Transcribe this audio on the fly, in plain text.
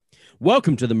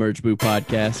Welcome to the Merge Boo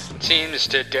Podcast. Seems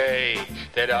today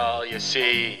that all you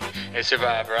see is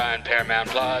Survivor on Paramount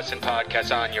Plus and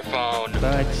podcasts on your phone.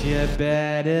 But you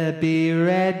better be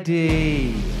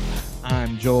ready.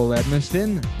 I'm Joel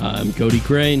Edmiston. I'm Cody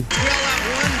Crane.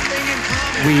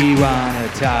 We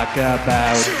want to talk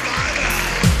about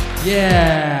Survivor.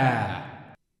 Yeah.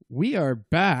 We are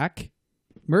back.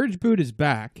 Merge Boot is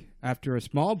back after a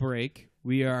small break.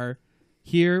 We are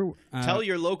here. Tell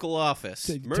your local office.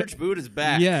 Merge Boot is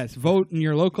back. Yes, vote in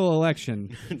your local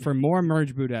election for more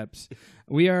Merge Boot eps.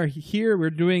 We are here. We're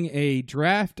doing a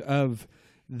draft of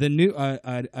the new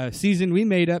a season we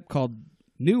made up called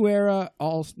New Era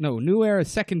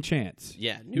Second Chance.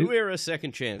 Yeah, New Era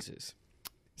Second Chances.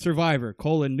 Survivor,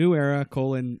 New Era,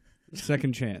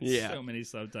 Second Chance. Yeah. So many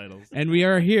subtitles. And we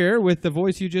are here with the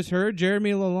voice you just heard,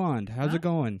 Jeremy Lalonde. How's it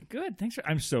going? Good. Thanks.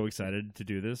 I'm so excited to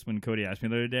do this. When Cody asked me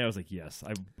the other day, I was like, yes,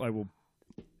 I will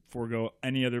forego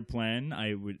any other plan.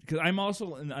 I would, because I'm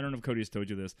also, and I don't know if Cody has told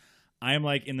you this, I am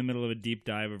like in the middle of a deep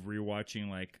dive of rewatching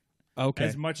like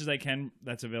as much as I can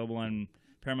that's available on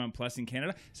Paramount Plus in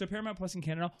Canada. So Paramount Plus in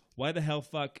Canada, why the hell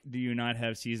fuck do you not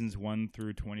have seasons 1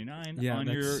 through 29 on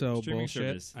that's your so streaming bullshit.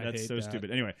 service? I That's hate so that.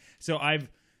 stupid. Anyway, so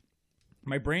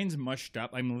my brain's mushed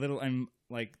up. I'm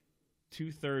like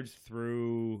 2/3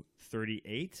 through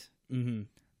 38,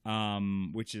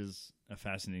 which is a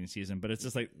fascinating season. But it's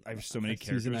just like I have so many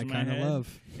characters Season I in my kind of head.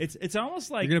 love. It's almost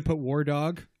like You're gonna put War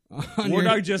Dog. War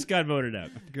Dog just got voted out.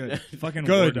 Good. Fucking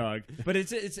Good. War Dog. But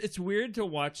it's weird to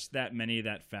watch that many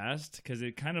that fast because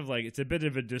it kind of like it's a bit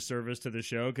of a disservice to the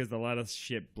show because a lot of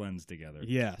shit blends together.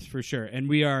 Yes, for sure. And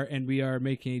we are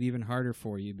making it even harder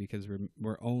for you because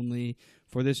we're only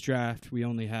for this draft. We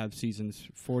only have seasons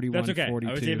 41, That's okay. 42,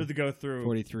 I was able to go through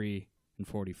 43, and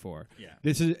 44.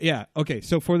 Yeah. Okay.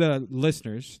 So for the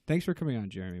listeners, thanks for coming on,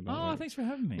 Jeremy. By the way. thanks for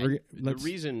having me. The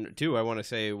reason, too, I want to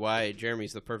say why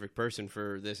Jeremy's the perfect person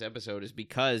for this episode is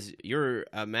because you're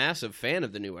a massive fan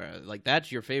of the New Era. Like,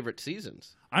 that's your favorite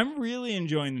seasons. I'm really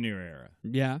enjoying the New Era.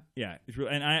 Yeah. Yeah, it's real,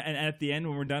 and at the end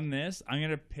when we're done this, I'm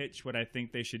gonna pitch what I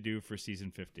think they should do for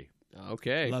season 50.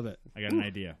 Okay. Love it. I got an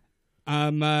idea.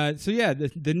 So yeah,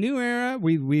 the New Era.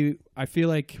 I feel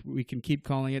like we can keep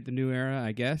calling it the New Era.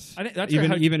 I guess. I think that's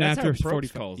even that's after how Probst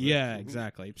 45. calls it. Yeah,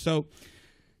 exactly. So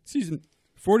season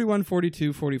 41,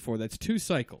 42, 44. That's 2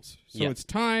 cycles. So it's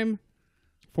time.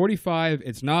 45.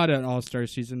 It's not an all-star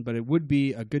season, but it would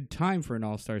be a good time for an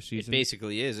all-star season. It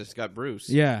basically is. It's got Bruce.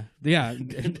 Yeah.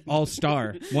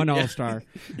 All-star. One all-star.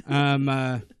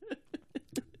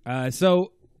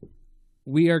 So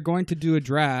we are going to do a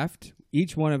draft.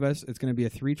 Each one of us, it's going to be a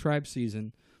 3-tribe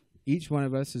season. Each one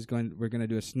of us we're going to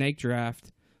do a snake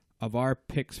draft of our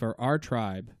picks for our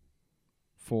tribe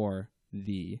for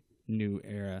the New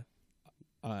Era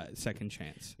Second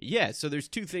Chance. Yeah, so there's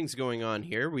 2 things going on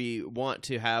here. We want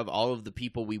to have all of the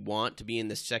people we want to be in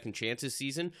the Second Chances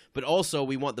season, but also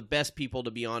we want the best people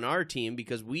to be on our team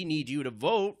because we need you to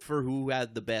vote for who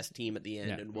had the best team at the end.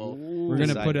 Yeah. And We're going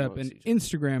to decide put up amongst an each other.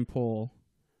 Instagram poll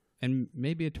and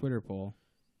maybe a Twitter poll.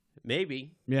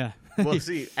 Maybe. Yeah. We'll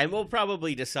see. And we'll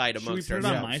probably decide Should we amongst put it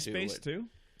on ourselves, MySpace too?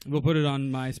 We'll put it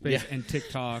on MySpace Yeah. and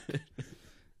TikTok,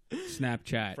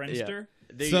 Snapchat. Friendster?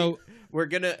 So- we're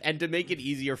gonna, and to make it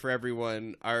easier for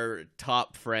everyone, our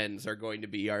top friends are going to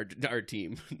be our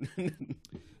team.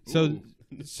 So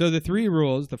the 3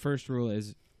 rules. The first rule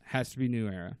is has to be New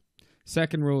Era.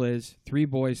 Second rule is 3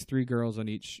 boys, 3 girls on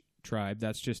each tribe.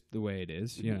 That's just the way it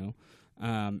is, you know.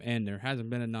 And there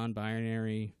hasn't been a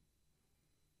non-binary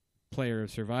player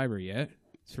of Survivor yet.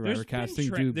 Survivor There's casting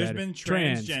been do there's better. been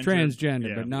transgender,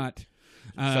 yeah. but not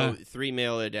So 3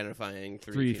 male identifying,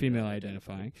 3 female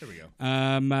identifying. There we go.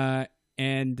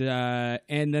 And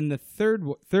then the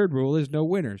third rule is no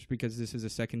winners because this is a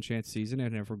second chance season,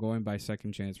 and if we're going by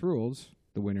second chance rules,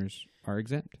 the winners are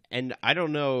exempt. And I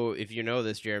don't know if you know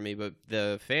this, Jeremy, but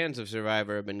the fans of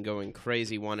Survivor have been going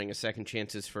crazy wanting a second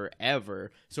chances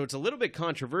forever. So it's a little bit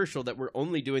controversial that we're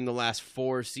only doing the last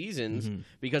 4 seasons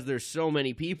because there's so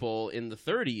many people in the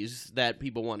 30s that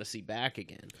people want to see back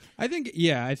again. I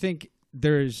think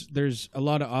there's a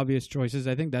lot of obvious choices.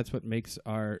 I think that's what makes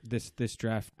this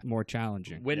draft more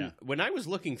challenging. When I was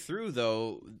looking through,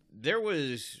 though,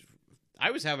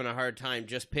 I was having a hard time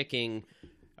just picking.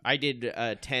 I did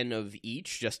 10 of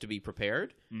each just to be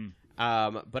prepared.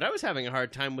 But I was having a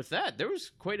hard time with that. There was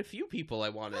quite a few people I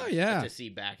wanted to see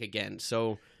back again.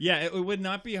 So yeah, it would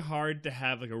not be hard to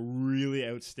have like a really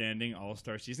outstanding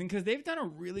all-star season because they've done a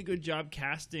really good job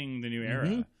casting the New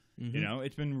Era. You know,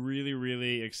 it's been really,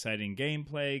 really exciting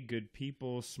gameplay, good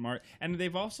people, smart, and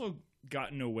they've also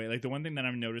gotten away. Like the one thing that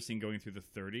I'm noticing going through the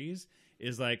 30s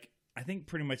is like I think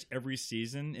pretty much every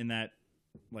season in that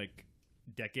like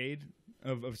decade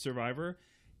of Survivor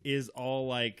is all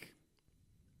like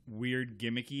weird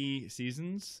gimmicky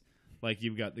seasons. Like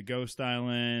you've got the Ghost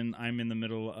Island. I'm in the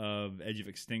middle of Edge of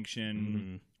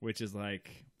Extinction, which is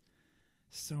like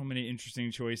so many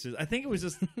interesting choices. I think it was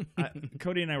just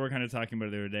Cody and I were kind of talking about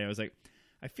it the other day. I was like,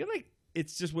 I feel like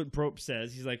it's just what Brope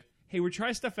says. He's like, hey, we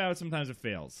try stuff out. Sometimes it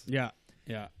fails. Yeah.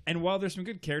 And while there's some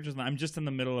good characters, I'm just in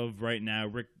the middle of right now.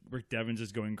 Rick Devens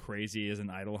is going crazy as an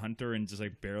idol hunter and just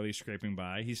like barely scraping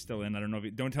by. He's still in. I don't know.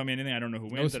 Don't tell me anything. I don't know who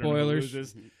wins. No spoilers. I don't know who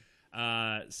loses.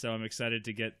 So I'm excited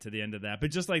to get to the end of that.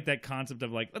 But just like that concept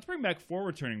of like, let's bring back 4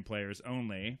 returning players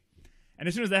only. And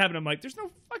as soon as that happened, I'm like, there's no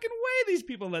fucking way these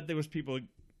people let those people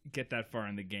get that far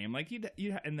in the game. Like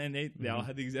and then they all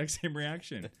had the exact same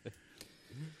reaction.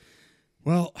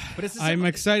 Well, I'm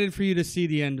excited for you to see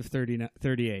the end of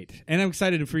 38. And I'm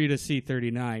excited for you to see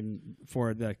 39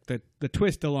 for the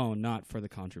twist alone, not for the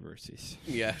controversies.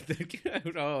 Yeah.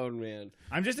 Oh, man.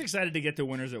 I'm just excited to get to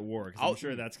Winners at War because I'm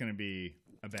sure that's going to be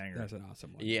a banger. That's an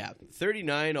awesome one. Yeah.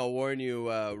 39, I'll warn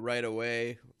you right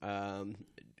away.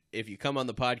 If you come on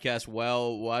the podcast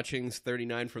while watching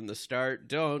 39 from the start,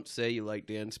 don't say you like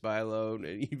Dan Spilo,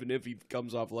 even if he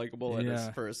comes off likable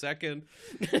for a second.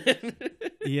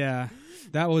 Yeah,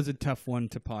 that was a tough one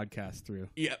to podcast through.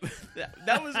 Yeah,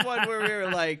 that was one where we were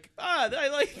like, I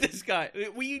like this guy.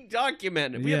 We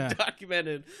documented. We have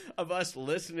documented of us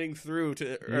listening through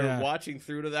to or watching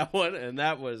through to that one, and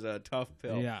that was a tough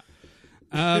pill. Yeah.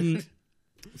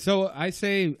 So I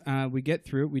say we get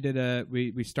through it. We did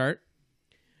we start.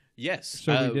 Yes.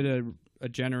 So we did a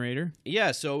generator.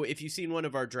 Yeah, so if you've seen one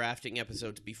of our drafting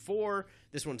episodes before,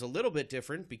 this one's a little bit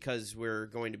different because we're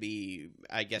going to be,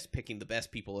 I guess, picking the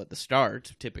best people at the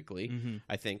start, typically,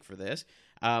 I think, for this.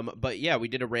 But yeah, we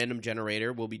did a random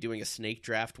generator. We'll be doing a snake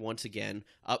draft once again.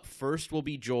 Up first will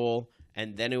be Joel,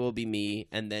 and then it will be me,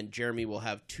 and then Jeremy will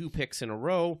have 2 picks in a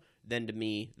row, then to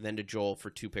me, then to Joel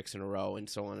for 2 picks in a row, and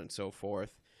so on and so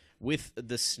forth with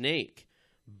the snake.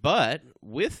 But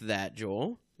with that,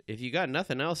 Joel, if you got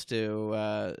nothing else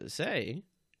to say,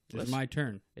 it's my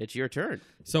turn. It's your turn.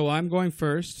 So I'm going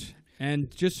first, and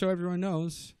just so everyone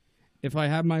knows, if I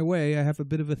have my way, I have a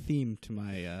bit of a theme to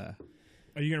my.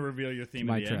 Are you going to reveal your theme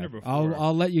at the end or before?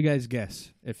 I'll let you guys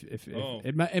guess if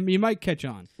you might catch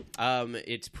on.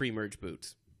 It's pre-merge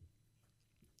boots.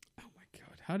 Oh my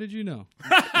god! How did you know?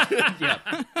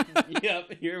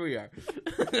 Yep. Here we are.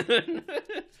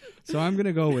 So I'm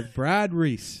gonna go with Brad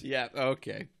Reese. Yeah.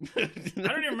 Okay. I don't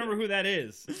even remember who that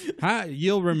is.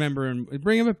 You'll remember and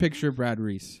bring him a picture of Brad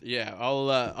Reese. Yeah,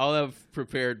 I'll have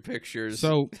prepared pictures.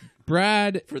 So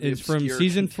Brad is from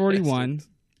season 41.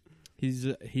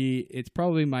 contestant. It's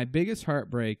probably my biggest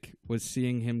heartbreak was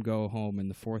seeing him go home in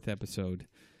the 4th episode.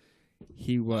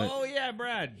 Oh yeah,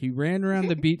 Brad. He ran around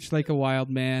the beach like a wild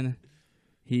man.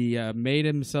 He made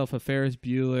himself a Ferris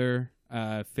Bueller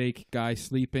fake guy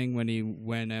sleeping when he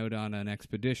went out on an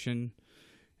expedition,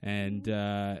 and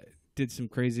did some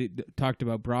crazy. Talked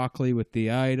about broccoli with the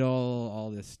idol,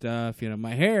 all this stuff. You know,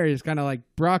 my hair is kind of like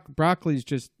broccoli's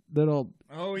just little.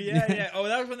 Oh yeah. Oh,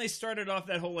 that was when they started off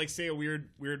that whole like say a weird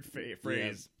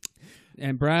phrase. Yeah.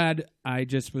 And Brad, I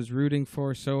just was rooting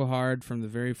for so hard from the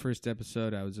very first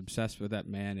episode. I was obsessed with that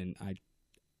man, and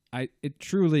it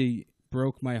truly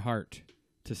broke my heart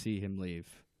to see him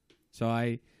leave. So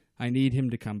I need him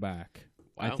to come back.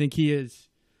 Wow. I think he is,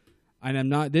 and I'm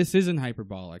not. This isn't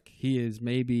hyperbolic. He is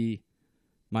maybe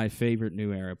my favorite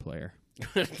New Era player.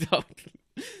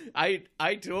 I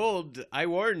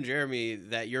warned Jeremy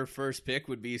that your first pick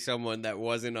would be someone that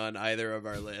wasn't on either of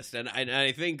our list, and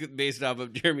I think based off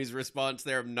of Jeremy's response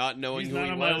there of not knowing He's who not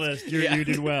he on was, my list. You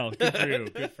did well. Good for you.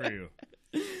 Good for you.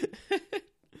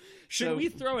 Should we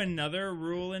throw another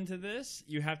rule into this?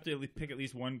 You have to pick at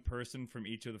least one person from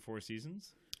each of the 4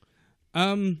 seasons.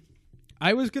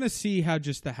 I was gonna see how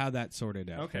that sorted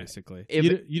out. Okay. Basically,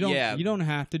 you don't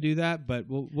have to do that, but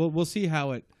we'll see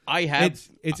how it.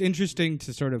 It's interesting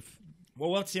to sort of.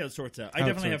 Well, let's see how it sorts out. I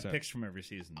definitely have picks from every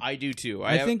season. I do too.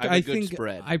 I think I good think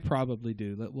spread. I probably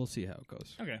do. We'll see how it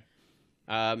goes. Okay.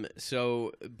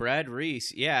 So Brad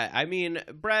Reese, yeah. I mean,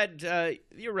 Brad,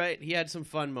 you're right. He had some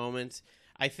fun moments.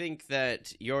 I think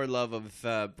that your love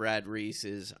of Brad Reese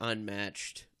is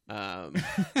unmatched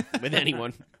with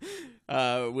anyone.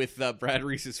 With Brad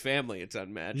Reese's family, it's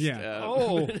unmatched. Yeah.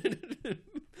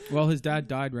 Well, his dad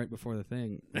died right before the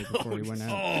thing, before he went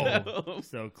out. Oh.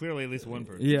 So clearly at least one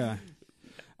person. Yeah.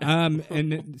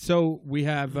 And so we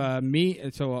have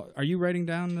me. So are you writing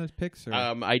down the picks? Or?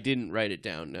 I didn't write it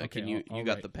down. Okay, Can you? You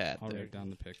got the pad. I'll there. write down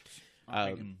the picks.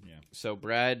 So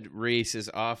Brad Reese is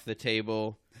off the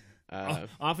table.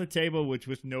 Off the table, which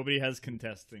nobody has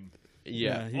contesting.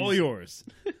 Yeah, all yours.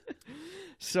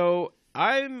 So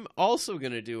I'm also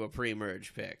going to do a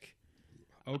pre-merge pick,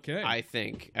 Okay. I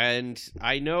think. And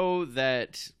I know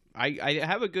that I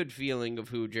have a good feeling of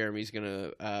who Jeremy's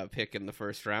going to pick in the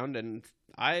first round, and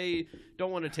I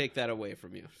don't want to take that away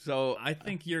from you. So I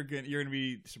think you're gonna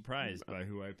be surprised by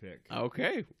who I pick.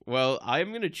 okay. Well, I'm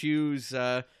going to choose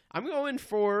I'm going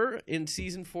for in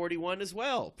season 41 as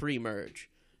well, pre-merge.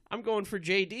 I'm going for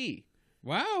JD.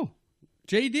 Wow.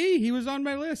 JD, he was on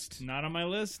my list. Not on my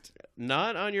list.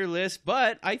 Not on your list,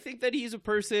 but I think that he's a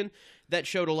person that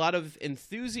showed a lot of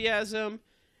enthusiasm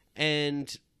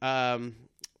and a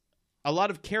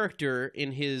lot of character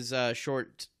in his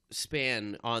short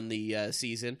span on the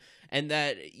season, and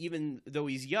that even though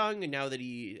he's young and now that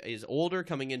he is older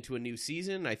coming into a new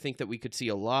season, I think that we could see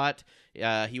a lot.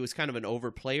 He was kind of an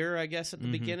overplayer, I guess, at the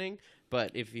beginning,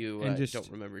 but if you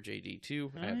don't remember JD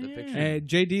too, I have the picture.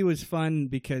 JD was fun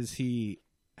because he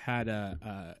had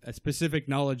a specific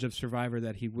knowledge of Survivor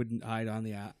that he wouldn't hide on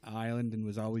the island, and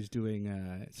was always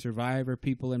doing Survivor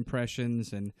people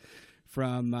impressions, and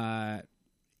from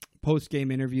post-game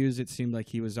interviews, it seemed like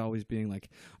he was always being like,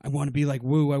 I want to be like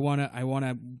Woo, I want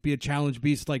to be a challenge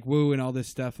beast like Woo, and all this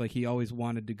stuff. Like, he always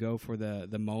wanted to go for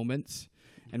the moments.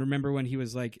 And remember when he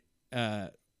was like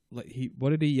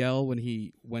what did he yell when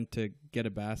he went to get a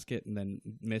basket and then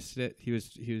missed it? He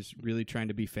was really trying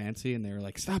to be fancy, and they were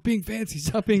like, stop being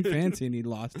fancy, and he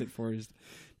lost it for his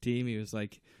team. He was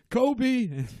like,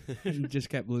 Kobe, and just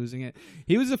kept losing it.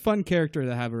 He was a fun character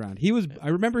to have around. I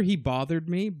remember he bothered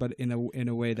me, but in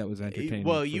a way that was entertaining.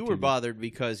 Well, you were bothered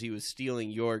because he was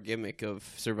stealing your gimmick of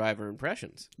Survivor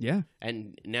impressions. Yeah.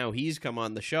 And now he's come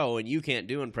on the show, and you can't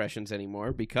do impressions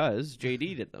anymore because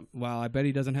JD did them. Well, I bet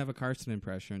he doesn't have a Carson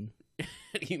impression.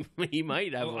 he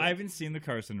might have. Oh, I haven't seen the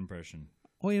Carson impression.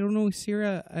 Oh, you don't know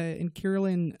Sarah and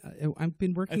Carolyn? I've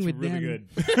been working That's with really them.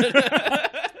 good.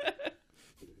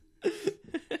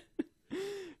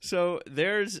 So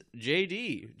there's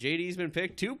JD. JD's been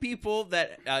picked. Two people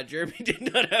that Jeremy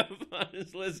did not have on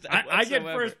his list. I get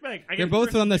whatsoever. first pick. They're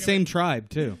both on the same tribe,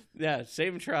 too. Yeah,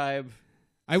 same tribe.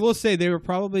 I will say they were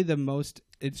probably the most.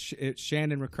 It's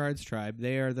Shannon Ricard's tribe.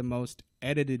 They are the most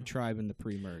edited tribe in the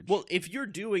pre-merge. Well, if you're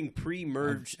doing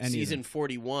pre-merge season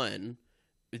 41,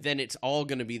 then it's all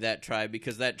going to be that tribe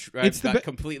because that tribe got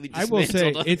completely dismantled. I will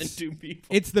say on two people.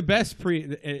 It's the best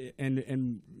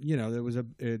and you know there was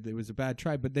a bad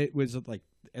tribe, but it was like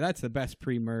that's the best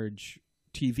pre-merge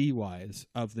TV wise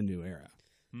of the new era.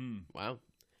 Wow,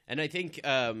 and I think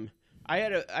I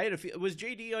had a was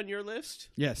JD on your list?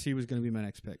 Yes, he was going to be my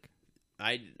next pick.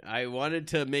 I wanted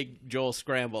to make Joel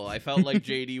scramble. I felt like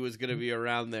JD was going to be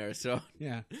around there, so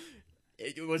yeah.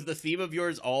 It was the theme of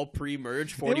yours all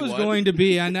pre-merge 41? It was going to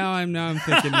be. Now I'm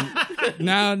thinking.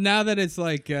 now that it's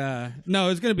like no,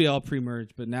 it's going to be all pre-merge.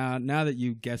 But now that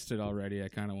you guessed it already, I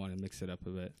kind of want to mix it up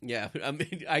a bit. Yeah, I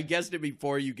mean, I guessed it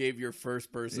before you gave your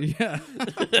first person. Yeah.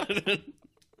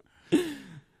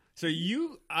 So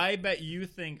I bet you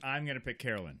think I'm going to pick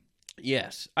Carolyn.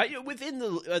 Yes, within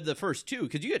the first two,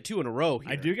 because you get two in a row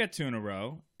here. I do get two in a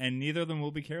row, and neither of them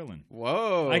will be Carolyn.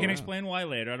 Whoa! I can explain why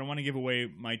later. I don't want to give away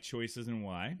my choices and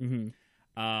why.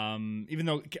 Mm-hmm. Even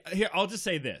though here, I'll just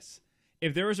say this: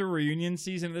 if there was a reunion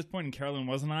season at this point and Carolyn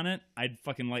wasn't on it, I'd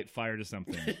fucking light fire to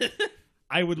something.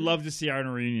 I would love to see her in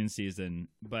a reunion season,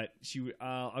 but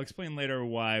I'll explain later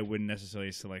why I wouldn't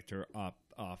necessarily select her off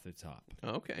the top.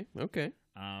 Okay.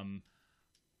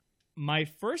 My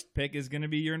first pick is going to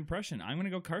be your impression. I'm going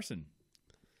to go Carson.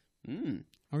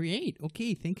 All right.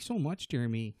 Okay. Thank you so much,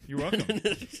 Jeremy. You're welcome.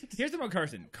 Here's about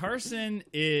Carson. Carson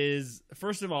is,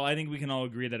 first of all, I think we can all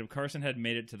agree that if Carson had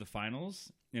made it to the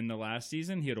finals in the last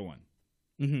season, he would have won.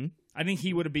 Mm-hmm. I think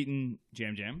he would have beaten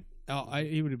Jam Jam. Oh,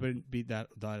 he would have beat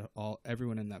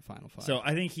everyone in that final five. So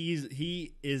I think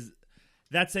he is.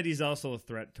 That said, he's also a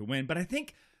threat to win. But I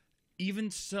think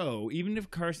even if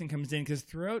Carson comes in, because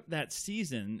throughout that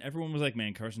season, everyone was like,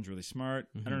 man, Carson's really smart.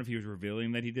 I don't know if he was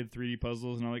revealing that he did 3D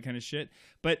puzzles and all that kind of shit.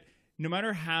 But no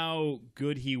matter how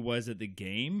good he was at the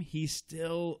game, he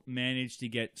still managed to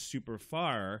get super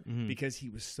far because he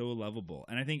was so lovable.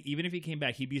 And I think even if he came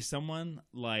back, he'd be someone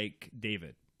like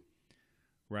David.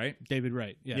 Right? David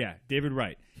Wright. Yeah, David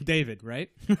Wright. David, right?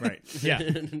 Right. Yeah.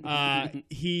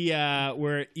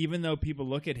 Where even though people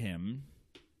look at him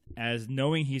as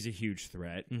knowing he's a huge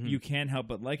threat, you can't help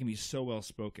but like him. He's so well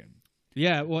spoken.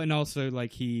 Yeah, well, and also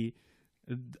like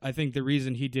I think the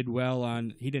reason he did well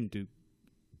he didn't do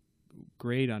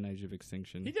great on Edge of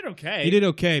Extinction. He did okay. He did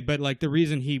okay, but like the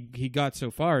reason he got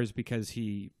so far is because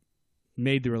he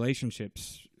made the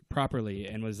relationships properly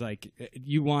and was like,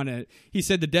 "You want to?" He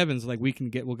said to Devins, like,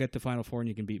 we'll get to Final Four and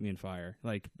you can beat me in fire.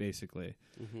 Like, basically,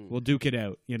 we'll duke it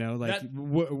out. You know, like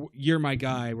you're my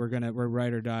guy. We're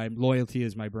ride or die. Loyalty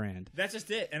is my brand. That's just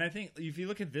it. And I think if you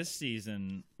look at this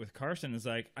season with Carson, it's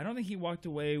like I don't think he walked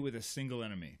away with a single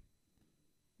enemy.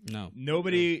 No,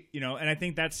 Nobody, you know, and I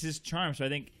think that's his charm. So I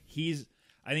think he's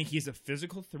a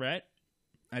physical threat.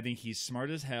 I think he's smart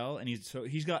as hell, and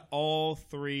he's got all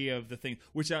three of the things,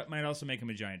 which might also make him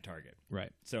a giant target. right.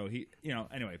 So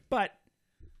anyway, but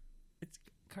it's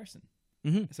Carson.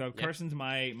 Mm-hmm. So Carson's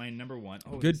my number one.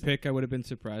 Oh, Good pick. I would have been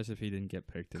surprised if he didn't get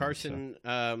picked. Carson,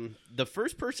 the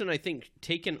first person I think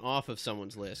taken off of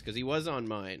someone's list because he was on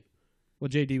mine. Well,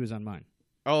 JD was on mine.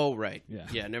 Oh right,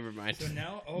 Yeah. Never mind. So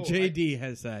now, JD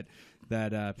has that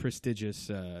prestigious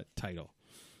title.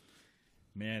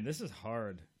 Man, this is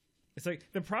hard. It's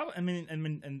like the problem. I mean,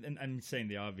 and I'm saying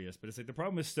the obvious, but it's like the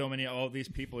problem with so many all these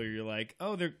people. You're like,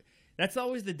 that's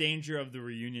always the danger of the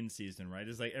reunion season, right?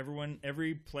 Is like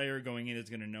every player going in is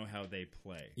going to know how they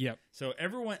play. Yep. So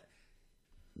everyone's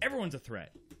a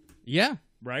threat, Yeah,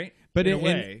 right? but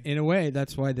in a way,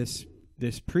 that's why this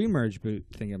pre-merge boot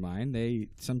thing of mine.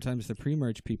 Sometimes the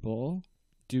pre-merge people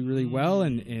do really well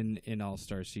in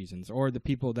All-Star seasons, or the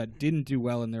people that didn't do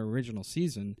well in their original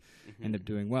season end up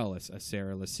doing well. A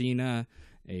Sarah Lacina,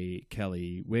 a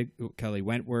Kelly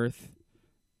Wentworth,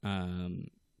 and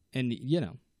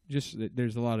just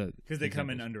there's a lot of because they come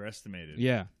in underestimated.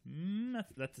 Yeah,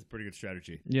 that's a pretty good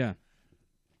strategy. Yeah,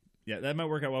 that might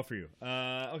work out well for you.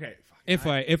 Okay,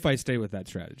 if I stay with that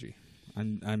strategy,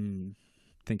 I'm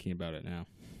thinking about it now.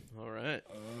 All right.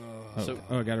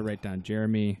 I got to write down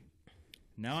Jeremy.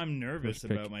 Now I'm nervous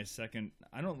about my second.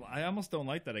 I almost don't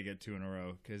like that I get two in a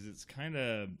row because it's kind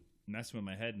of messing with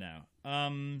my head now.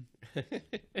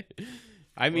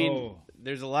 I mean,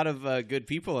 there's a lot of good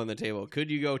people on the table.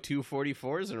 Could you go 2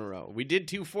 44s in a row? We did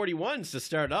 2 41s to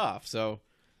start off, so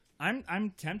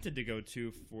I'm tempted to go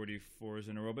 2 44s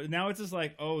in a row, but now it's just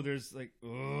like, there's like,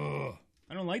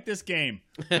 I don't like this game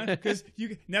because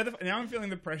now I'm feeling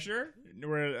the pressure.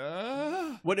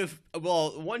 What if?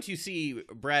 Well, once you see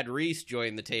Brad Reese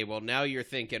join the table, now you're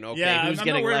thinking, okay, Yeah, who's I'm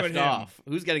getting not worried left about him. off?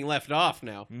 Who's getting left off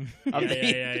now?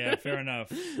 Yeah. Fair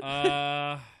enough.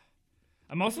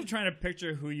 I'm also trying to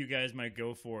picture who you guys might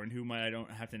go for and who I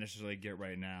don't have to necessarily get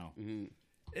right now. Mm-hmm.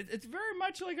 It's very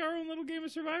much like our own little game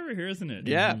of Survivor here, isn't it?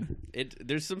 Yeah,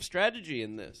 there's some strategy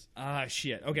in this.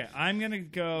 Shit. Okay, I'm gonna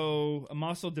go. I'm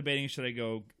also debating: should I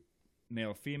go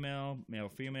male, female,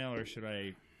 or should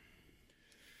I?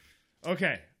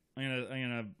 Okay, I'm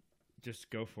gonna just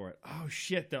go for it. Oh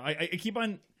shit! Though I keep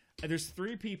on. There's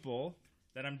 3 people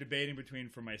that I'm debating between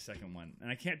for my second one, and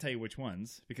I can't tell you which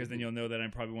ones because then you'll know that I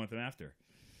probably want them after.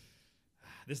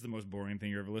 This is the most boring thing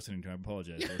you're ever listening to. I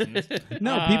apologize.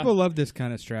 No, people love this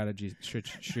kind of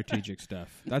strategic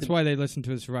stuff. That's why they listen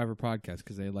to a Survivor podcast,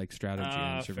 because they like strategy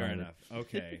and Survivor. Fair enough.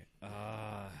 Okay.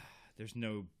 There's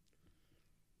no...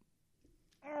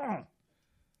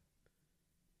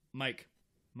 Mike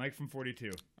from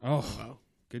 42. Oh,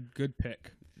 good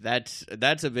pick. That's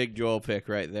a big Joel pick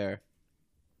right there.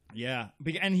 Yeah,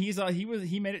 and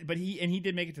he made it, but he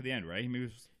did make it to the end, right?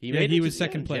 He was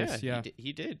second place. Yeah,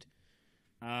 he did.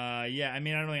 Yeah. I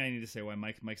mean, I don't think I need to say why.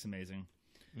 Mike's amazing.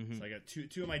 Mm-hmm. So I got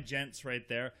two of my gents right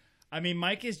there. I mean,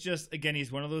 Mike is just, again,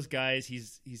 he's one of those guys.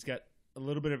 He's got a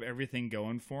little bit of everything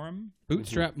going for him.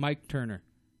 Bootstrap Mike Turner.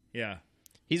 Yeah.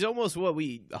 He's almost what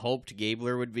we hoped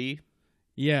Gabler would be.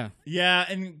 Yeah. Yeah,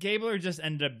 and Gabler just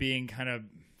ended up being kind of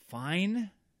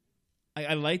fine.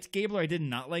 I liked Gabler. I did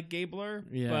not like Gabler.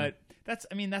 Yeah. But that's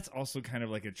also kind of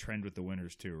like a trend with the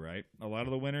winners too, right? A lot of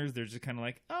the winners, they're just kind of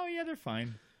like, oh yeah, they're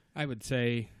fine. I would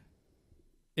say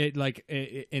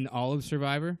in all of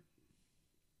Survivor,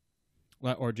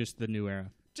 or just the new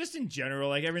era. Just in general,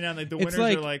 like every now and then the winners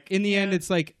are like in the end, it's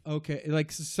like, okay,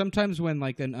 like sometimes when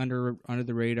like an under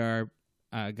the radar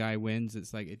guy wins,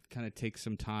 it's like it kind of takes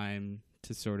some time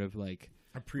to sort of like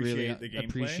appreciate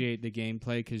the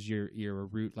gameplay, because you're a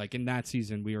root. Like in that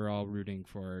season, we were all rooting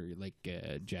for like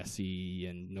Jesse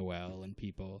and Noel and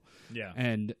people. Yeah.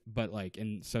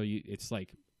 So it's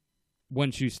like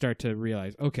once you start to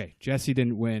realize, okay, Jesse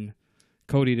didn't win,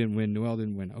 Cody didn't win, Noel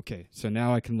didn't win. Okay, so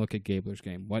now I can look at Gabler's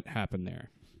game. What happened there?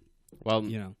 Well,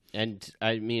 and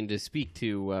I mean, to speak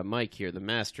to Mike here, the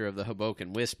master of the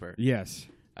Hoboken Whisper. Yes.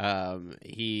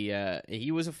 He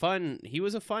was a fun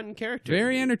character.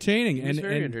 Very entertaining. He was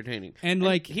very entertaining. And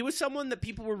like he was someone that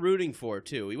people were rooting for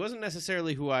too. He wasn't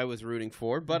necessarily who I was rooting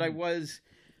for, but I was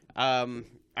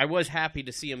happy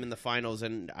to see him in the finals,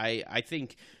 and I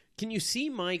think, can you see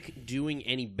Mike doing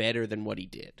any better than what he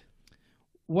did?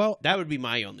 Well, That would be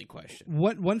my only question.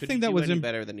 one Could thing he that do was any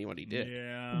better than what he did?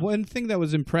 Yeah. one thing that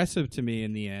was impressive to me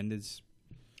in the end is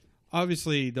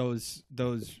obviously those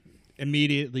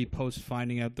immediately post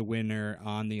finding out the winner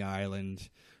on the island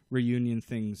reunion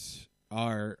things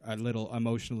are a little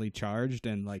emotionally charged,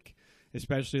 and like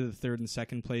especially the third and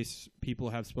second place people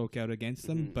have spoke out against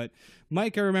them. But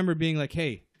Mike, I remember being like,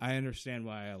 "Hey, I understand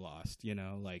why I lost. You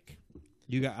know, like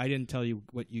I didn't tell you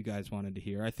what you guys wanted to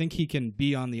hear." I think he can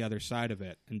be on the other side of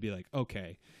it and be like,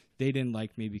 "Okay, they didn't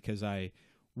like me because I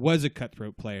was a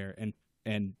cutthroat player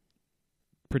and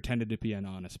pretended to be an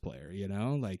honest player." You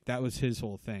know, like that was his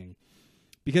whole thing.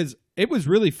 Because it was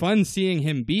really fun seeing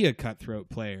him be a cutthroat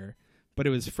player, but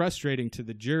it was frustrating to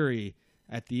the jury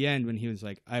at the end when he was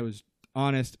like, "I was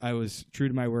honest, I was true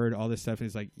to my word," all this stuff. And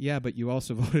he's like, "Yeah, but you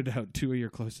also voted out two of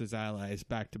your closest allies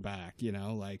back to back," you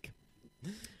know, like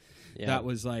that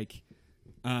was like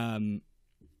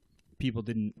people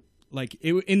didn't like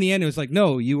it. In the end, it was like,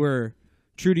 no, you were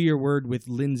true to your word with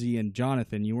Lindsay and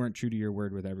Jonathan. You weren't true to your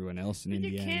word with everyone else. And in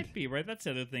You the can't end, be, right? That's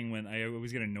the other thing when I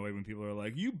always get annoyed when people are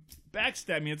like, "You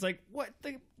backstab me." It's like, what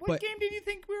But- game did you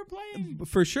think we were playing?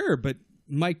 for sure. But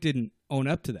Mike didn't own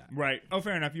up to that. Right. Oh,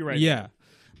 fair enough. You're right. Yeah.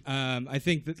 I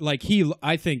think that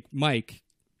I think Mike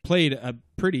played a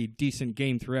pretty decent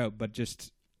game throughout, but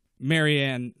just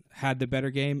Marianne had the better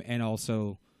game and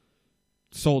also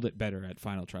sold it better at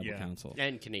Final Tribal Yeah. Council.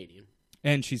 And Canadian.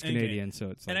 And she's And Canadian,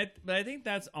 so it's like, But I think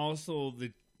that's also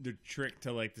the trick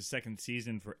to like the second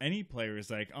season for any player is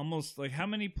like almost like how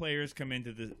many players come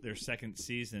into their second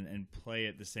season and play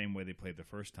it the same way they played the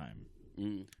first time.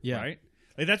 yeah. Right?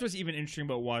 Like that's what's even interesting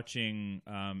about watching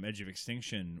Edge of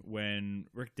Extinction. When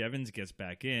Rick Devens gets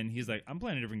back in, he's like, "I'm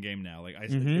playing a different game now. Like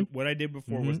what I did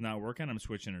before was not working. I'm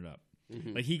switching it up."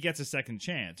 Like he gets a second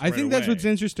chance. I think that's away. what's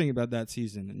interesting about that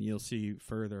season, and you'll see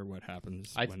further what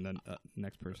happens when the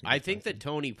next person. I gets think back that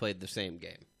Tony played the same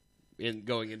game in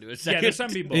going into a Yeah, second. there's some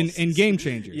people. in Game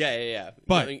Changers. Yeah.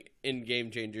 But- Going in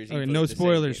Game Changers. he Okay, played no the same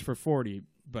spoilers game. for 40,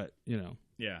 but you know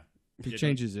Yeah. he Yeah,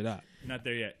 changes it up. Not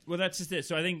there yet. Well, that's just it.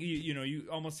 So I think you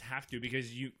almost have to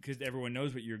because everyone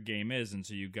knows what your game is, and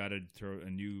so you got to throw a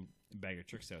new bag of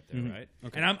tricks out there, right?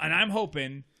 Okay. And I'm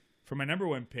hoping for my number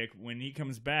one pick when he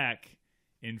comes back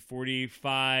in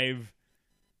 45,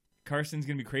 Carson's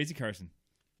gonna be crazy Carson.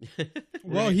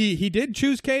 Well, he did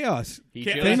choose chaos. He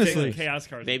Cha- chose famously. Chaos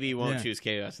Carson. Maybe he won't Yeah. choose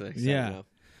Chaos next Yeah. time. No.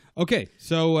 Okay,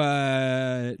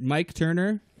 so Mike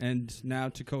Turner, and now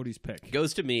to Cody's pick.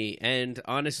 Goes to me, and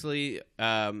honestly,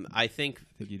 I think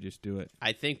I think you just do it.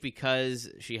 because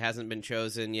she hasn't been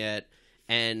chosen yet,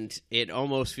 and it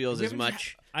almost feels as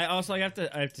much. I have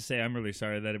to say I'm really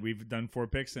sorry that we've done 4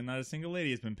 picks and not a single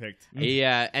lady has been picked.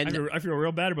 Yeah, and I feel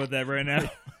real bad about that right now.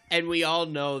 and we all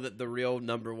know that the real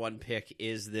number one pick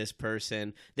is this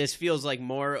person. This feels like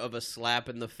more of a slap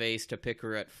in the face to pick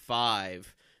her at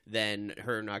 5 than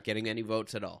her not getting any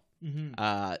votes at all.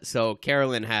 So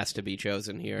Carolyn has to be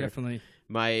chosen here. Definitely.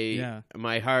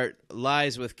 My heart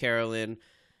lies with Carolyn,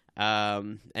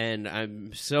 and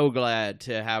I'm so glad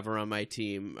to have her on my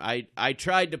team. I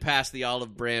tried to pass the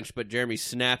olive branch, but Jeremy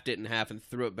snapped it in half and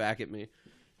threw it back at me.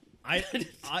 I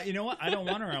you know what? I don't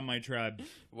want her on my tribe.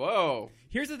 Whoa.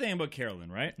 Here's the thing about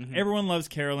Carolyn, right? Everyone loves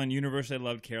Carolyn. Universally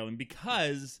loved Carolyn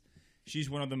because she's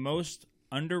one of the most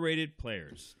underrated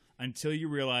players. Until you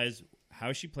realize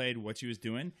how she played, what she was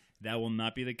doing, that will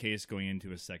not be the case going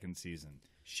into a second season.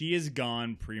 She is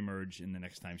gone pre-merge in the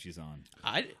next time she's on.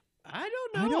 I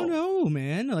don't know. I don't know,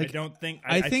 man. Like I don't think.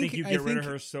 I I think- think you I get rid of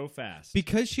think her so fast.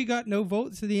 because she got no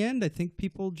votes at the end, I think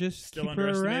people just Still keep her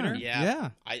underestimate her? around. Yeah.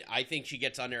 I think she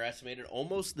gets underestimated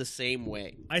almost the same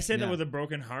way. I say that Yeah. with a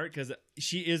broken heart because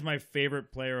she is my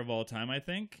favorite player of all time, I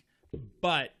think.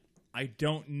 But I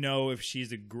don't know if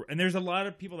she's and there's a lot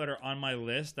of people that are on my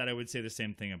list that I would say the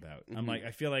same thing about. I'm like,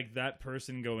 I feel like that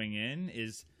person going in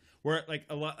is where like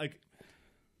a lot like.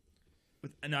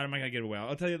 No, I'm not gonna get away.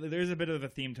 I'll tell you, there's a bit of a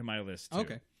theme to my list too.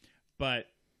 Okay. But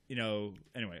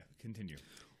anyway, continue.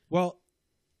 Well,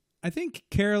 I think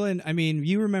Carolyn. I mean,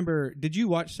 you remember? Did you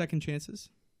watch Second Chances?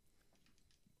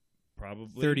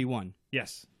 Probably 31.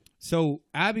 Yes. So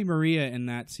Abby Maria in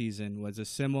that season was a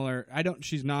similar.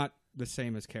 She's not the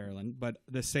same as Carolyn, but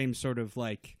the same sort of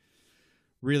like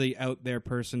really out there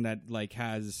person that like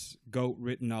has goat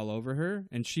written all over her,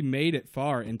 and she made it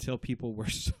far until people were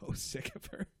so sick of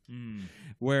her.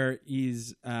 Where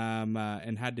he's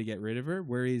and had to get rid of her.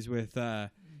 Where he's with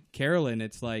Carolyn,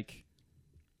 it's like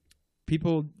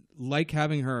people like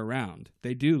having her around.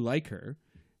 They do like her,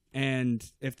 and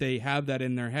if they have that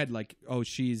in their head, like, oh,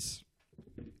 she's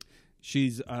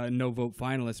she's a no vote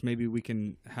finalist, maybe we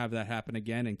can have that happen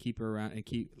again and keep her around and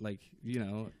keep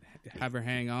have her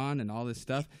hang on and all this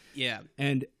stuff. Yeah.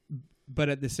 But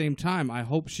at the same time, I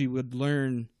hope she would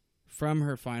learn from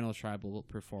her final tribal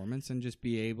performance and just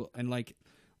be able, and like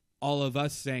all of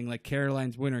us saying like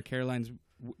Caroline's winner, Carolyn's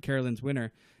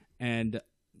winner, and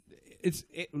it's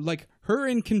like her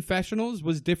in confessionals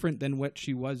was different than what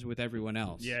she was with everyone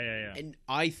else. Yeah. And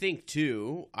I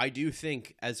do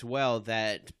think as well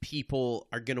that people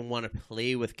are going to want to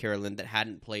play with Carolyn that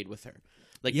hadn't played with her.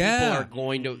 Like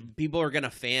people are going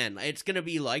to fan. It's going to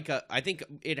be like I think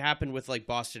it happened with like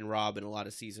Boston Rob in a lot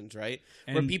of seasons, right?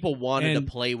 Where people wanted to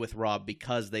play with Rob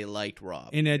because they liked Rob.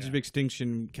 In Edge of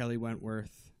Extinction, Kelly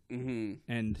Wentworth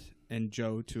and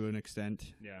Joe to an extent.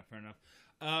 Yeah, fair enough.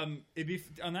 It'd be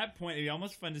on that point. It'd be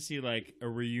almost fun to see like a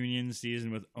reunion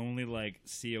season with only like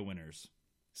Sia winners.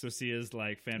 So Sia's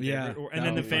like fan favorite, and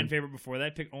then the fan favorite before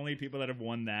that. Pick only people that have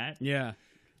won that. Yeah,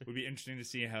 would be interesting to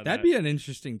see how that'd be an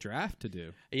interesting draft to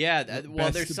do. Yeah,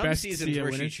 there's some seasons Sia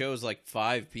where winners. she chose like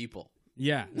 5 people.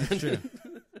 Yeah, that's true.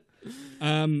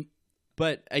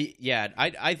 But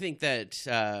I think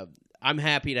that I'm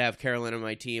happy to have Carolyn on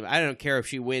my team. I don't care if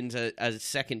she wins a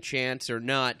second chance or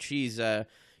not.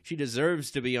 She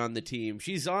deserves to be on the team.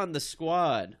 She's on the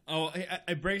squad. Oh,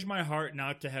 it breaks my heart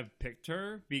not to have picked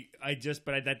her.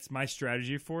 But that's my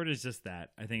strategy for it. Is just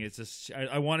that I think it's just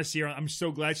I want to see her. I'm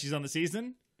so glad she's on the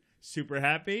season. Super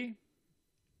happy.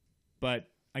 But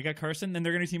I got Carson, and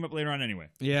they're going to team up later on anyway.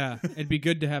 Yeah, it'd be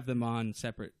good to have them on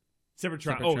separate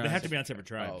tribes. They have to be on separate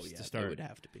tribes to start. They would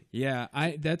have to be. Yeah,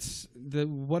 that's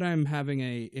what I'm having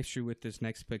a issue with this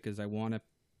next pick is I want to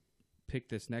pick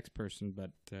this next person, but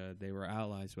they were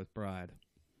allies with Bride.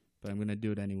 But I'm going to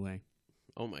do it anyway.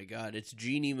 Oh my God, it's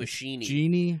Jeannie Machini.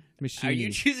 Jeannie Machini. Are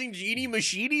you choosing Jeannie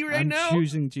Machini right now? I'm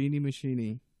choosing Jeannie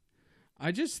Machini.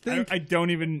 I just think I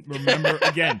don't even remember.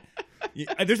 Again,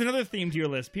 there's another theme to your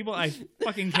list. People I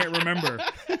fucking can't remember.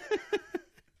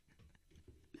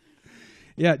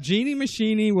 Yeah, Jeannie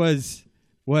Machini was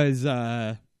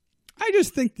I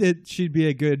just think that she'd be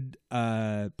a good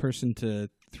person to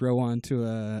throw onto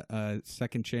a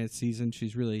second chance season.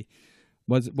 She's really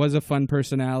was a fun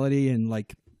personality and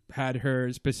like had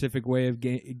her specific way of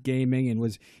gaming and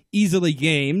was easily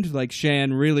gamed. Like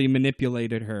Shan really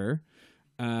manipulated her.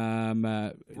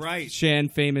 Right. Shan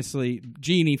famously,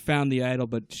 Jeannie found the idol,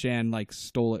 but Shan like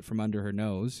stole it from under her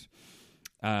nose.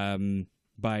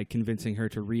 By convincing her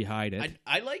to re-hide it.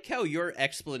 I like how your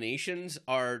explanations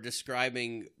are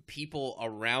describing people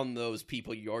around those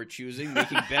people you're choosing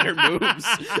making better moves.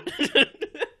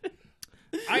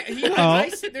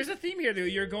 There's a theme here, though.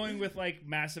 You're going with, like,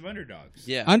 massive underdogs.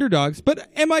 Yeah. Underdogs. But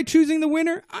am I choosing the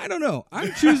winner? I don't know.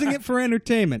 I'm choosing it for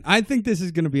entertainment. I think this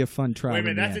is going to be a fun trial. Wait a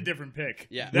minute, that's a different pick.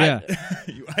 Yeah.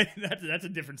 That's a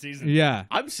different season. Yeah.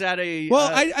 I'm sad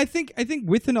I think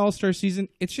with an all-star season,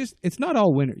 it's not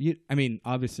all winner. I mean,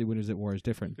 obviously Winners at War is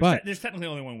different, but there's technically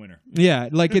only one winner. Yeah,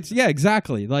 like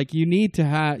exactly. Like you need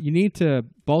to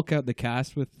bulk out the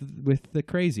cast with the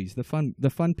crazies, the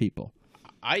fun people.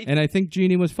 And I think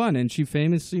Jeannie was fun, and she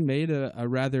famously made a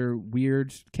rather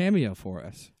weird cameo for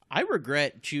us. I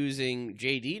regret choosing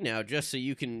JD now just so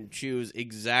you can choose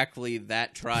exactly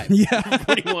that tribe. Yeah.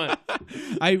 41.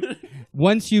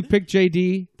 Once you picked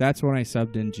JD, that's when I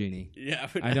subbed in Jeannie. Yeah.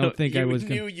 I don't think I was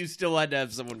knew you still had to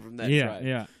have someone from that tribe.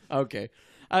 Yeah. Okay.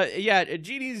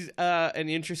 Jeannie's an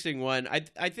interesting one.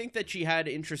 I think that she had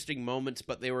interesting moments,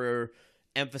 but they were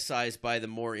emphasized by the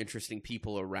more interesting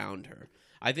people around her.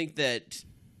 I think that,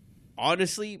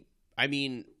 honestly, I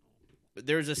mean,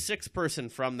 there's a 6th person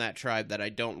from that tribe that I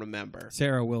don't remember.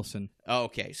 Sarah Wilson. Oh,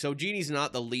 okay, so Jeannie's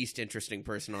not the least interesting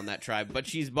person on that tribe, but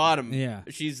she's bottom. Yeah.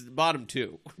 She's bottom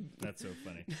 2. That's so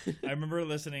funny. I remember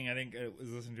listening. I think I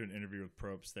was listening to an interview with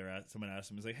Probst. Someone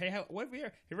asked him, "Was like, hey, what have you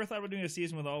ever thought about doing a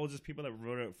season with all just people that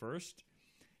wrote out first?"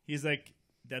 He's like,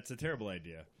 "That's a terrible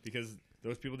idea because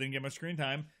those people didn't get much screen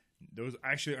time. Those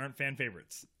actually aren't fan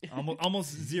favorites.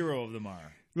 Almost 0 of them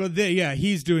are." Well,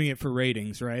 he's doing it for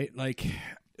ratings, right? Like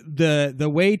the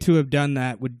way to have done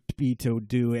that would be to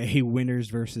do a winners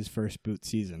versus first boot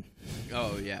season.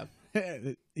 Oh yeah,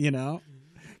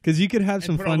 because you could have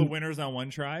some put fun. All the winners on one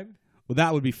tribe. Well,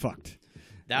 that would be fucked.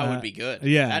 that would be good.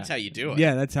 Yeah, that's how you do it.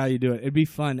 Yeah, that's how you do it. It'd be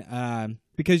fun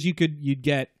because you'd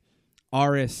get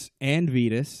Aris and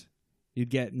Vetus, you'd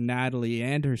get Natalie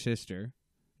and her sister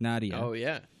Nadia. Oh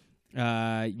yeah.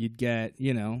 You'd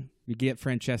get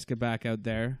Francesca back out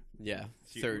there. Yeah,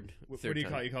 third. What do you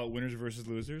call it? You call it winners versus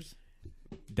losers?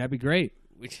 That'd be great.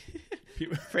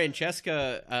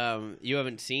 Francesca, you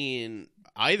haven't seen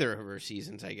either of her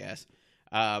seasons, I guess.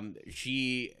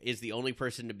 She is the only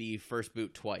person to be first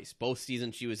boot twice. Both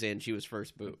seasons she was in, she was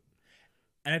first boot.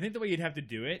 And I think the way you'd have to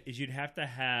do it is you'd have to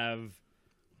have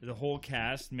the whole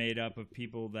cast made up of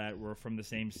people that were from the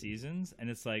same seasons, and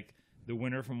it's like the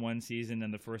winner from one season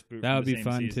and the first boot. That from would the be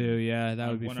same fun season. too. Yeah, that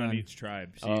would be one fun. on each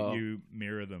tribe, so you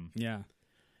mirror them. Yeah.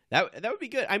 That would be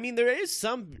good. I mean, there is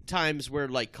some times where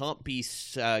like comp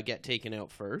beasts get taken out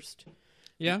first.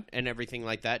 Yeah. And everything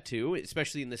like that too,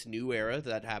 especially in this new era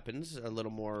that happens a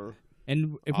little more.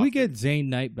 And if we get Zane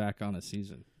Knight back on a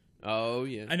season. Oh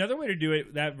yeah. Another way to do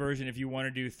it, that version, if you want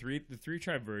to do the three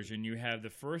tribe version, you have the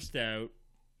first out,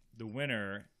 the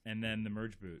winner, and then the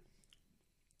merge boot.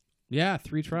 Yeah,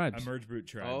 3 tribes. A merge boot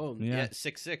tribe. Oh Yeah. yeah,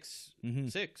 666.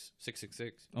 Mhm.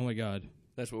 666. Oh my God.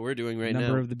 That's what we're doing right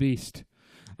Number now. of the beast.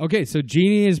 Okay, so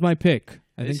Genie is my pick.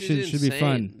 I This think is should be insane.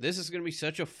 fun. This is going to be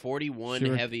such a 41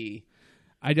 Sure. heavy.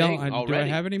 I don't. thing Do I already.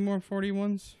 have any more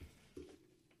 41s?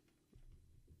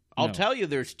 I'll No. tell you,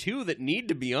 there's 2 that need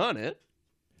to be on it.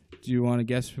 Do you want to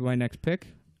guess my next pick?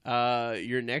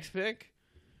 Your next pick,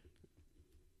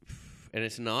 and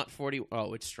it's not 40.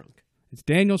 Oh, it's Strunk. It's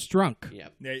Daniel Strunk. Yeah,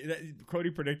 Cody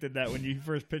predicted that when you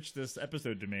first pitched this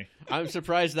episode to me. I'm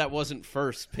surprised that wasn't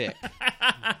first pick.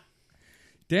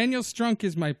 Daniel Strunk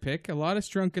is my pick. A lot of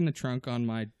Strunk in the trunk on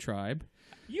my tribe.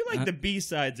 You like the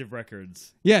B-sides of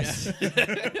records. Yes.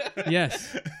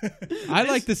 Yes. I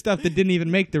like the stuff that didn't even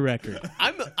make the record.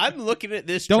 I'm looking at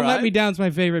this. Don't tribe. Let Me Down's my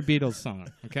favorite Beatles song,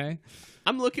 okay?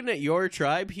 I'm looking at your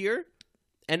tribe here,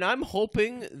 and I'm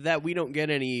hoping that we don't get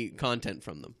any content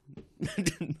from them.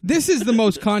 This is the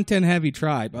most content-heavy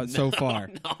tribe so far.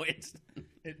 No,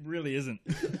 It really isn't.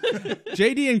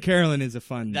 JD and Carolyn is a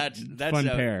fun fun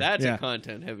pair. That's yeah. a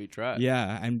content-heavy tribe.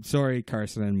 Yeah, I'm sorry,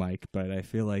 Carson and Mike, but I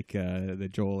feel like the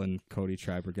Joel and Cody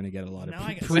tribe are going to get a lot Now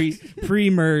I of got-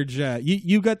 pre-merge.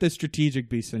 You got the strategic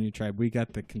beasts on your tribe. We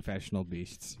got the confessional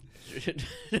beasts.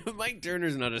 Mike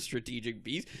Turner's not a strategic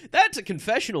beast. That's a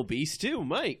confessional beast too,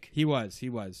 Mike. He was.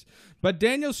 But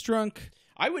Daniel Strunk,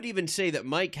 I would even say that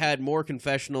Mike had more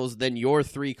confessionals than your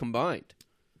 3 combined.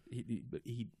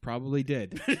 he probably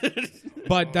did.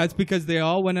 But that's because they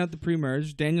all went out the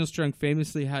pre-merge. Daniel Strunk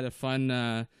famously had a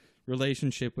fun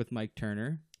relationship with Mike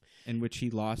Turner, in which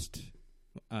he lost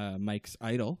Mike's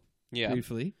idol Yeah.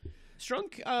 briefly.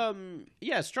 Strunk,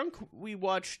 Strunk, we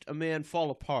watched a man fall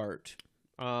apart.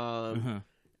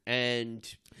 And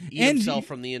eat himself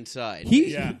from the inside.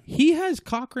 He has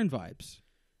Cochran vibes.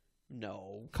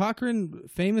 No. Cochran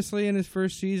famously in his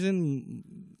first season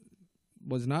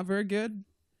was not very good.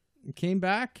 Came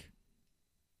back.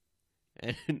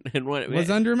 And what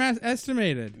Was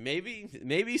underestimated. Maybe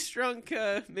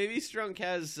Strunk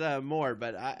has more,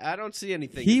 but I don't see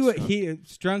anything.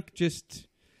 Strunk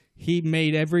he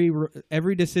made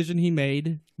every decision he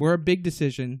made were a big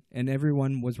decision, and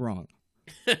everyone was wrong,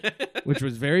 which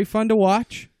was very fun to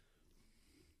watch.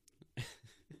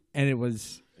 And it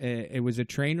was a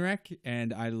train wreck,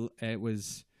 and it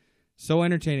was so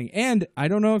entertaining. And I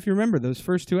don't know if you remember those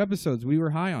first 2 episodes. We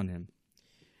were high on him.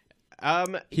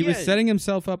 He was setting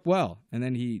himself up well, and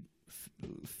then he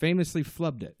famously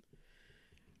flubbed it.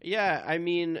 Yeah, I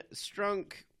mean,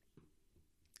 Strunk.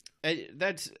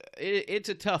 It's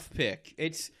a tough pick.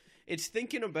 It's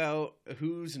thinking about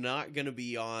who's not going to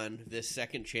be on this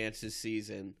Second Chances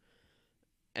season,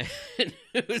 and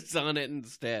who's on it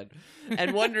instead,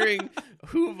 and wondering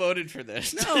who voted for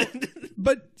this. No,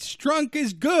 but Strunk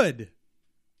is good.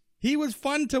 He was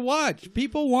fun to watch.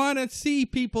 People want to see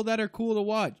people that are cool to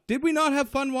watch. Did we not have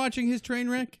fun watching his train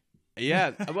wreck?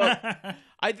 Yeah, well,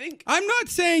 I think I'm not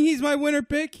saying he's my winner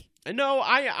pick. no.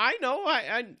 I know.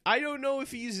 I don't know if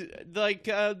he's like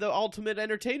the ultimate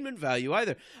entertainment value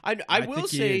either. I will think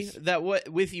he say is. that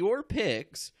with your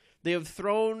picks, they have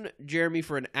thrown Jeremy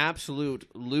for an absolute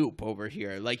loop over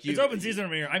here. Like It's open season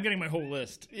over here. I'm getting my whole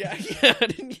list. Yeah.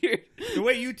 The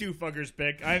way you two fuckers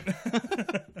pick,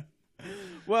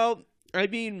 Well, I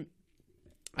mean,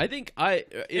 I think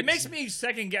it makes me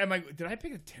second guess. I'm like, did I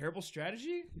pick a terrible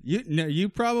strategy? You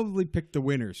probably picked the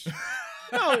winners.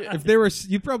 No, If there were,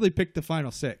 you probably picked the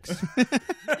final 6.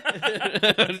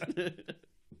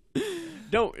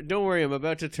 don't worry. I'm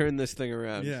about to turn this thing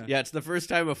around. Yeah. It's the first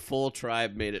time a full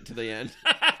tribe made it to the end.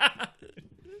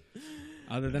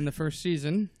 Other than the first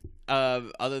season,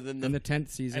 Other than and the 10th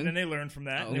season. And then they learned from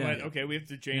that. And they yeah. went, okay, we have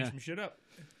to change Yeah. some shit up.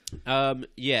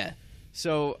 yeah.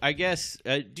 So I guess,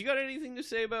 do you got anything to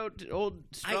say about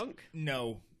old Strunk?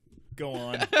 No. Go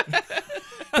on.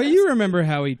 But you remember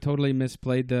how he totally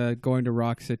misplayed the going to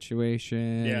rock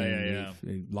situation. Yeah, and yeah.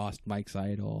 He lost Mike's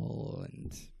idol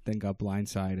and then got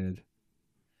blindsided.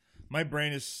 My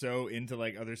brain is so into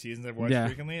like other seasons I've watched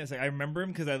frequently. It's like I remember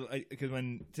him because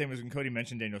when Cody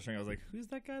mentioned Daniel String, I was like, "Who's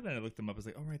that guy?" Then I looked him up. I was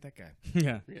like, "Oh, right, that guy."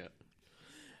 Yeah.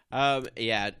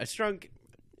 A Strunk,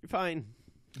 fine.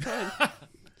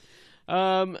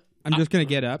 I'm just gonna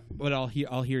get up, but I'll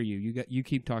hear you. You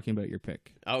keep talking about your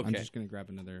pick. Okay. I'm just gonna grab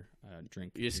another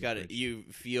drink. You just got to. You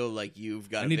feel like you've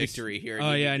got a need victory here.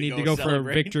 Oh yeah, I need to go for a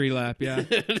victory lap. Yeah.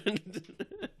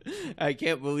 I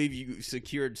can't believe you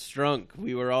secured Strunk.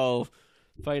 We were all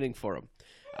fighting for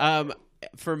him.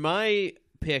 For my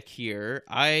pick here,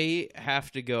 I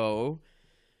have to go,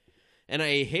 and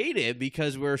I hate it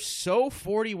because we're so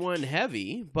 41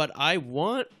 heavy, but I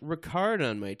want Ricard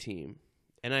on my team,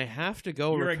 and I have to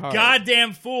go You're Ricard. a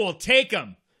goddamn fool. Take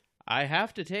him. I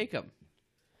have to take him.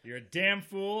 You're a damn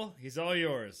fool. He's all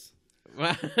yours.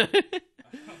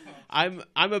 I'm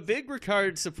a big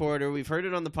Ricard supporter. We've heard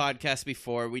it on the podcast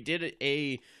before. We did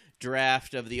a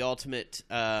draft of the ultimate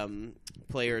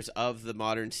players of the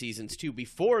modern seasons too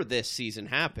before this season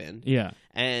happened. Yeah.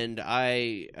 And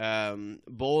I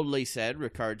boldly said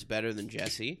Ricard's better than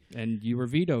Jesse. And you were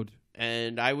vetoed.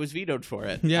 And I was vetoed for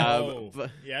it. Yeah.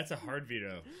 Yeah, that's a hard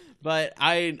veto. But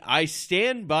I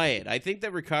stand by it. I think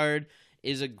that Ricard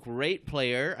is a great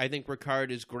player. I think Ricard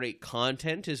is great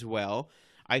content as well.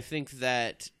 I think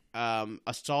that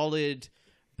a solid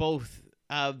both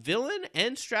villain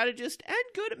and strategist and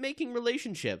good at making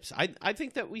relationships. I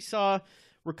think that we saw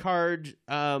Ricard...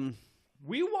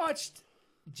 We watched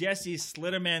Jesse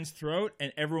slit a man's throat,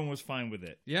 and everyone was fine with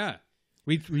it. Yeah.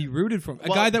 We rooted for a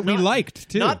guy that we liked,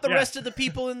 too. Not the rest of the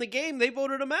people in the game. They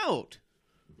voted him out.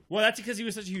 Well, that's because he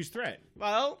was such a huge threat.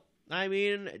 Well, I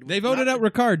mean... They voted out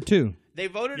Ricard, too. They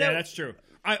voted Yeah, out... that's true.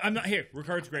 I'm not here.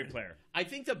 Ricard's a great player. I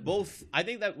think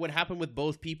that what happened with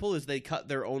both people is they cut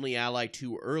their only ally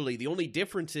too early. The only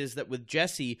difference is that with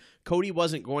Jesse, Cody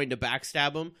wasn't going to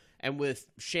backstab him, and with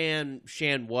Shan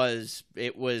was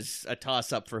a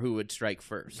toss up for who would strike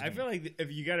first. I feel like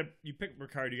if you pick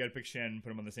Ricard, you got to pick Shan and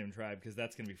put him on the same tribe because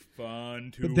that's going to be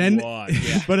fun to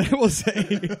watch. But I will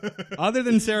say, other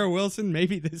than Sarah Wilson,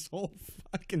 maybe this whole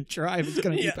fucking tribe is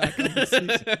going to be back on the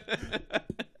season.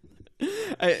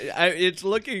 It's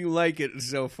looking like it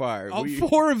so far. All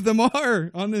four of them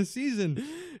are on this season.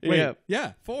 Wait,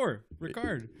 Yeah. 4.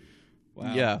 Ricard.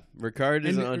 Wow. Yeah, Ricard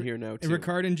is on here now, too. And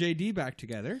Ricard and JD back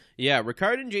together. Yeah,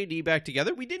 Ricard and JD back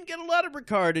together. We didn't get a lot of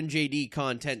Ricard and JD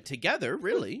content together,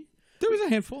 really. There was a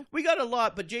handful. We got a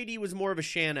lot, but JD was more of a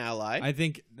Shan ally. I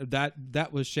think that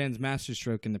was Shan's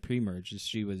masterstroke in the pre-merge. Is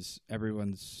she was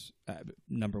everyone's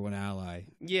number one ally.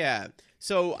 Yeah.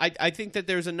 So I think that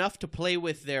there's enough to play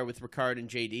with there with Ricard and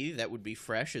JD that would be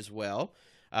fresh as well,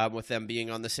 with them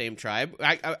being on the same tribe.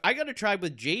 I got a tribe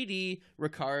with JD,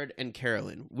 Ricard, and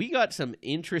Carolyn. We got some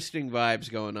interesting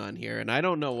vibes going on here, and I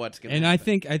don't know what's going to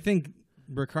happen. And I think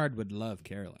Ricard would love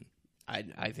Carolyn.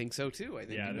 I think so, too. I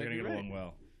think Yeah, they're going to get along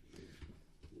well.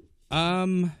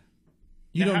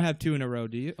 You Now, don't have 2 in a row,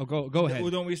 do you? Oh, go ahead. Well,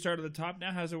 don't we start at the top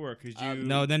now? How's it work?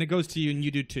 No, then it goes to you and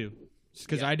you do 2.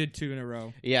 Because Yeah. I did 2 in a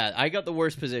row. Yeah, I got the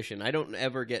worst position. I don't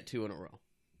ever get 2 in a row.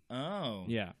 Oh.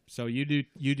 Yeah. So you do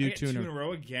I get 2 two in a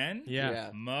row. again?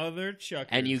 Yeah. Mother chuckers.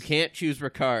 And you can't choose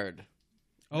Ricard.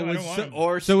 Oh, No, I don't want him.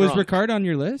 Or so was Strunk. Ricard on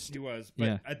your list? He was.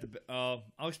 But Yeah. I'll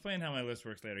explain how my list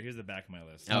works later. Here's the back of my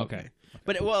list. Okay.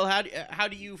 But, well, how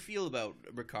do you feel about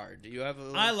Ricard? Do you have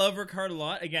a... I love Ricard a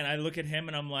lot. Again, I look at him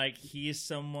and I'm like, he is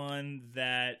someone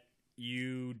that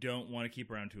you don't want to keep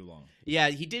around too long. Yeah,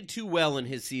 he did too well in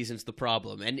his season's the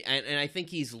problem. And I think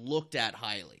he's looked at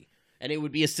highly. And it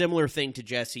would be a similar thing to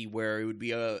Jesse where it would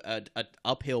be a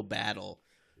uphill battle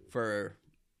for...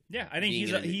 Yeah, I think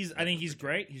he's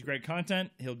great. He's great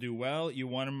content. He'll do well. You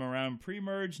want him around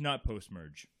pre-merge, not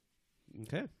post-merge.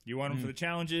 Okay. You want him for the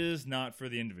challenges, not for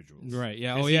the individuals. Right.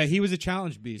 Yeah. Because Oh, yeah. He was a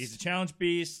challenge beast. He's a challenge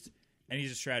beast, and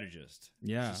he's a strategist.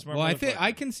 Yeah. He's a smart Well, I think motherfucker.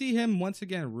 I can see him once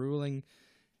again ruling,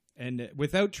 and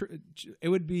without it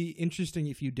would be interesting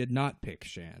if you did not pick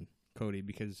Shan, Cody,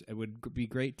 because it would be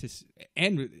great to,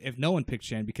 and if no one picked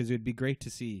Shan, because it would be great to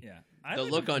see. Yeah. The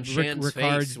look on Shan's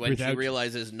Ricard face when she without-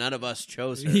 realizes none of us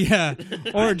chose her. Yeah.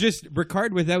 Or just Ricard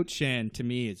without Shan to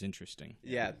me is interesting.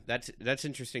 Yeah, that's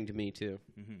interesting to me too.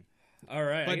 All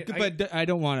right. But I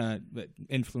don't want to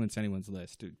influence anyone's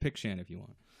list. Pick Shan if you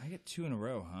want. I get 2 in a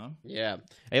row, huh? Yeah,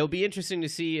 it'll be interesting to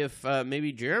see if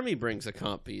maybe Jeremy brings a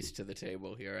comp beast to the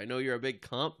table here. I know you're a big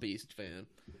comp beast fan.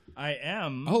 I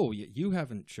am. Oh, you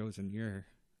haven't chosen your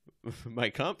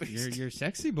My comp beast. your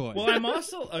sexy boy. Well, I'm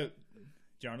also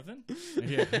Jonathan.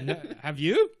 Yeah. No, have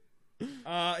you?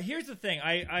 Here's the thing.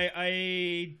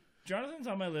 I Jonathan's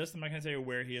on my list. I'm not gonna tell you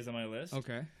where he is on my list.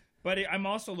 Okay. But I'm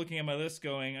also looking at my list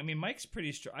going, I mean, Mike's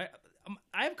pretty strong.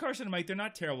 I have Carson and Mike. They're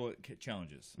not terrible at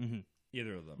challenges.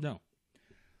 Either of them. No.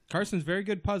 Carson's very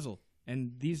good puzzle,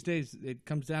 and these days it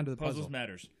comes down to the Puzzles puzzle.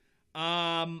 matters.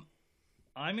 I'm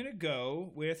gonna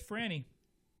go with Franny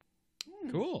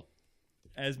Cool.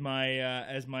 as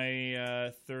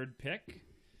my third pick.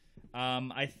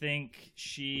 I think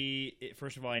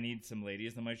first of all, I need some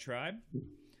ladies in my tribe.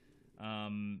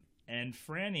 And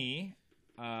Franny,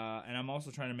 and I'm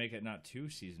also trying to make it not too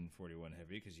season 41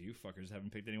 heavy because you fuckers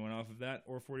haven't picked anyone off of that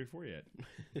or 44 yet.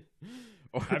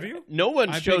 Have you? No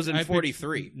one's I chosen picked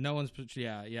 43. No one's.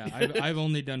 Yeah. I've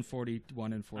only done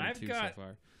 41 and 42 so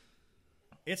far.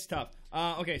 It's tough.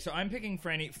 Okay, so I'm picking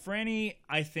Franny. Franny,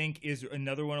 I think, is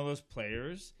another one of those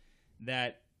players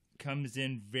that comes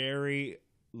in very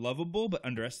lovable but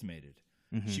underestimated.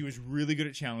 She was really good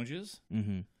at challenges,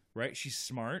 right? She's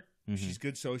smart. She's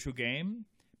good social game.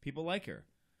 People like her.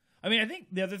 I mean, I think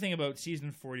the other thing about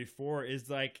season 44 is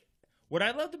like what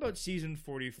I loved about season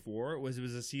 44 was it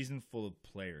was a season full of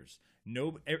players.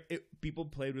 People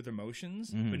played with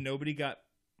emotions, but nobody got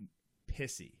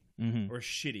pissy or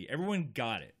shitty. Everyone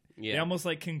got it. Yeah. They almost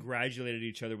like congratulated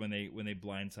each other when they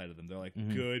blindsided them. They're like,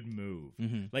 "Good move."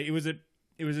 Like it was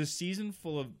a season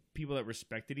full of people that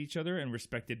respected each other and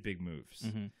respected big moves.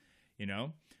 You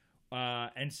know,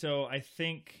 and so I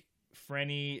think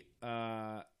Franny,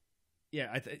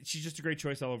 she's just a great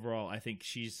choice all overall. I think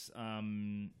she'll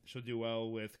do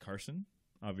well with Carson,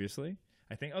 obviously.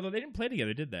 I think, although they didn't play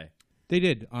together, did they? They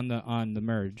did on the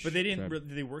merge, But they didn't. Did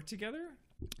they work together?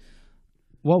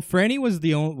 Well, Franny was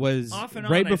Off and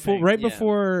right on,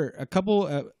 before a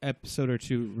couple episode or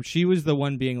two. She was the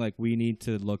one being like, we need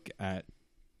to look at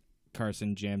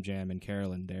Carson, Jam, and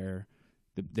Carolyn.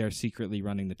 They're secretly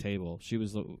running the table. She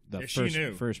was the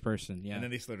first person. Yeah, And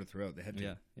then they slid her throat. They had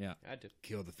to Had to.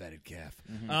 kill the fatted calf.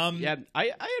 Yeah,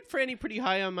 I had Franny pretty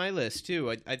high on my list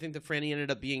too. I think that Franny ended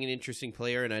up being an interesting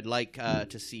player, and I'd like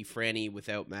to see Franny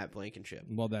without Matt Blankenship.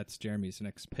 Well, that's Jeremy's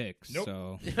next pick. Nope.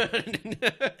 So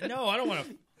No, I don't want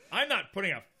to. I'm not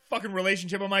putting a fucking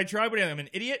relationship on my tribe. What do you think, I'm an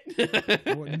idiot?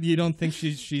 you don't think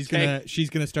she's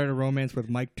gonna start a romance with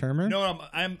Mike Turner? No,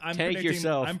 I'm Tank predicting.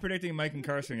 yourself. I'm predicting Mike and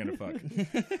Carson are gonna fuck.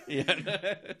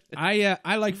 Yeah.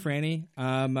 I like Franny.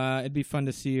 It'd be fun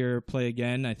to see her play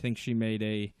again. I think she made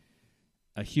a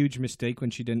huge mistake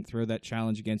when she didn't throw that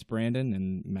challenge against Brandon,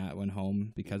 and Matt went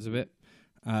home because of it.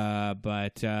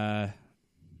 But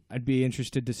I'd be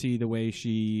interested to see the way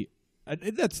she.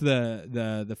 That's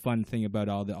the fun thing about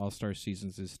all the All-Star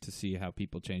seasons is to see how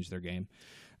people change their game.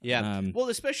 Yeah. Well,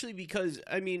 especially because,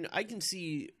 I mean, I can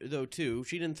see, though, too,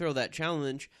 she didn't throw that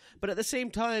challenge, but at the same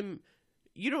time,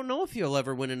 you don't know if you'll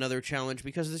ever win another challenge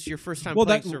because this is your first time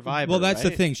playing Survivor. Well, that's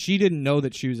right? the thing. She didn't know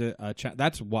that she was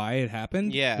that's why it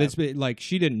happened. Yeah. Like,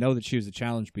 she didn't know that she was a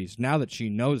challenge beast. Now that she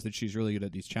knows that she's really good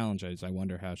at these challenges, I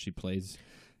wonder how she plays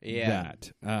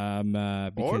that.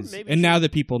 Because, now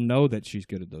that people know that she's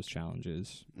good at those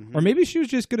challenges. Or maybe she was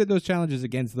just good at those challenges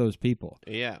against those people.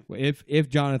 Yeah. If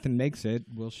Jonathan makes it,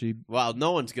 will she... Well,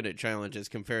 no one's good at challenges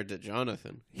compared to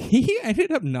Jonathan. He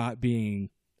ended up not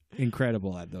being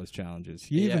incredible at those challenges.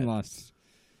 He even lost...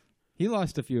 He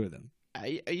lost a few of them.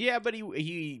 Yeah, but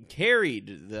he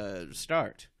carried the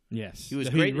start. Yes, he was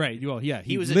great. Right. Well, yeah,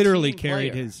 he was literally a team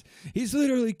carried player. He's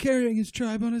literally carrying his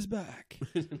tribe on his back.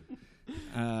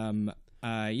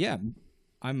 Yeah,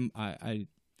 I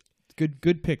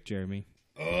good pick, Jeremy.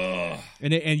 Ugh.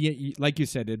 And like you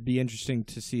said, it'd be interesting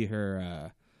to see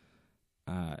her.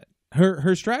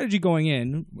 Her strategy going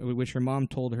in, which her mom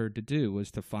told her to do,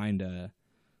 was to find An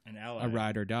ally. a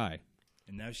ride or die.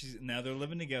 And now they're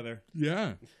living together.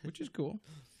 Yeah, which is cool.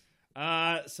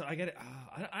 So I get it.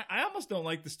 I almost don't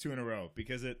like this 2 in a row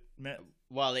because it meant.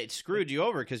 Well, it screwed you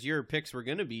over because your picks were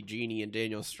going to be Jeannie and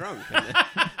Daniel Strunk. And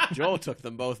Joel took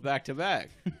them both back to back.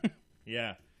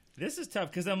 Yeah. This is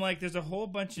tough because I'm like, there's a whole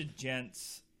bunch of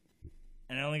gents,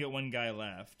 and I only get one guy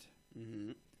left.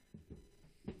 Mm-hmm.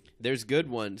 There's good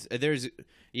ones. I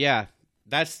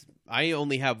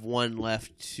only have one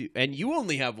left, too, and you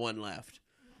only have one left.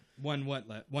 One what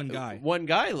left? One guy. One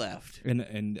guy left. And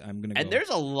I'm gonna go. And there's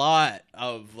a lot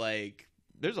of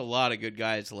good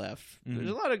guys left. Mm-hmm.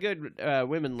 There's a lot of good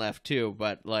women left too,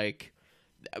 but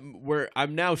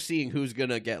I'm now seeing who's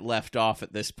gonna get left off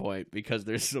at this point because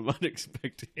there's some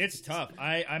unexpected. It's tough.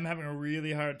 I'm having a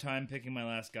really hard time picking my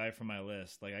last guy from my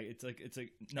list. It's like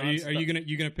Are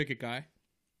you gonna pick a guy?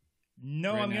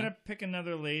 No, right I'm now? gonna pick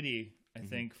another lady. I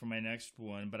think for my next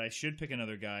one, but I should pick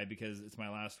another guy because it's my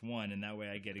last one, and that way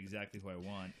I get exactly who I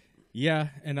want. Yeah,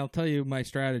 and I'll tell you my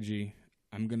strategy.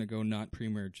 I'm gonna go not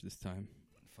pre-merge this time.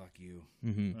 Fuck you.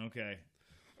 Mm-hmm. Okay.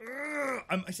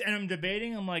 I'm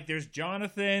debating. I'm like, there's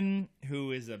Jonathan,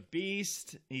 who is a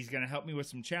beast. He's going to help me with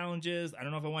some challenges. I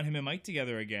don't know if I want him and Mike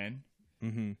together again,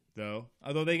 though.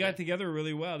 Although they got together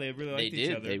really well. They really liked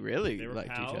each other. They really were liked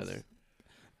pals. each other.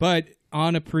 But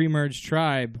on a pre-merged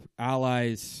tribe,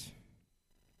 allies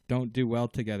don't do well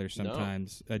together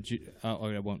sometimes.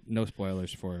 I won't. No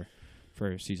spoilers for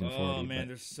season 40. Oh man,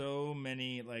 there's so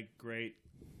many like great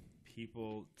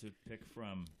people to pick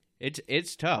from.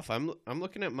 It's tough. I'm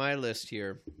looking at my list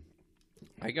here.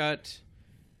 I got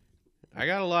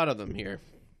a lot of them here.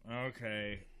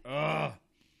 Okay. Ugh.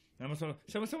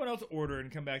 Someone else order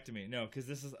and come back to me. No, because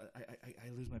this is I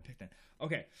lose my pick then.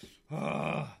 Okay.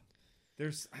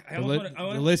 There's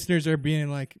the listeners are being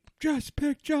like, just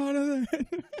pick Jonathan.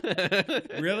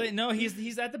 Really? No,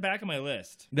 he's at the back of my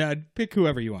list. Pick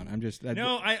whoever you want.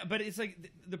 But it's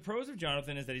like the pros of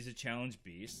Jonathan is that he's a challenge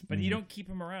beast, but you don't keep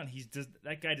him around.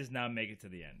 That guy does not make it to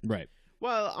the end. Right.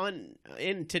 Well,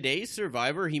 in today's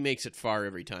Survivor, he makes it far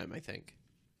every time, I think.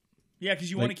 Yeah,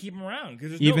 because you want to keep him around.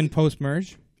 Even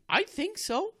post-merge? I think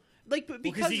so.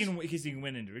 Because he can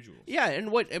win individuals. Yeah,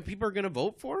 and people are going to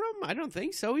vote for him? I don't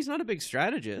think so. He's not a big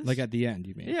strategist. Like at the end,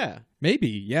 you mean? Yeah. Maybe.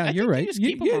 Yeah, you're right. You just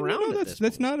keep him around.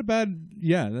 That's not a bad.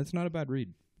 Yeah, that's not a bad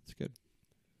read. It's good.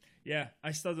 Yeah,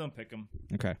 I still don't pick him.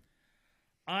 Okay.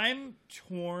 I'm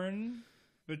torn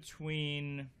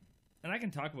between, and I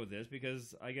can talk about this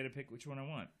because I get to pick which one I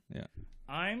want. Yeah.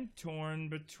 I'm torn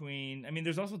between. I mean,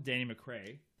 there's also Danny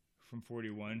McRae from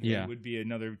 41, who would be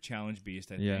another challenge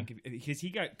beast, I think, because he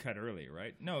got cut early,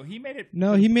 right? No, he made it.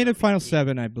 No, he made it final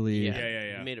 7, I believe.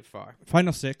 Yeah. He made it far.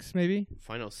 Final 6, maybe.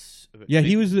 Yeah,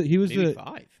 he was maybe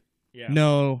 5. Yeah.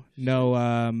 No.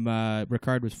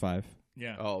 Ricard was 5.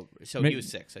 Yeah. Oh, so he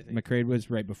was 6, I think. McRae was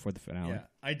right before the finale. Yeah.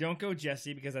 I don't go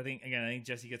Jesse because I think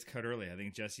Jesse gets cut early. I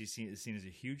think Jesse's seen as a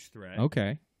huge threat.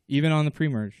 Okay. Even on the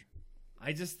pre-merge.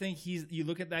 I just think you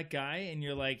look at that guy and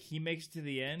you're like, he makes it to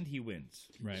the end, he wins.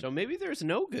 Right. So maybe there's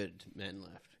no good men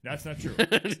left. That's not true.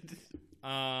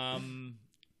 I'll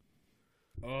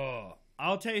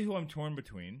tell you who I'm torn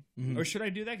between. Mm-hmm. Or should I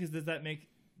do that? Because does that make...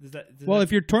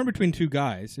 if you're torn between two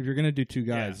guys, if you're going to do two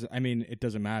guys, I mean, it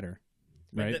doesn't matter.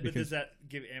 Right? But does that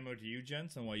give ammo to you,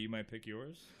 gents, on why you might pick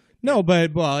yours? No,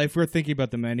 but, if we're thinking about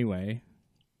them anyway...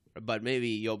 But maybe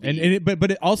you'll be.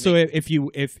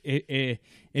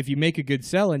 If you make a good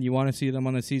sell and you want to see them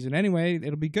on the season anyway,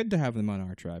 it'll be good to have them on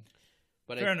our tribe.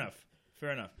 But Fair enough.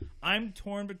 I'm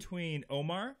torn between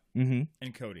Omar and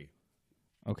Cody.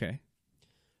 Okay.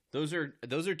 Those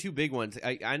are two big ones,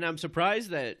 and I'm surprised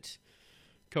that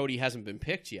Cody hasn't been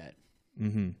picked yet.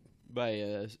 Mm-hmm. By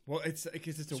it's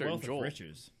because it's a wealth of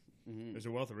riches. Mm-hmm. There's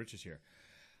a wealth of riches here.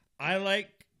 I like.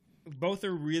 Both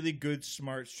are really good,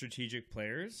 smart, strategic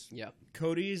players. Yeah.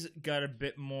 Cody's got a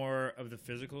bit more of the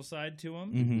physical side to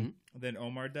him than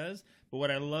Omar does. But what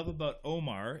I love about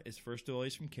Omar is, first of all,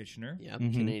 he's from Kitchener. Yeah,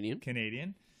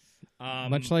 Canadian.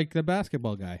 Much like the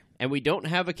basketball guy. And we don't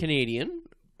have a Canadian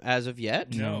as of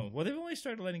yet. No. Well, they've only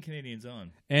started letting Canadians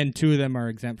on. And 2 of them are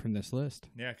exempt from this list.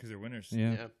 Yeah, because they're winners.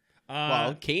 Yeah.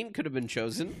 Well, Kane could have been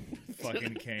chosen.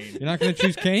 Fucking Kane. You're not going to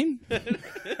choose Kane?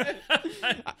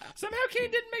 Somehow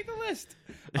Kane didn't make the list.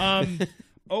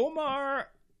 Omar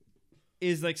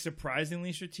is like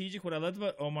surprisingly strategic. What I loved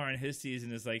about Omar in his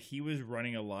season is like he was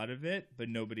running a lot of it, but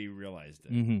nobody realized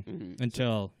it.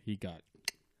 Until he got.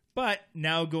 But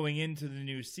now going into the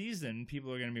new season,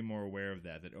 people are going to be more aware of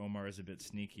that Omar is a bit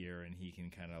sneakier and he can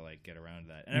kind of like get around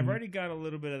that. And I've already got a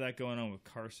little bit of that going on with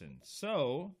Carson.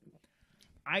 So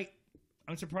I'm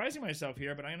surprising myself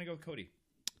here, but I'm going to go with Cody.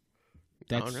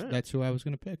 That's who I was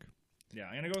going to pick. Yeah,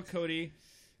 I'm going to go with Cody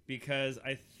because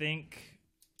I think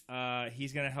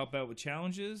he's going to help out with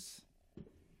challenges,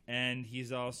 and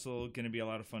he's also going to be a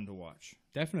lot of fun to watch.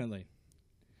 Definitely.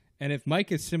 And if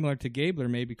Mike is similar to Gabler,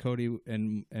 maybe Cody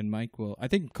and Mike will... I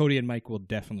think Cody and Mike will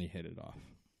definitely hit it off.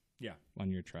 Yeah.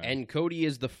 On your trial. And Cody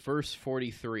is the first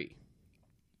 43.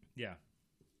 Yeah.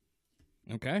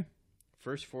 Okay.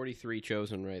 First 43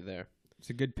 chosen right there. It's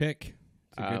a good pick.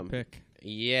 It's a good pick.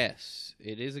 Yes,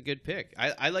 it is a good pick.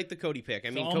 I like the Cody pick.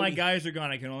 I mean, all my guys are gone.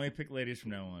 I can only pick ladies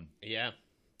from now on. Yeah.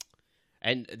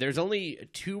 And there's only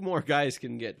 2 more guys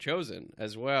can get chosen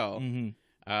as well. And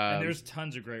there's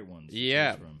tons of great ones.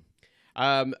 Yeah.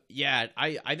 I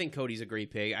think Cody's a great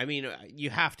pick. I mean,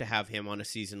 you have to have him on a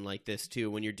season like this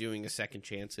too when you're doing a second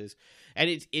chances.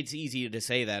 And it's easy to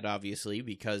say that obviously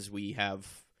because we have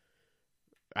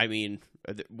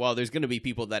there's going to be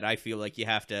people that I feel like you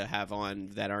have to have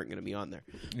on that aren't going to be on there.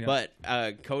 Yeah. But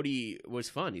Cody was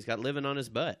fun. He's got living on his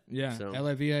butt. Yeah, so.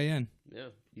 LIVIN. Yeah,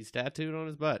 he's tattooed on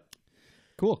his butt.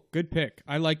 Cool, good pick.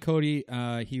 I like Cody.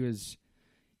 He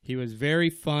He was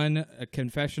very fun,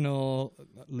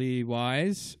 confessionally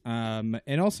wise,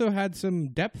 and also had some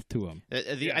depth to him.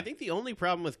 I think the only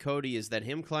problem with Cody is that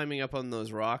him climbing up on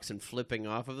those rocks and flipping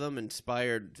off of them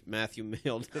inspired Matthew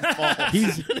Mill to fall.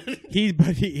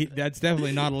 That's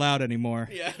definitely not allowed anymore.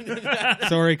 Yeah.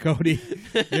 Sorry, Cody.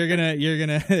 You're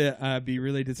gonna be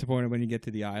really disappointed when you get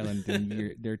to the island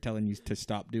and they're telling you to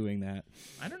stop doing that.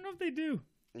 I don't know if they do.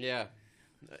 Yeah.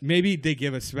 Maybe they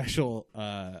give a special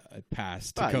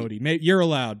pass to But- Cody. You're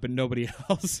allowed, but nobody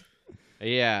else.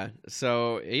 Yeah.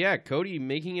 So, yeah, Cody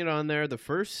making it on there, the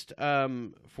first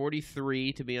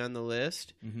 43 to be on the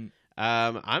list. Mm-hmm.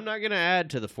 I'm not going to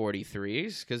add to the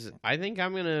 43s because I think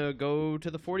I'm going to go to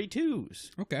the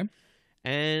 42s. Okay.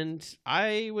 And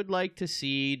I would like to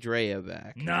see Drea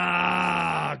back.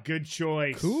 Nah, good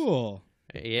choice. Cool.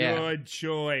 Yeah. Good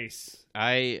choice.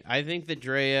 I think that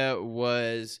Drea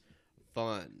was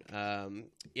fun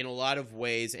in a lot of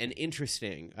ways and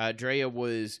interesting. Drea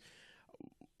was,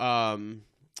 I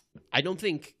don't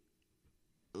think,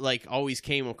 like, always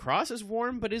came across as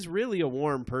warm, but is really a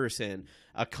warm person.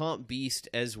 A comp beast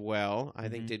as well. I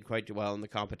think did quite well in the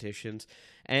competitions.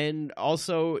 And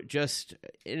also just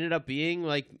ended up being,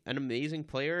 like, an amazing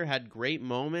player, had great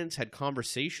moments, had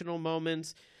conversational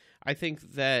moments. I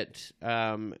think that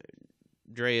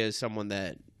Drea is someone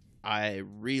that I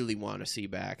really want to see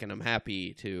back, and I'm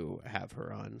happy to have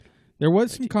her on. There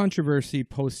was some controversy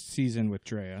post-season with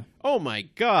Drea. Oh my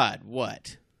God,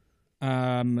 what?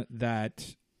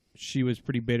 That she was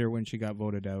pretty bitter when she got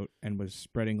voted out and was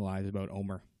spreading lies about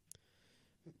Omer.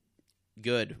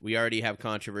 Good. We already have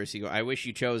controversy. I wish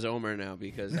you chose Omer now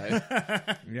because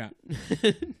I. Yeah.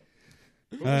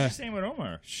 What was she saying with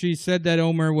Omar? She said that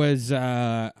Omer was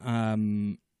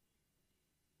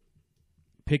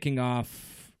picking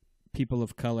off people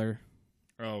of color.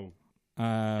 Oh,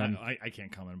 Um, I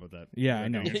can't comment about that. Yeah, I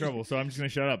I'm know. in trouble, so I'm just gonna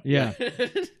shut up. yeah.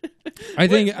 I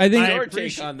think Your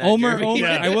take on that, Omer, Jeremy?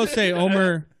 I will say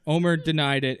Omer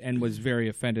denied it and was very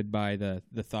offended by the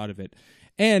thought of it.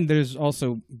 And there's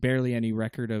also barely any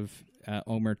record of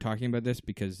Omer talking about this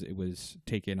because it was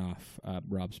taken off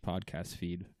Rob's podcast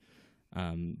feed,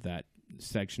 that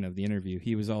section of the interview.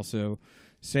 He was also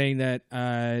saying that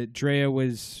Drea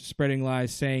was spreading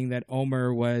lies, saying that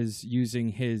Omer was using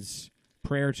his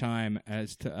prayer time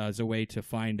as a way to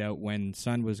find out when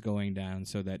sun was going down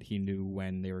so that he knew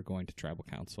when they were going to tribal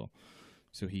council.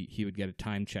 So he would get a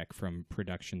time check from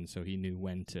production so he knew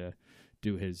when to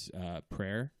do his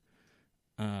prayer.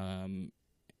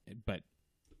 But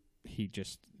he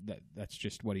just that's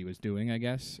just what he was doing, I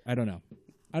guess. I don't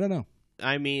know.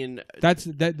 I mean,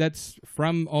 That's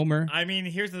from Omer. I mean,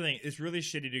 here's the thing: it's really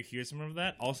shitty to accuse someone of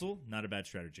that. Also, not a bad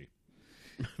strategy.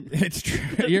 It's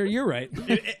true. You're right.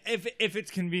 If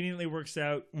it conveniently works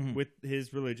out with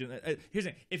his religion, here's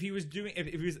the thing: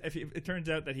 if it turns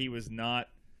out that he was not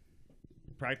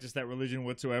practiced that religion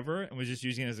whatsoever and was just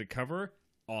using it as a cover,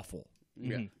 awful.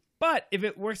 yeah. But if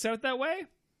it works out that way,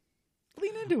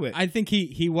 lean into it. I think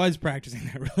he was practicing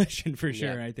that religion for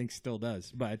sure. Yeah. I think still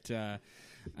does. But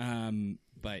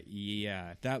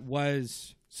yeah, that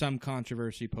was some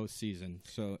controversy postseason.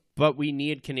 So But we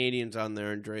need Canadians on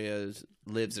there, and Drea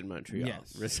lives in Montreal.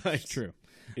 yes, Resides it's true.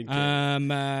 in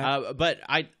Canada. But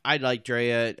I like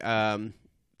Drea.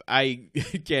 I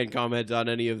can't comment on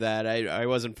any of that. I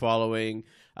wasn't following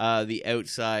the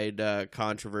outside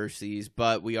controversies,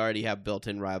 but we already have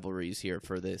built-in rivalries here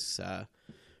for this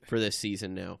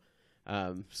season now.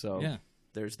 So Yeah.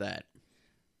 there's that.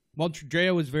 Well,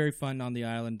 Drea was very fun on the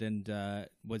island and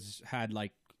had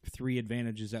like 3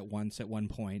 advantages at once at one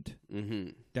point.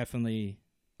 Mm-hmm. Definitely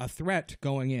a threat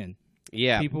going in.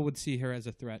 Yeah. People would see her as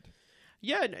a threat.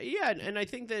 Yeah, and I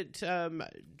think that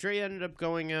Drea ended up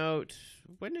going out.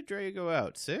 When did Drea go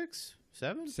out? 6?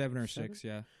 7? 7 or 6,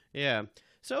 yeah. Yeah.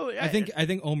 So I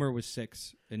think Omer was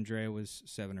 6 and Drea was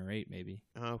 7 or 8 maybe.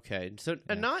 Okay. So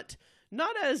not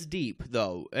as deep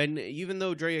though. And even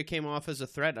though Drea came off as a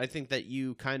threat, I think that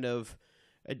you kind of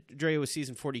Drea was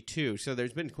season 42, so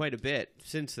there's been quite a bit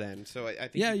since then. So I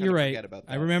think Yeah, you you're kinda right. forget about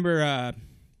that. I remember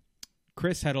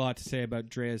Chris had a lot to say about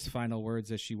Drea's final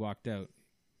words as she walked out,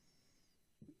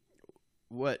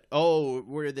 What? Oh,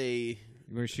 were they?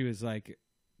 where she was like,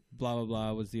 "Blah blah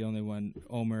blah" was the only one.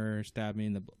 Omer stabbed me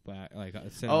in the back. Like,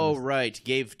 said all Oh, this- right.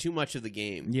 Gave too much of the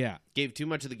game. yeah. Gave too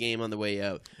much of the game on the way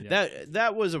out. Yeah.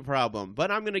 That was a problem. But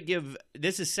I'm gonna give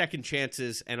this is second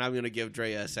chances, and I'm gonna give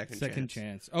Drea a second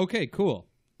chance. Okay, cool.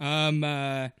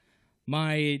 My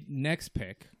next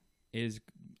pick is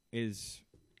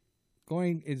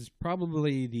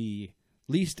probably the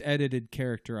least edited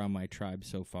character on my tribe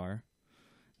so far,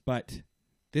 but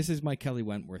this is my Kelly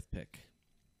Wentworth pick.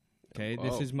 Okay, Oh.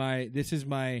 this is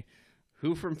my.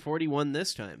 Who from 41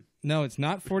 this time? No, it's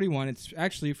not 41. It's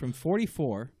actually from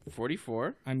 44.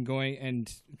 44. I'm going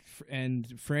and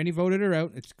Franny voted her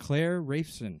out. It's Claire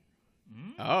Rafeson.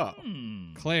 Oh.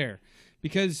 Claire,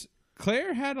 because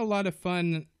Claire had a lot of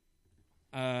fun.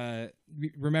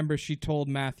 Remember, she told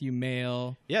Matthew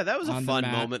Mayle. Yeah, that was a on the fun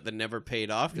mat. moment that never paid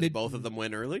off because It- both of them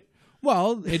went early.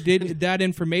 Well, it did. That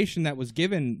information that was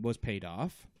given was paid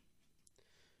off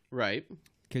Right.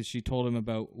 because she told him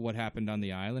about what happened on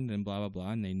the island and blah blah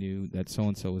blah, and they knew that so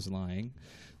and so was lying,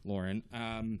 Lauren.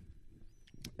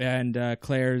 And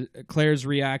Claire's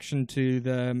reaction to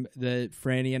the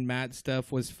Franny and Matt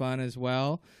stuff was fun as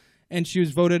well, and she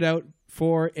was voted out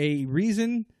for a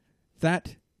reason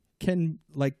that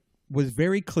was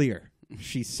very clear.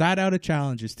 She sat out of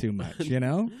challenges too much,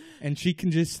 and she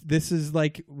can just. This is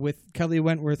like with Kelly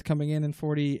Wentworth coming in and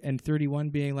 40 and 31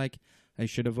 being like, I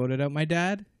should have voted out my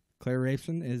dad. Claire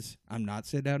Rafeson is, I'm not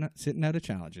sitting out of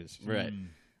challenges. Right.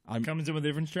 Comes in with a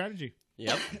different strategy.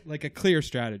 Yep. Like a clear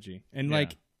strategy and Yeah.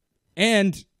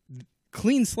 and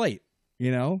clean slate.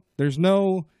 There's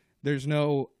no.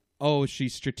 Oh,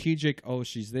 she's strategic. Oh,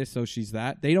 she's this. Oh, she's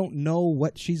that. They don't know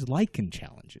what she's like in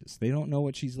challenges. They don't know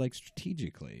what she's like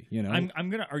strategically.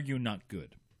 I'm gonna argue not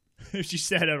good. She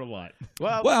sat out a lot.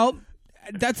 Well,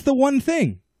 that's the one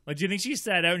thing. Like, do you think she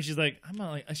sat out and she's like,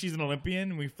 she's an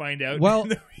Olympian, and we find out? Well, in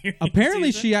the reunion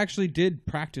apparently season? she actually did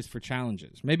practice for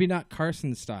challenges. Maybe not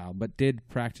Carson style, but did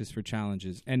practice for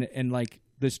challenges. And like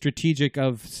the strategic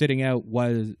of sitting out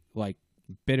was like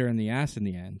bitter in the ass in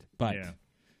the end. But Yeah.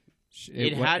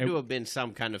 It had to have been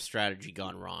some kind of strategy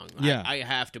gone wrong. Yeah. I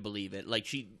have to believe it. Like,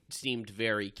 she seemed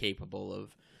very capable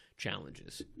of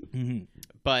challenges. Mm-hmm.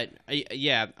 But,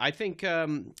 I think,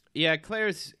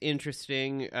 Claire's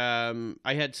interesting.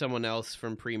 I had someone else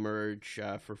from pre-merge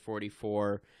for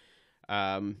 44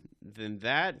 than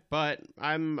that, but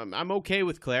I'm okay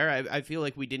with Claire. I feel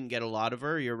like we didn't get a lot of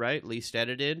her. You're right, least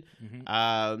edited.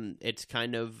 Mm-hmm. It's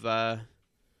kind of...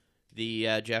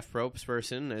 the Jeff Probst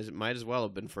person might as well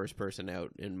have been first person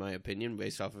out, in my opinion,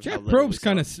 based off of Jeff how little we Probst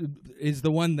kind saw. of is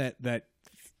the one that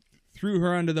threw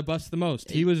her under the bus the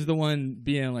most. He was the one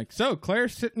being like, so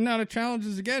Claire's sitting out of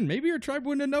challenges again. Maybe your tribe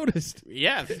wouldn't have noticed.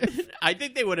 Yeah, I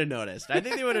think they would have noticed.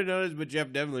 But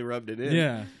Jeff definitely rubbed it in.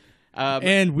 Yeah. Um,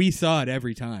 And we saw it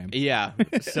every time. yeah.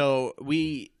 So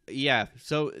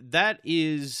so that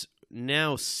is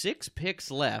now 6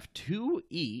 picks left, 2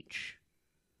 each.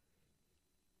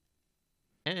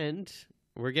 And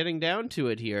we're getting down to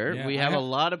it here. Yeah, we have a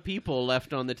lot of people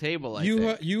left on the table, I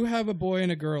think. You have a boy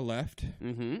and a girl left.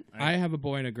 Mm-hmm. I have a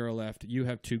boy and a girl left. You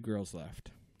have 2 girls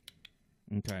left.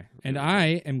 Okay. And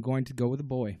I am going to go with a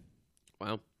boy.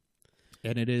 Wow.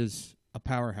 And it is a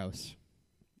powerhouse.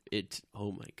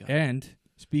 Oh my God. And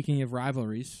speaking of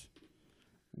rivalries,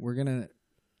 we're going to,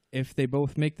 if they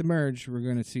both make the merge, we're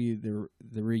going to see the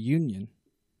reunion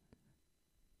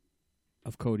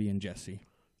of Cody and Jesse.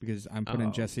 Because I'm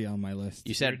putting Jesse on my list.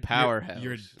 You said powerhouse.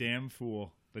 You're a damn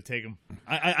fool, but take him.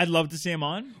 I'd love to see him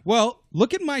on. Well,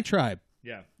 look at my tribe.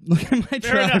 Yeah. Look at my Fair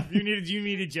tribe. enough. You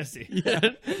needed Jesse.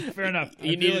 Yeah. Fair enough.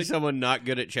 You needed someone not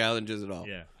good at challenges at all.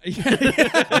 Yeah.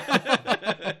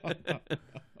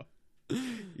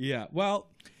 Yeah. Well,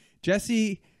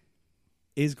 Jesse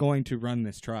is going to run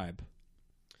this tribe.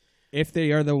 If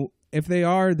they are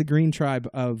the green tribe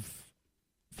of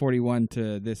 41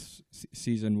 to this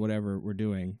season, whatever we're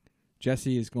doing,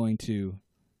 Jesse is going to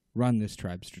run this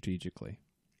tribe strategically.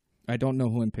 I don't know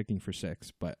who I'm picking for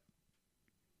 6, but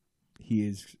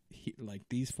he like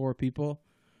these 4 people,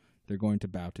 they're going to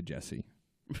bow to Jesse.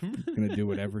 He's going to do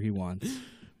whatever he wants.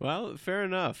 Well, fair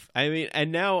enough. I mean,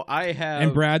 and now I have...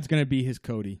 And Brad's going to be his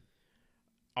Cody.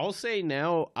 I'll say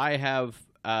now I have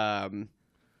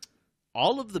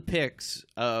all of the picks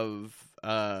of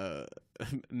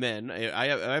men. I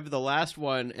have the last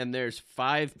one, and there's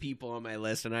 5 people on my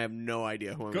list, and I have no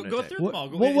idea who I'm going to Go take. through them all.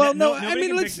 No. I nobody mean,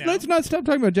 can let's pick now. not stop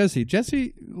talking about Jesse.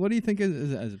 Jesse, what do you think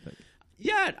is as a pick?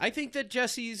 Yeah, I think that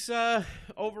Jesse's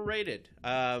overrated.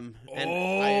 And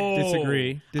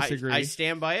Disagree. I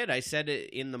stand by it. I said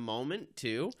it in the moment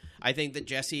too. I think that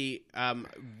Jesse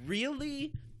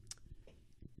really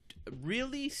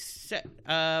set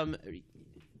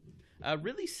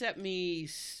me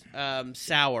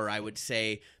sour, I would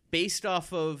say, based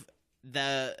off of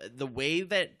the way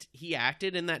that he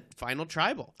acted in that final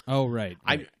tribal. Oh, right.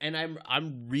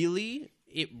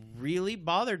 It really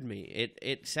bothered me.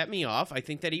 It set me off. I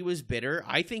think that he was bitter.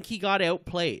 I think he got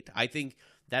outplayed. I think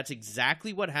that's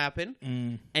exactly what happened.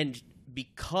 And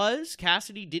because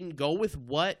Cassidy didn't go with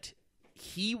what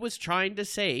he was trying to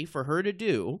say for her to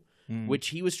do, which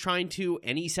he was trying to,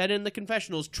 and he said in the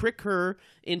confessionals, trick her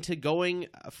into going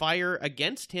fire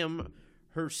against him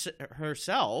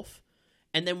herself.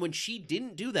 And then when she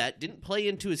didn't do that, didn't play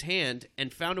into his hand,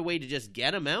 and found a way to just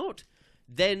get him out,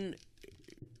 then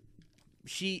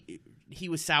he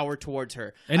was sour towards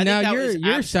her. And now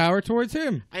you're sour towards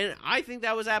him. And I think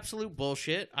that was absolute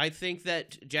bullshit. I think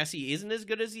that Jesse isn't as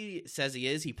good as he says he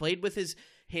is. He played with his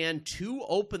hand too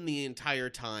open the entire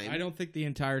time. I don't think the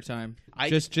entire time.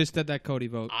 Just at that Cody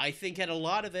vote. I think at a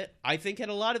lot of it.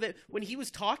 When he was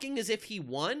talking as if he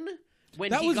won.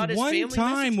 When that he was got his one family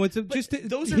time.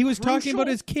 message, He was talking about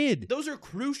his kid. Those are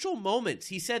crucial moments.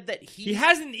 He said that he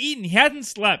hasn't eaten. He hasn't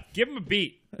slept. Give him a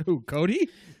beat. Who, Cody?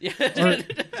 Yeah.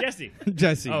 Jesse.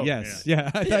 Jesse, Oh, yes. Yeah.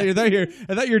 I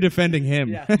thought you were defending him.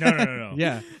 Yeah. No.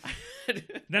 Yeah.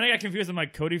 Then I got confused. I'm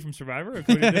like, Cody from Survivor or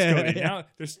Cody this Cody? Now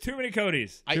there's too many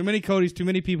Codys. Too many Codys, too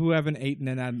many people who haven't eaten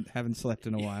and haven't slept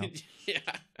in a while. Yeah.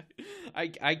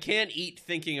 I can't eat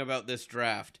thinking about this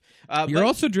draft. You're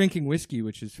also drinking whiskey,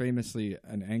 which is famously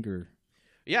an anger.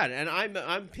 Yeah, and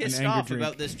I'm pissed off drink.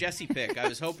 about this Jesse pick. I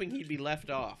was hoping he'd be left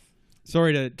off.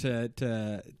 Sorry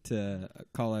to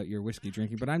call out your whiskey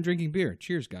drinking, but I'm drinking beer.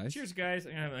 Cheers, guys. Cheers, guys.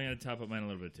 I'm gonna top up mine a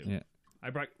little bit too. Yeah. I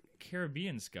brought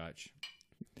Caribbean Scotch.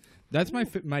 That's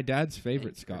my dad's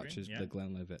favorite Scotch is yeah. the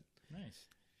Glenlivet. Nice.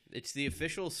 It's the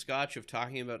official Scotch of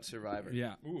talking about Survivor.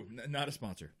 Yeah. Ooh, not a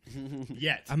sponsor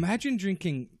yet. Imagine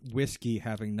drinking whiskey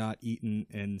having not eaten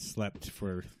and slept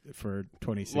for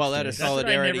 26 Well, that days. is That's what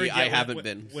solidarity. never get I when- haven't when,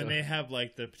 been. When so. they have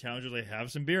like the challenger, they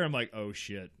have some beer. I'm like, oh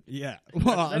shit, Yeah.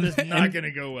 Well, that is not going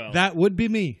to go well. That would be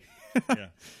me. Yeah.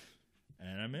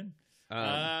 And I'm in.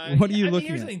 What are you I mean, looking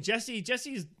here's at? the thing.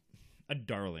 Jesse's a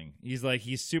darling. He's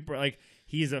super like.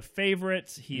 He's a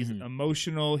favorite. He's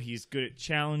emotional. He's good at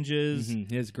challenges. He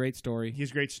has a great story. He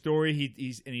has a great story.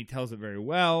 He tells it very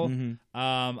well.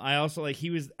 I also he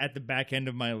was at the back end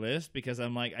of my list because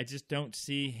I'm like, I just don't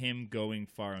see him going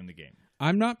far in the game.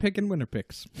 I'm not picking winner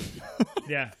picks.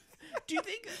 Yeah. Do you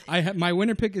think? My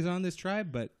winner pick is on this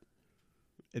tribe, but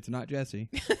it's not Jesse.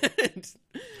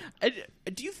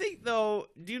 Do you think though?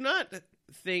 Do you not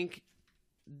think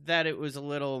that it was a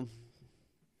little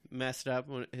messed up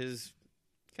when his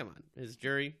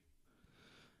jury?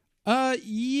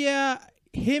 Yeah,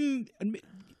 him.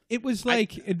 It was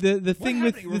like the thing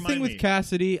with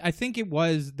Cassidy. I think it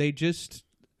was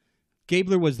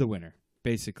Gabler was the winner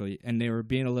basically, and they were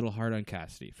being a little hard on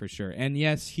Cassidy for sure. And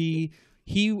yes, it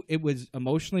was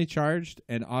emotionally charged,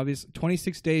 and obviously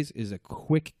 26 days is a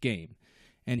quick game,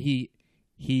 and he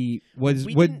was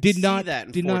We what didn't did see not that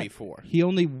in did 44. not he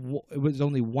only it was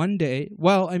only one day.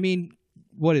 Well, I mean,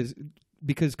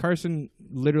 because Carson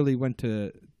literally went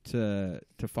to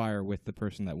fire with the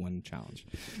person that won the challenge,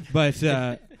 but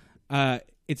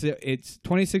it's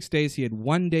 26 days. He had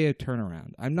 1 day of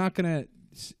turnaround. I'm not gonna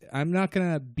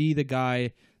be the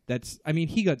guy that's. I mean,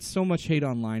 he got so much hate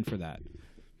online for that,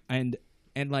 and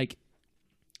like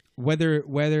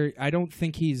whether I don't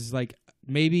think he's like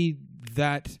maybe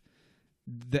that.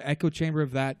 The echo chamber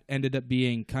of that ended up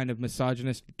being kind of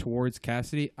misogynist towards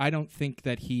Cassidy. I don't think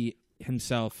that he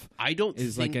himself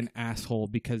is like an asshole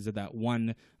because of that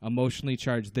one emotionally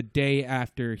charged the day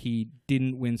after he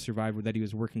didn't win Survivor that he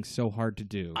was working so hard to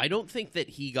do. I don't think that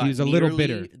he got was a little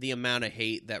bitter. The amount of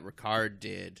hate that Ricard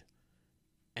did.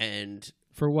 And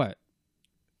For what?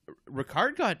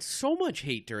 Ricard got so much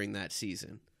hate during that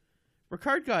season.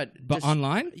 Ricard got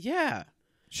online? Yeah.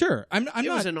 Sure. I'm It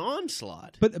not was an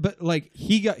onslaught. But like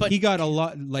he got a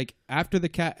lot like after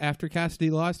Cassidy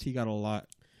lost, he got a lot.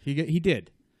 He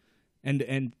did.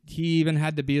 And he even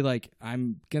had to be like,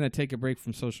 I'm going to take a break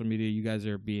from social media. You guys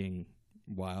are being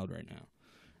wild right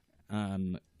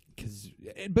now.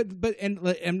 But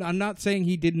I'm not saying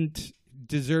he didn't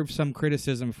deserve some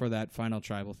criticism for that final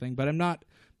tribal thing, but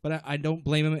I don't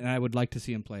blame him, and I would like to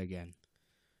see him play again.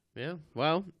 Yeah.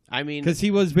 Well, I mean, because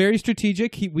he was very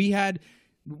strategic. We had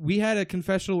a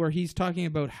confessional where he's talking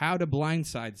about how to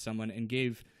blindside someone and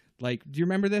gave like, do you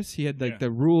remember this? He had like the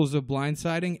rules of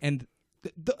blindsiding, and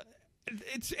it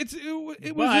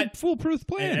was a foolproof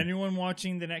plan. And anyone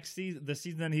watching the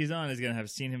season that he's on is going to have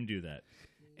seen him do that.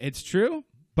 It's true,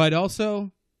 but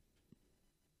also,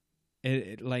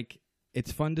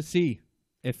 it's fun to see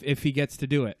if he gets to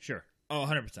do it. Sure. Oh,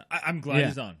 100%. I'm glad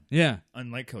he's on. Yeah.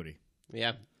 Unlike Cody.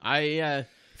 Yeah.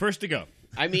 First to go.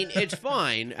 I mean, it's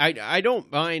fine. I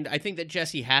don't mind. I think that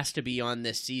Jesse has to be on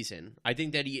this season. I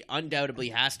think that he undoubtedly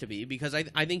has to be because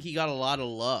I think he got a lot of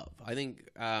love. I think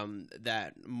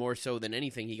that more so than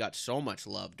anything, he got so much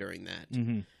love during that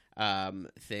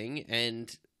thing.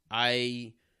 And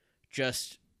I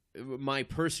just my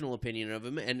personal opinion of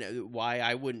him and why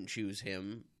I wouldn't choose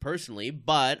him personally,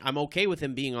 but I'm okay with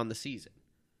him being on the season.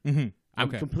 Mm-hmm. I'm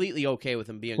Okay. completely okay with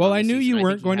him being Well, on the I knew season. you think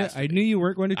weren't he going has to. I be. knew you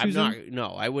weren't going to I'm choose not. him. No,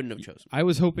 I wouldn't have chosen. I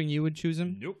was hoping you would choose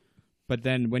him. Nope. But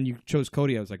then when you chose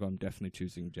Cody, I was like, "Oh, I'm definitely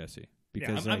choosing Jesse."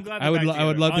 Because I'm like, glad I would, they're back I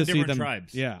would together love on to see different them.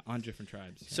 tribes. Yeah, on different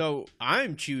tribes. So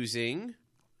I'm choosing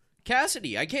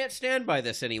Cassidy. I can't stand by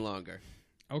this any longer.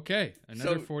 Okay,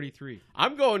 another So- 43.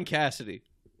 I'm going Cassidy.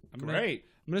 Great.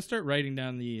 I'm gonna start writing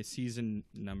down the season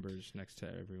numbers next to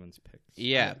everyone's picks.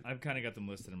 Yeah. I've kind of got them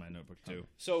listed in my notebook too.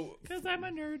 So Because I'm a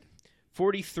nerd.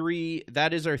 43.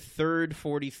 That is our third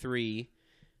 43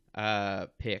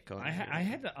 pick. On I here.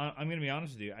 had to. I'm going to be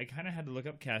honest with you. I kind of had to look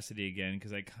up Cassidy again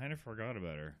because I kind of forgot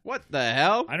about her. What the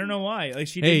hell? I don't know why. Like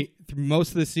she Hey, did, through most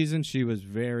of the season, she was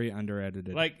very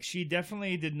underedited. like she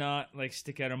definitely did not like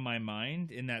stick out of my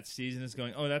mind in that season as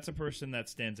going, oh, that's a person that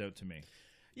stands out to me.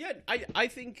 Yeah, I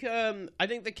think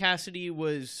that Cassidy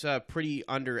was pretty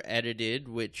under-edited,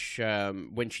 which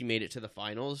when she made it to the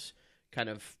finals, kind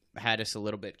of had us a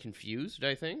little bit confused.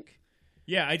 I think.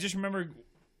 Yeah, I just remember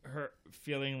her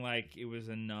feeling like it was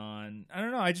a non. I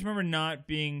don't know. I just remember not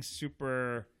being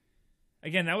super.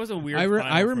 Again, that was a weird. final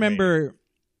I for me. remember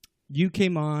you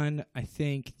came on. I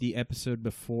think the episode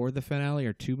before the finale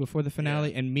or two before the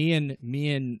finale, and me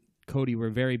and Cody were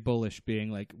very bullish,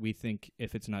 being like, we think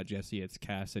if it's not Jesse, it's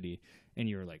Cassidy. And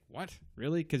you were like, what?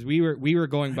 Really? Because we were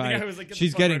going by. think I was like, get the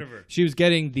she's fuck getting. rid of her. She was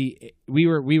getting the. We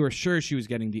were sure she was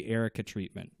getting the Erica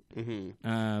treatment.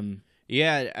 Mm-hmm.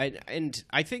 Yeah, and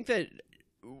I think that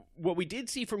what we did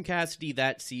see from Cassidy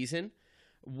that season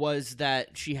was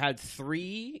that she had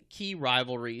 3 key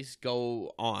rivalries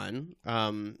go on.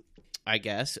 I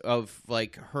guess of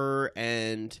like her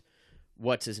and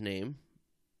what's his name.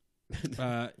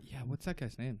 Yeah, what's that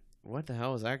guy's name? What the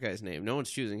hell is that guy's name? No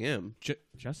one's choosing him.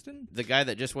 Justin? The guy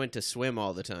that just went to swim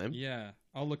all the time. Yeah,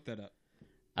 I'll look that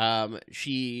up.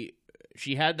 She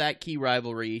had that key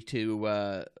rivalry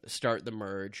to start the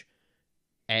merge,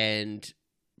 and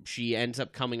she ends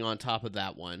up coming on top of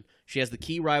that one. She has the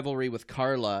key rivalry with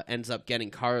Carla, ends up getting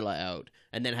Carla out,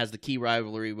 and then has the key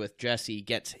rivalry with Jesse,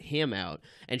 gets him out.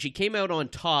 And she came out on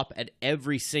top at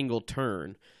every single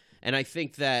turn. And I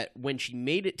think that when she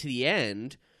made it to the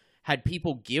end, had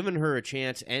people given her a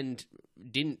chance and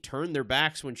didn't turn their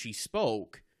backs when she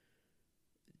spoke,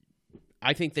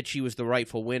 I think that she was the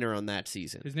rightful winner on that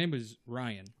season. His name was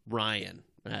Ryan. Ryan.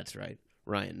 That's right.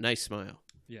 Ryan. Nice smile.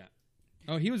 Yeah.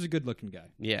 Oh, he was a good-looking guy.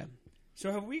 Yeah.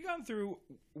 So have we gone through?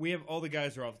 We have all the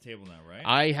guys are off the table now, right?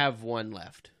 I have one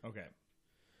left. Okay.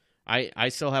 I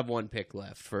still have one pick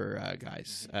left for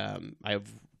guys. I have.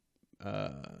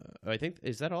 I think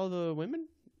is that all the women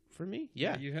for me?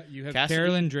 Yeah. You have Cassidy?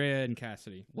 Carolyn, Drea, and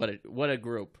Cassidy. What a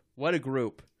group. What a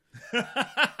group.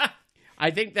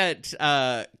 I think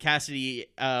that Cassidy.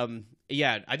 I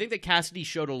think that Cassidy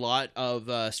showed a lot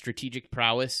of strategic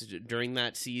prowess during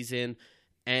that season,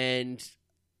 and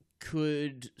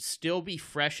could still be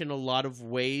fresh in a lot of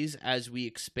ways as we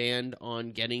expand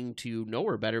on getting to know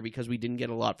her better, because we didn't get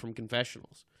a lot from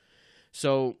confessionals.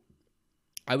 So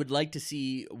I would like to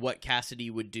see what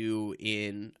Cassidy would do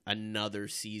in another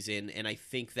season, and I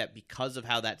think that because of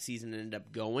how that season ended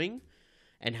up going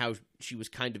and how she was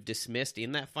kind of dismissed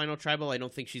in that final tribal, I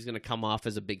don't think she's going to come off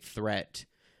as a big threat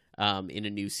in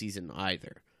a new season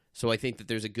either. So I think that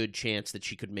there's a good chance that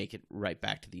she could make it right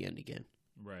back to the end again.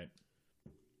 Right.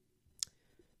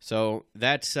 So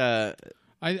that's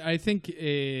I think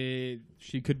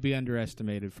she could be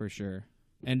underestimated for sure,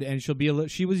 and she'll be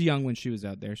she was young when she was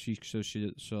out there.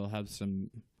 She'll have a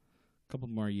couple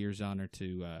more years on her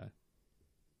to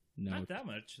know. Not that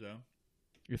much though.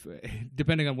 If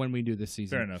depending on when we do this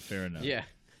season. Fair enough. yeah.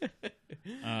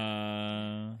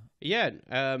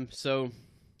 Yeah. So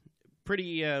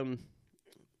pretty.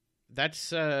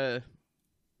 That's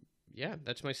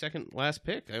that's my second last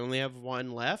pick. I only have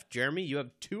one left. Jeremy, you have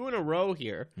 2 in a row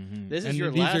here. Mm-hmm. This is and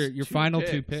your these last are your two final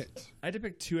picks. 2 picks. I had to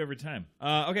pick 2 every time.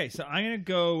 Okay, so I'm gonna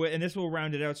go, and this will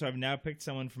round it out. So I've now picked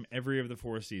someone from every of the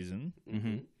 4 seasons.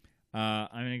 Mm-hmm. I'm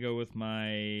gonna go with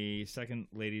my second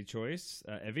lady choice,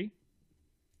 Evie.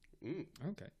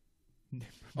 Okay.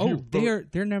 Oh, they're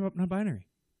non-binary.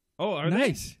 Oh, are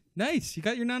Nice. Nice. You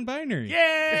got your non-binary. they?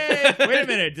 Yay! Wait a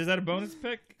minute. Is that a bonus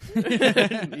pick?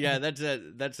 Yeah,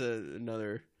 that's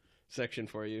another section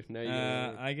for you. Now you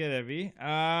I get Evie.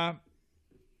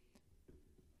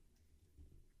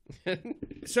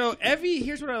 So Evie,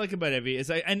 here's what I like about Evie is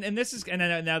now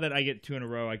that I get 2 in a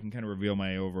row, I can kind of reveal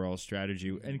my overall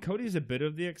strategy. And Cody's a bit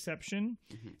of the exception.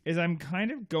 Is I'm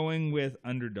kind of going with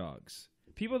underdogs,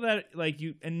 people that like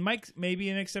you, and Mike's maybe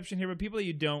an exception here, but people that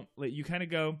you don't like, you kind of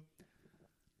go,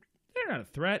 they're not a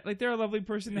threat. Like, they're a lovely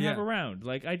person to have Yeah. around.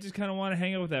 Like, I just kind of want to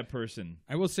hang out with that person.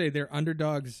 I will say they're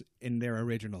underdogs in their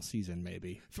original season,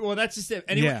 maybe. Well, that's just it.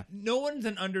 Anyway, Yeah. no one's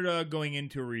an underdog going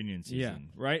into a reunion season,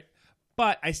 Yeah. right?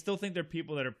 But I still think they're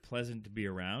people that are pleasant to be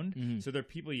around. Mhm. So they're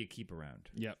people you keep around.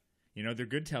 Yep. You know, they're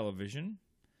good television,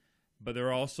 but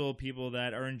they're also people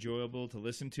that are enjoyable to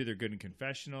listen to. They're good in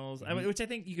confessionals, I mean, which I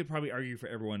think you could probably argue for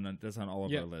everyone that's on all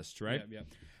of Yep. our lists, right? Yep.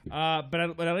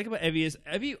 But what I like about Evie is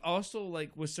Evie also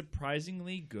like was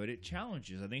surprisingly good at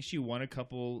challenges. I think she won a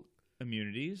couple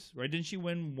immunities, right? Didn't she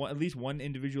win at least one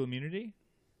individual immunity?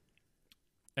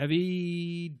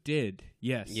 Evie did.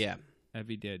 Yes. Yeah.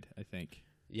 Evie did, I think.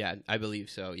 Yeah, I believe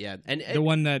so. Yeah. And The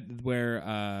one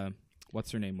where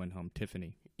what's her name went home?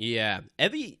 Tiffany. yeah,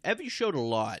 Evie showed a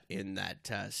lot in that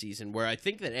season where I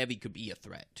think that Evie could be a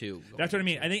threat too. That's what I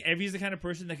mean. I think Evie's the kind of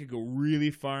person that could go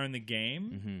really far in the Mm-hmm.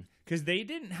 game because they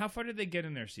didn't. How far did they get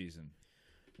in their season?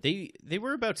 They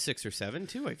were about 6 or 7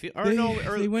 too. I feel. Or They- no,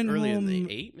 they went earlier than home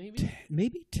 8 maybe.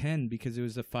 Maybe 10 because it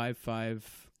was a 5-5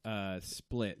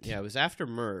 split. Yeah, it was after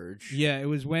merge. Yeah, it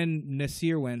was when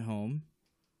Nasir went home.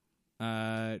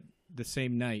 The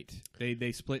same night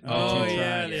they split. into Oh, two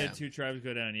yeah, tribes. they had 2 tribes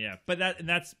go down. Yeah, but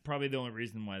that's probably the only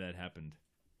reason why that happened.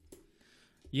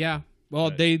 Yeah. Well,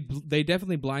 But- they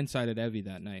definitely blindsided Evie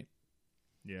that night.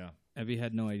 Yeah, Evie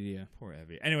had no idea. poor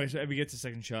Evie. Anyway, so Evie gets a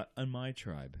second shot on my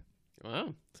tribe.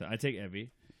 Wow. So I take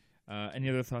Evie. Any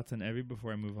other thoughts on Evie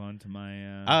before I move on to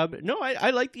my? No, I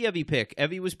like the Evie pick.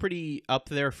 Evie was pretty up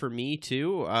there for me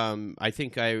too. I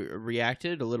think I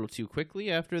reacted a little too quickly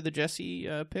after the Jesse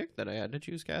pick that I had to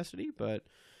choose Cassidy, but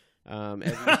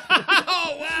Evie...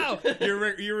 Oh wow,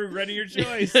 you're regretting your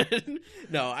choice.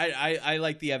 No, I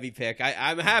like the Evie pick.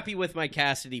 I'm happy with my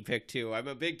Cassidy pick too. I'm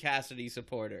a big Cassidy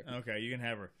supporter. Okay, you can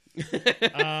have her.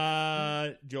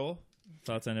 Joel,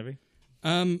 thoughts on Evie?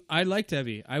 I liked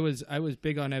Evie. I was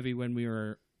big on Evie when we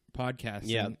were podcasting.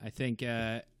 Yeah. I think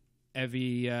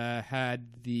Evie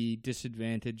had the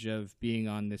disadvantage of being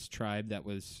on this tribe that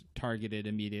was targeted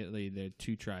immediately. The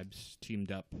 2 tribes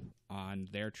teamed up on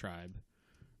their tribe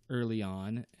early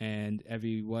on, and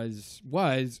Evie was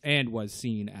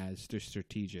seen as the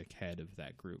strategic head of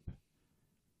that group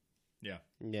Yeah.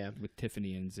 Yeah. with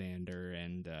Tiffany and Xander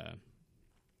and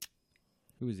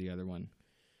who was the other one?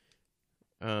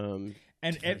 And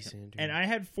Alexander. and I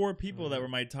had 4 people that were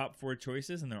my top 4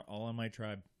 choices, and they're all on my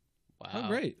tribe. Wow. Oh,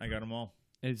 great! I got them all.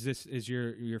 Is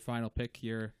your final pick?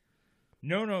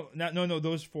 No.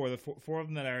 Those 4, the 4 of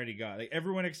them that I already got, like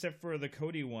everyone except for the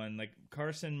Cody one, like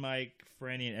Carson, Mike,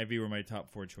 Franny, and Evie were my top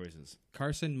 4 choices.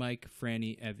 Carson, Mike,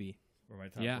 Franny, Evie. Were my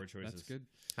top 4 choices. That's good.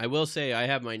 I will say I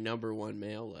have my number 1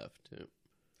 male left too.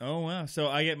 Oh wow! So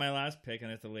I get my last pick,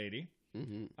 and it's a lady.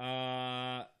 Mm-hmm.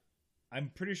 I'm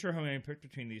pretty sure how many I picked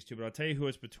between these 2, but I'll tell you who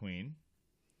it's between.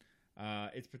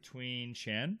 It's between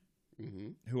Shan,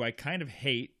 who I kind of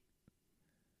hate.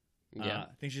 Yeah.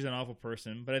 I think she's an awful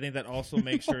person, but I think that also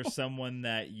makes her someone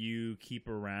that you keep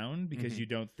around because you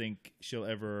don't think she'll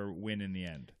ever win in the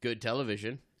end. Good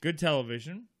television. Good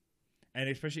television, and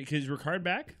especially because Ricard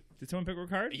back. Did someone pick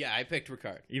Ricard? Yeah, I picked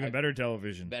Ricard. Even better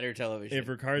television. Better television. If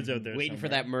Ricard's out there, Waiting for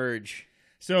somewhere. that merge.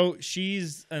 So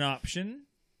she's an option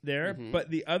there, Mhm. but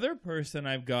the other person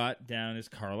I've got down is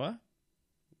Carla.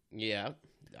 Yeah.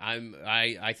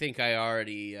 I think I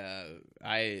already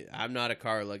I'm not a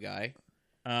Carla guy.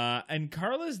 And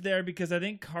Carla's there because I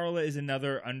think Carla is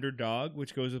another underdog,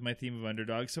 which goes with my theme of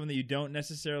underdog. Someone that you don't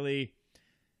necessarily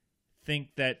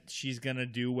think that she's gonna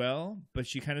do well, but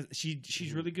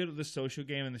she's really good at the social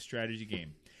game and the strategy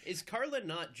game. Is Carla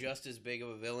not just as big of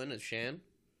a villain as Shan?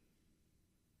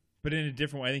 But in a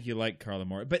different way, I think you like Carla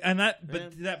more. But to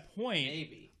that point,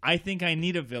 Maybe. I think I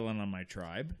need a villain on my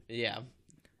tribe. Yeah.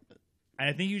 And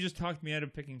I think you just talked me out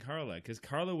of picking Carla because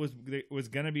Carla was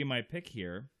gonna be my pick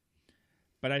here.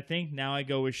 But I think now I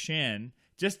go with Shan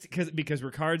just because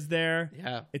Ricard's there.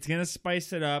 Yeah. It's gonna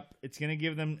spice it up. It's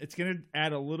gonna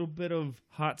add a little bit of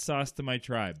hot sauce to my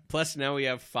tribe. Plus now we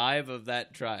have 5 of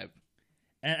that tribe.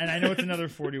 And I know it's another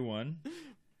 41.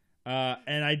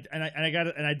 And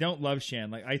I don't love Shan.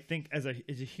 Like I think as a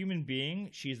human being,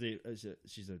 she's a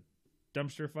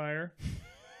dumpster fire.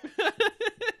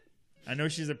 I know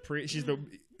she's she's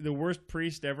the worst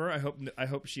priest ever. I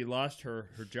hope she lost her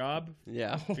job.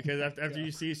 Yeah. Because after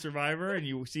you see Survivor and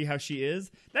you see how she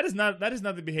is, that is not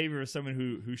the behavior of someone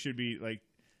who should be like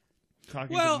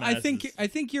talking. Well, to the I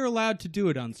masses. think you're allowed to do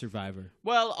it on Survivor.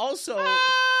 Well, also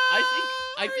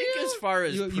I think as far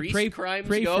as You priest pray- crimes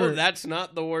pray go, for- that's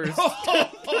not the worst.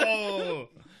 Oh,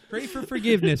 Pray for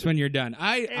forgiveness when you're done.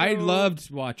 I loved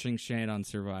watching Shane on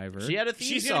Survivor. She had a theme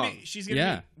She's song. gonna be. She's gonna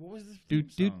Yeah. be. What was the Do, theme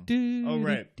do, song? do, Oh,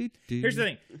 right. do, do. Here's the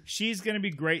thing. She's gonna be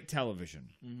great television,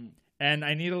 and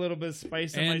I need a little bit of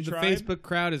spice in my And the tribe. Facebook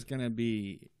crowd is going to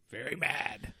be very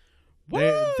mad. Woo!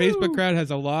 The Facebook crowd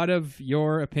has a lot of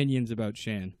your opinions about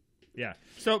Shan. Yeah.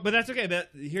 So, but that's okay.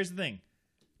 Here's the thing.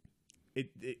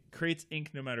 It creates ink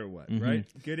no matter what, right?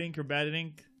 Good ink or bad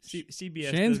ink.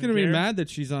 CBS. Shan's going to be mad that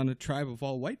she's on a tribe of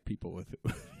all white people with it.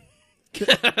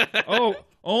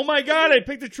 Oh my God! I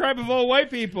picked a tribe of all white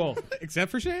people.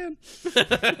 Except for Shan.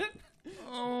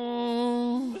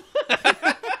 Oh,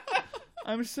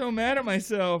 I'm so mad at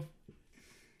myself.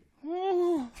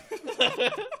 Oh,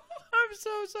 I'm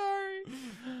so sorry.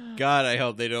 God, I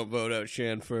hope they don't vote out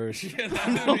Shan first.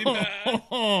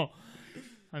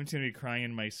 I'm just gonna be crying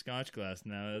in my scotch glass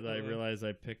now as I realize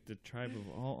I picked a tribe of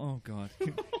all. Oh God!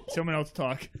 Someone else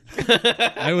talk.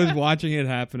 I was watching it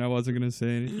happen. I wasn't going to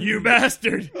say anything. You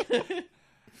bastard!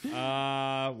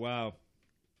 Wow.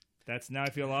 Now I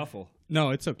feel awful.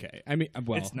 No, it's okay. I mean,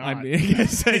 well, It's not. I mean, I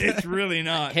guess It's really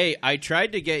not. Hey, I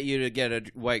tried to get you to get a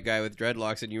white guy with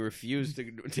dreadlocks, and you refused to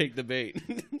take the bait.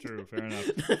 True, fair enough.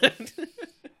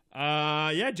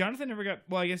 Yeah, Jonathan never got.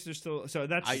 Well, I guess there's still. So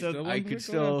that's I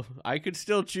could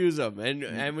still choose them,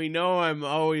 and we know I'm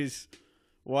always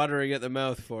watering at the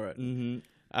mouth for it.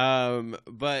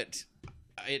 But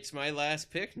it's my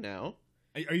last pick now.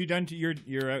 Are you done?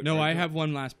 You're out. No, right? I have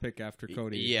one last pick after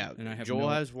Cody. Yeah, and I have Joel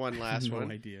has one I last have no one,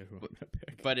 idea who I'm going to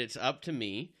pick. but it's up to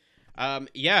me.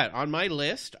 Yeah, on my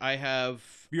list I have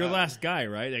You're the last guy,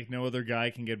 right? Like no other guy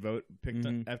can get picked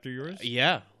after yours.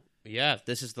 Yeah.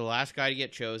 This is the last guy to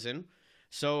get chosen.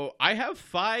 So I have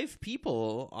 5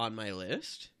 people on my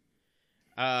list.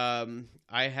 I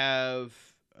have,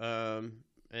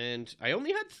 and I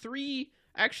only had 3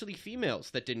 actually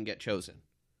females that didn't get chosen.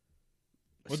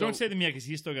 Well, So- don't say them yet because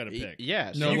he's still got to pick.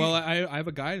 Yeah. No, so- well, I have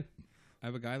a guy. I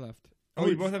have a guy left. Oh,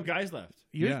 you both have guys left.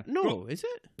 Yeah. No, is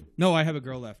it? No, I have a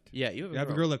girl left. Yeah, you have I have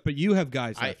a girl left, but you have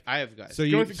guys I left. have guys. So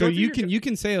Go you through you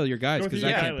can say all your guys Go because through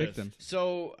I your can't guy pick list. them.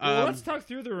 So Well, let's talk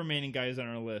through the remaining guys on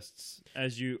our lists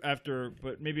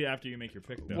but maybe after you make your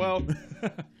pick. Though. well,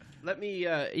 let me.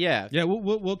 Yeah. Yeah,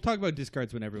 we'll talk about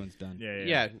discards when everyone's done.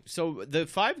 Yeah. So the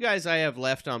 5 guys I have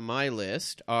left on my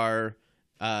list are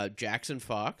Jackson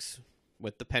Fox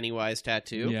with the Pennywise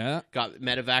tattoo. Yeah. Got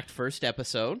medevac first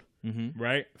episode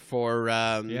right. for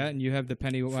Yeah, and you have the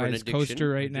Pennywise addiction.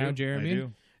 coaster right I now, do. Jeremy. I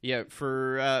do. Yeah,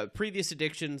 for previous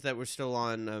addictions that were still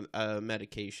on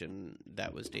medication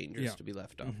that was dangerous to be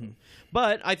left off of.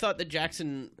 But I thought that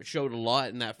Jackson showed a lot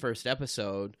in that first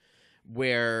episode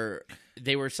where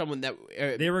they were someone that...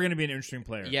 They were going to be an interesting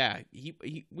player. yeah,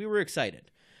 we were excited.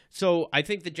 So I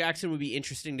think that Jackson would be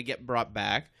interesting to get brought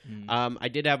back. I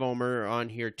did have Omer on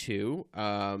here too,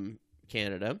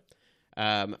 Canada.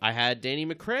 I had Danny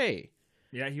McRae.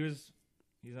 Yeah, he's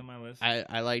on my list.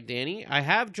 I like Danny. I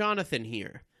have Jonathan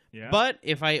here. Yeah. But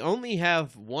if I only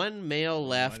have one male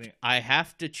left, think- I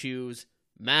have to choose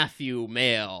Matthew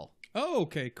Male. Oh,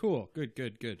 okay, cool.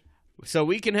 Good. So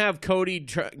we can have Cody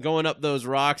going up those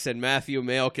rocks and Matthew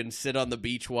Male can sit on the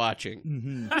beach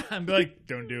watching. I'm like,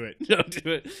 don't do it. Don't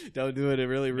do it. Don't do it. It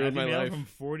really ruined my Matthew Male life. from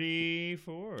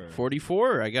 44.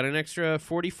 44. I got an extra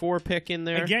 44 pick in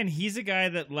there. Again, he's a guy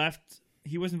that left.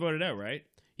 He wasn't voted out, right?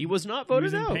 He was not He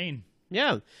was voted in out. pain.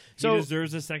 Yeah. He So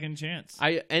deserves a second chance.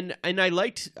 I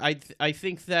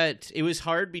think that it was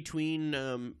hard between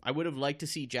I would have liked to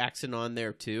see Jackson on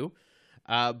there too.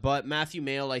 But Matthew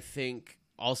Male I think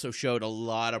also showed a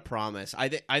lot of promise. I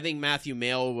think Matthew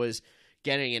Male was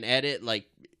getting an edit like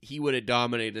he would have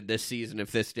dominated this season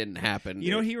if this didn't happen.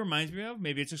 You know what he reminds me of?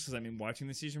 Maybe it's just because I'm watching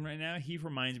the season right now. He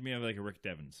reminds me of like a Rick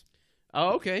Devens.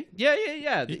 Oh, okay.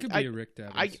 Yeah. He could be a Rick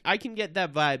Devens. I can get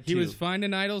that vibe He too. was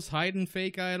finding idols, hiding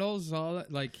fake idols, all that.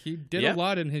 Like he did Yeah. a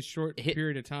lot in his short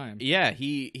period of time. Yeah,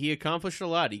 he accomplished a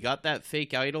lot. He got that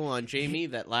fake idol on Jamie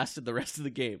that lasted the rest of the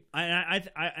game. And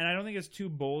I don't think it's too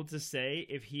bold to say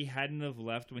if he hadn't have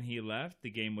left when he left, the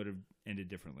game would have ended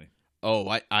differently. Oh,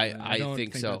 I I don't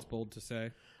think so. That's bold to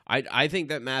say. I think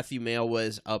that Matthew Male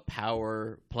was a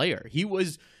power player. He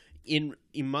was, in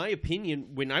my opinion,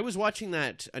 when I was watching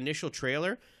that initial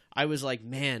trailer, I was like,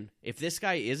 man, if this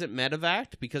guy isn't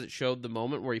medevaced, because it showed the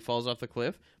moment where he falls off the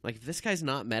cliff, like, if this guy's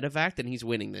not medevaced, then he's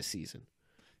winning this season.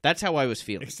 That's how I was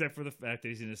feeling. Except for the fact that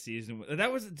he's in a season.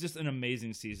 That was just an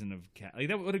amazing season of cast. Like,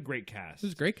 what a great cast. This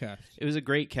is a great cast. It was a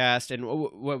great cast, and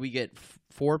what we get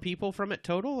 4 people from it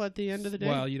total at the end of the day?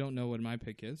 Well, you don't know what my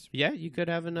pick is. Yeah, you could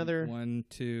have another... 1,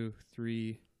 2,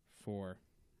 3, 4,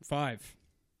 5.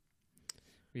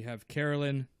 We have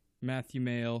Carolyn, Matthew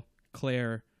Male,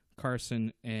 Claire,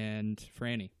 Carson, and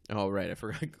Franny. Oh, right. I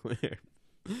forgot Claire.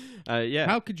 Yeah.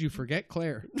 How could you forget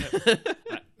Claire?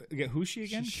 Who's she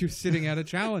again? She was sitting out of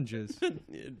challenges.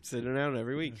 Sitting out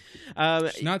every week.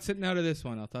 She's not sitting out of this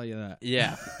one, I'll tell you that.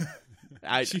 Yeah.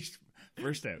 She's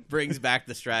first out. Brings back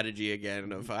the strategy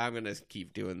again of I'm going to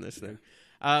keep doing this thing.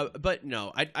 But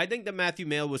no, I think that Matthew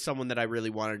Mayle was someone that I really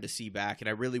wanted to see back, and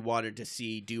I really wanted to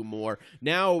see do more.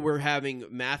 Now we're having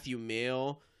Matthew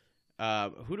Mayle.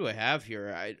 Who do I have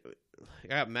here? I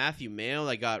got Matthew Mayle.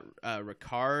 I got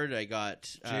Ricard. I got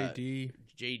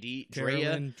JD,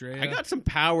 Carolyn, Drea. Drea. I got some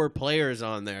power players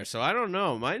on there, so I don't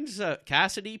know. Mine's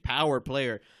Cassidy, power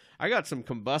player. I got some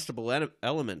combustible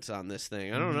elements on this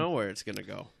thing. I don't know where it's going to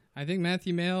go. I think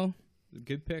Matthew Mayle,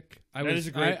 good pick. That is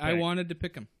a great I pick. wanted to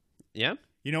pick him. Yeah?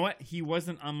 You know what? He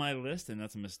wasn't on my list, and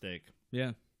that's a mistake.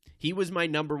 Yeah. He was my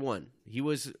number one. He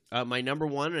was my number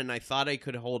one, and I thought I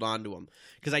could hold on to him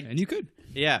And you could.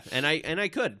 Yeah, and I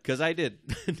could because I did.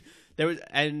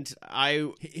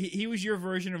 He was your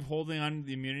version of holding on to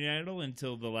the immunity idol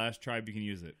until the last tribe you can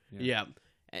use it. Yeah.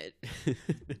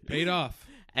 Paid off.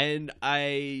 And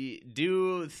I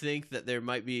do think that there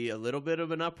might be a little bit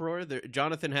of an uproar.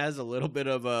 Jonathan has a little bit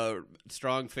of a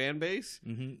strong fan base.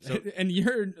 Mm-hmm. So, and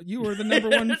you were the number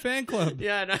one fan club.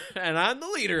 Yeah, and I'm the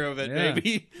leader of it, Yeah.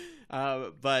 maybe.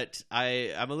 But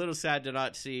I'm a little sad to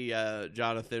not see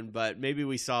Jonathan, but maybe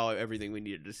we saw everything we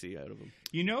needed to see out of him.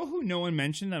 You know who no one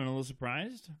mentioned? I'm a little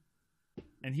surprised.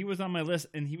 And he was on my list,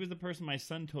 and he was the person my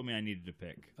son told me I needed to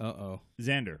pick. Uh-oh.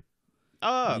 Xander.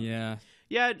 Oh, Yeah.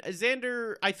 yeah,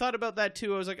 Xander, I thought about that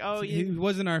too. I was like, oh, He yeah.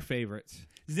 wasn't our favorites.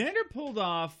 Xander pulled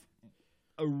off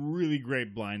a really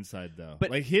great blindside, though.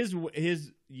 But- like his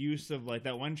use of like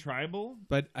that one tribal.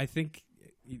 But I think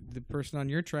the person on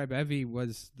your tribe, Evie,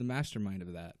 was the mastermind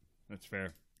of that. That's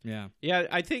fair. Yeah. Yeah,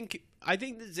 I think that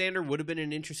Xander would have been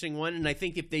an interesting one, and I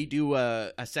think if they do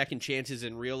a second chances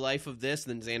in real life of this,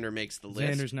 then Xander makes the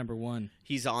list. Xander's number one.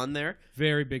 He's on there,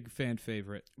 Very big fan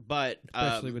favorite, but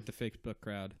especially with the fake book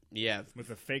crowd. yeah, With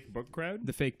a fake book crowd?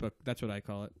 The fake book. That's what I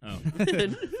call it. Oh.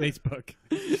 Facebook.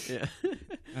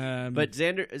 yeah. But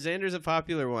Xander's a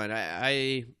popular one.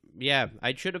 I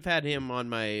should have had him on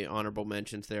my honorable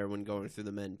mentions there when going through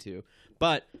the men too.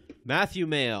 But Matthew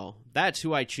Mayle, that's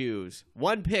who I choose.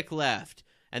 One pick left,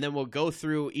 and then we'll go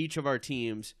through each of our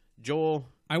teams. Joel,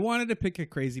 I wanted to pick a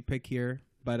crazy pick here,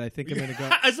 but I think I'm going to go.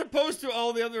 As opposed to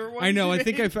all the other ones. I know. you I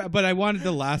think made. but I wanted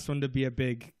the last one to be a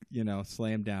big,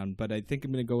 slam down. But I think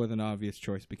I'm going to go with an obvious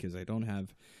choice because I don't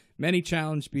have many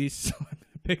challenge beasts. So I'm going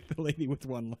to pick the lady with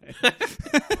one leg.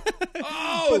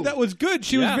 Oh! But that was good.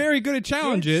 She was very good at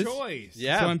challenges. Good choice.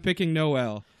 yeah, So I'm picking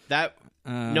Noelle. that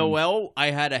Um, Noelle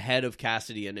I had ahead of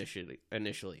Cassidy initially.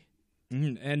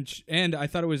 Mhm. And I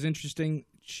thought it was interesting.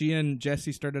 She and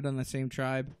Jesse started on the same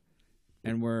tribe,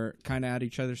 and were kind of at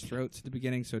each other's throats at the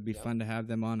beginning. So it'd be fun to have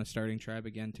them on a starting tribe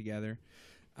again together.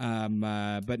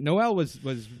 But Noelle was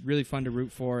really fun to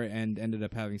root for, and ended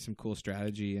up having some cool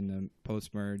strategy in the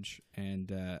post merge, and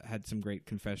had some great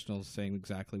confessionals saying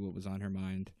exactly what was on her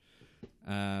mind.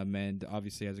 And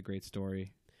obviously has a great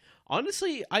story.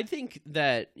 Honestly, I think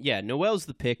that, Noelle's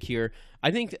the pick here.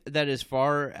 I think that as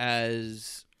far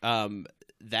as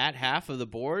that half of the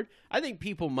board, I think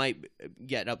people might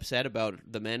get upset about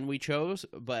the men we chose,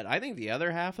 but I think the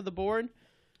other half of the board,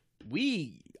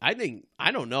 I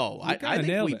don't know. I think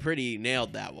nailed we it. pretty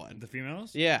nailed that one. The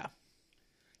females? Yeah.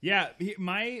 Yeah.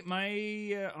 My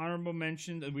honorable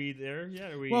mention. Are we there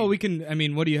yet? Are we? Well, we can. I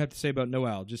mean, what do you have to say about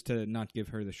Noelle? Just to not give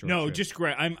her the short. No, shrift. just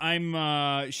great.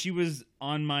 I'm. She was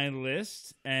on my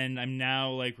list, and I'm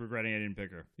now regretting I didn't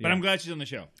pick her. But Yeah. I'm glad she's on the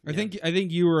show. I think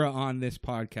you were on this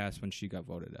podcast when she got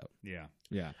voted out. Yeah.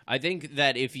 Yeah. I think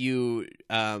that if you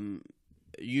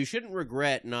you shouldn't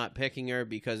regret not picking her,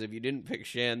 because if you didn't pick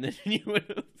Shan, then you would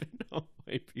have been all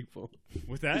white people.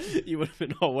 With that, You would have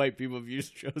been all white people if you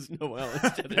chose Noelle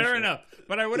instead of fair Shan. enough.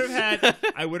 But I would have had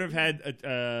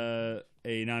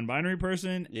a non-binary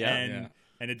person and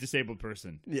a disabled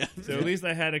person. Yeah. So at least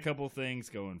I had a couple things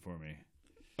going for me.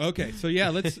 Okay, so yeah,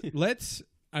 let's. Here's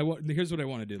what I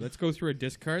want to do. Let's go through our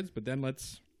discards, but then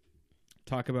let's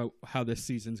talk about how this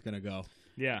season's gonna go.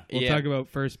 Yeah. We'll talk about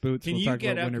first boots. Can we'll you talk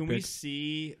get about up? winner Can we picks.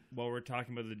 see while we're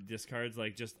talking about the discards?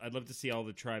 I'd love to see all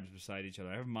the tribes beside each other.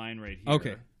 I have mine right here.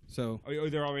 Okay, so Oh,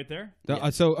 they're all right there.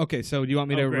 so do you want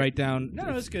me to great. write down?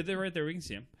 No, that's good. They're right there. We can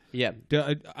see them. Yeah.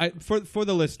 For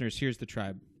the listeners, here's the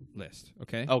tribe list.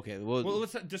 Okay. Okay. Well, Well,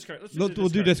 let's discard. Let's we'll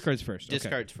do discards first. Okay.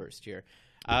 discards first here.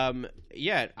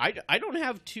 I don't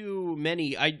have too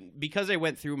many. Because I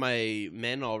went through my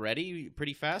men already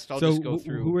pretty fast. I'll So just go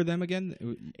through. who were them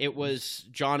again? It was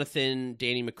Jonathan,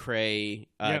 Danny McCrae,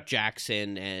 Yep.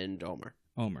 Jackson, and Omer.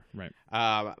 Omar, right.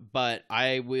 But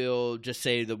I will just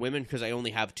say the women because I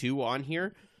only have 2 on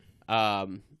here,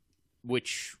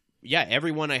 which, yeah,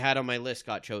 everyone I had on my list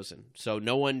got chosen. So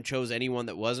no one chose anyone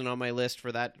that wasn't on my list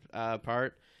for that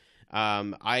part.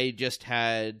 I just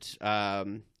had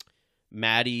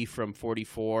Maddie from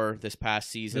 44 this past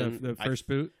season. The first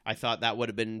boot? I thought that would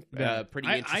have been pretty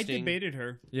I interesting. debated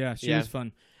her. Yeah, she was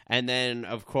fun. And then,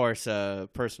 of course, a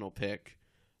personal pick.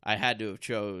 I had to have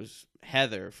chose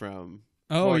Heather from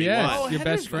 41. Yes, Oh, your Heather's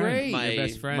best friend. great. My Your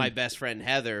best friend. my best friend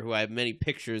Heather, who I have many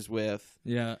pictures with.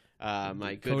 Yeah.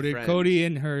 My good friend. Cody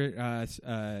and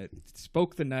her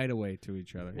spoke the night away to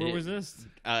each other. Where was this?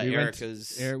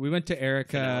 Erica's. We went to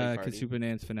Erica finale party.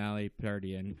 Kasupanan's finale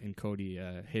party, and Cody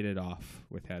hit it off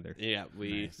with Heather. Yeah,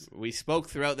 we spoke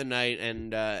throughout the night,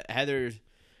 and Heather,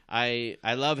 I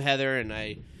love Heather,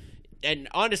 and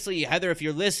honestly, Heather, if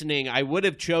you're listening, I would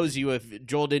have chose you if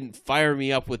Joel didn't fire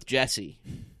me up with Jesse.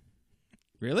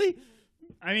 Really?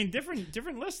 I mean,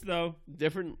 different lists though.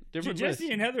 Different Jesse lists.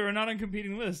 and Heather are not on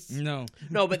competing lists. No.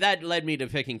 No, but that led me to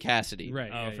picking Cassidy.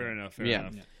 Right. Oh, yeah, fair yeah. enough. Fair Yeah.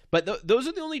 enough. But those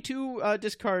are the only 2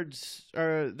 discards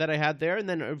that I had there, and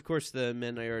then of course the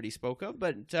men I already spoke of.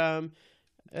 But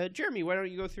Jeremy, why don't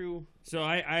you go through? So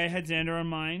I had Xander on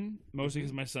mine mostly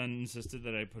because my son insisted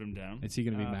that I put him down. Is he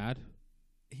going to be mad?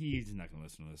 He's not going to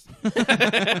listen to this.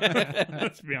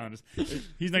 Let's be honest.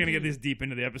 He's not going to get this deep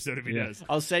into the episode if he does.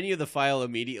 I'll send you the file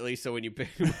immediately, so when you pick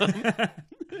him up.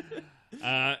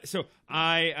 So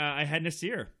I had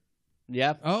Nasir.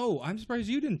 Yeah. Oh, I'm surprised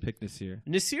you didn't pick this year.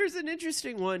 Nasir's an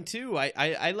interesting one too.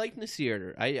 I like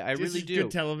Nasir. I This really is do.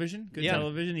 Good television. Good Yeah.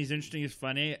 television. He's interesting. He's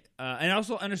funny. And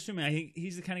also unassuming. I think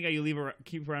he's the kind of guy you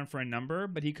keep around for a number,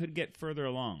 but he could get further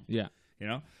along. Yeah. You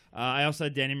know. I also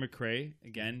had Danny McRae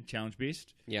again, Challenge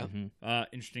Beast. Yeah.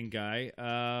 Interesting guy.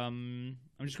 I'm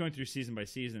just going through season by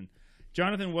season.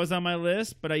 Jonathan was on my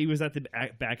list, but he was at the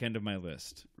back end of my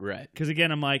list. Right. Because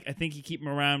again, I'm like, I think you keep him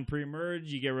around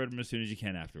pre-merge, you get rid of him as soon as you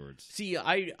can afterwards. See,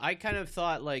 I kind of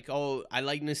thought like, oh, I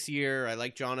like Nasir, I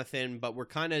like Jonathan, but we're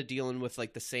kind of dealing with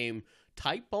like the same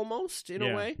type almost in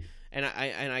a way. And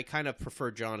I kind of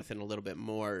prefer Jonathan a little bit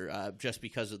more just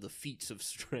because of the feats of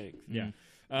strength. Yeah.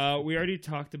 We already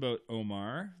talked about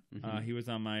Omar. He was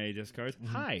on my discards.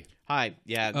 Hi.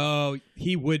 Yeah. Oh,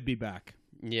 he would be back.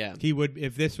 Yeah. He would,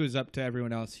 if this was up to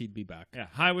everyone else, he'd be back. Yeah.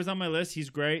 Hi was on my list.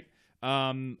 He's great.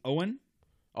 Owen. Owen.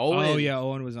 Oh yeah,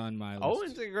 Owen was on my list.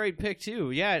 Owen's a great pick too.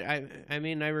 Yeah. I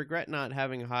mean, I regret not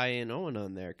having Hi and Owen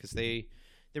on there because they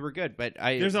were good, but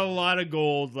There's a lot of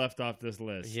gold left off this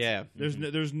list. Yeah.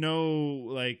 There's no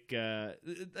like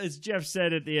as Jeff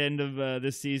said at the end of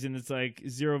this season, it's like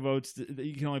 0 votes.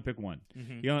 You can only pick one.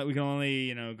 We can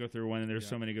only go through one, and there's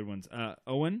so many good ones.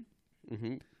 Owen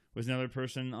was another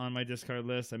person on my discard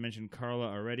list. I mentioned Carla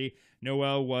already.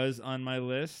 Noelle was on my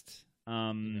list.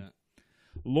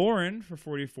 Lauren for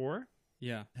 44.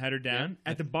 Yeah. Had her down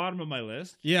at the bottom of my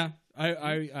list. Yeah.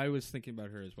 I was thinking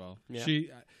about her as well. Yeah.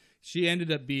 She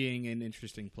ended up being an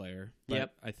interesting player, but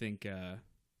Yep. I think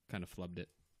kind of flubbed it.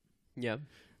 Yeah.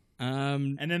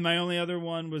 And then my only other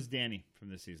one was Danny from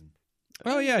this season.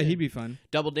 Oh yeah, he'd be fun.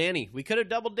 Double Danny. We could have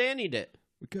double Danny'd it.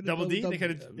 We could Double D? They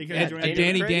could have joined Danny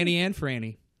Danny, McRae? Danny, and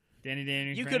Franny, Danny.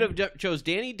 You Franny. could have chose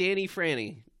Danny,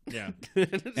 Franny. Yeah.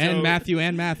 and Matthew.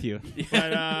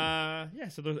 But yeah,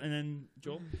 so those, and then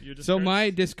Joel, your discards? So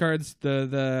my discards,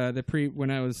 the pre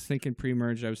when I was thinking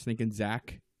pre-merge, I was thinking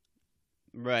Zach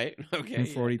Right. from Okay.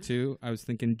 42. I was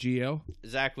thinking Gio.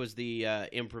 Zach was the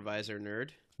improviser nerd.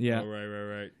 Yeah, Oh,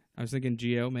 right. I was thinking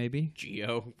Gio maybe.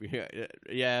 Geo.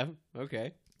 Yeah. Okay.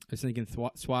 I was thinking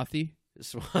Swathi.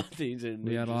 Swathi's in.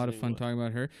 We had a lot of fun talking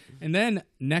about her. And then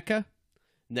NECA.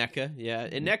 NECA. Yeah.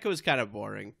 And NECA was kind of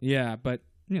boring. Yeah, but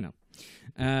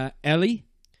Ellie.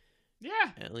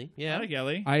 Yeah. Ellie. I Yeah. like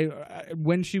Ellie. I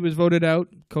when she was voted out,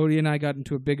 Cody and I got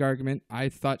into a big argument. I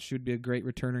thought she would be a great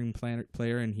returning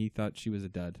player, and he thought she was a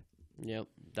dud. Yep.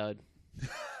 Dud.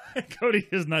 Cody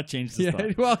has not changed his Yeah,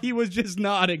 thought. well, he was just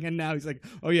nodding, and now he's like,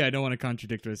 "Oh yeah, I don't want to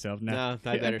contradict myself now."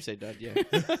 No, I better say dud. Yeah.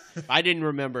 I didn't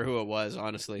remember who it was,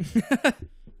 honestly.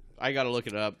 I got to look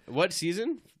it up. What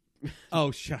season?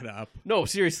 Oh, shut up. No,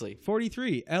 seriously.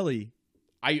 43, Ellie.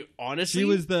 I honestly.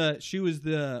 She was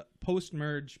the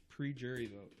post-merge pre-jury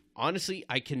vote. Honestly,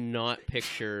 I cannot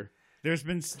picture. There's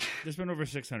been over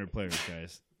 600 players,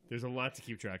 guys. There's a lot to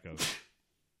keep track of.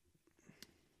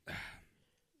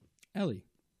 Ellie.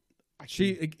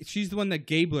 She's the one that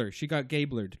Gabler. She got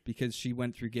Gablered because she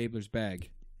went through Gabler's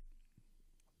bag.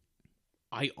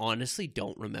 I honestly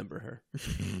don't remember her.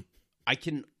 I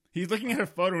can. He's looking at a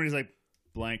photo and he's like,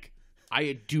 blank.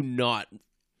 I do not.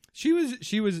 She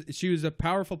was a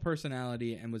powerful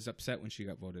personality and was upset when she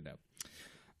got voted out.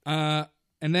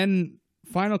 And then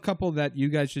final couple that you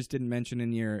guys just didn't mention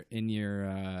in your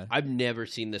I've never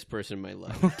seen this person in my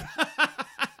life.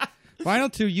 final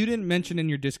two you didn't mention in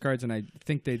your discards, and I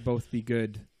think they'd both be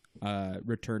good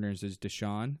returners is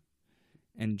Deshaun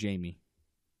and Jamie.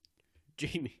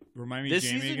 Jamie. Remind me, This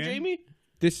Jamie season, again? Jamie?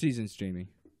 This season's Jamie,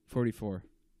 44.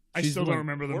 I She's still the don't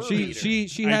one- remember them.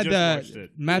 She I had just watched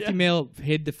it. Matthew Mail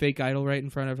hid the fake idol right in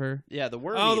front of her. Yeah, the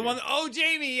worm. Oh, the eater. one. Oh,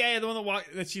 Jamie. Yeah, the one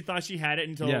that she thought she had it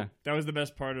until. Yeah. That was the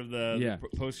best part of the Yeah.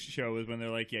 post show was when they're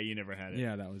like, "Yeah, you never had it."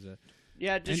 Yeah, that was it.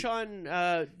 Yeah,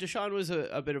 Deshaun was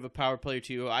a bit of a power player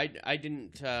too. I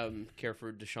didn't care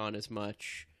for Deshaun as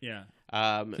much. Yeah.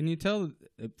 Can you tell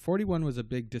 41 was a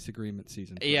big disagreement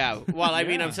season? for Yeah, us. well, I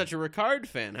mean, Yeah. I'm such a Ricard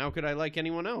fan. How could I like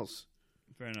anyone else?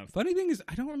 Fair enough. Funny thing is,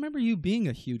 I don't remember you being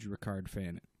a huge Ricard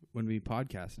fan when we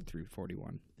podcasted through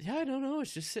 41. Yeah, I don't know.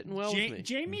 It's just sitting well with me.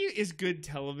 Jamie is good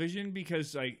television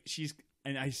because like she's,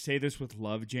 and I say this with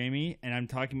love, Jamie, and I'm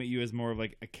talking about you as more of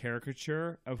like a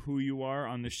caricature of who you are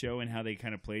on the show and how they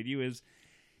kind of played you. Is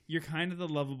you're kind of the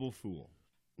lovable fool.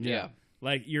 Yeah.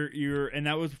 Like you're, and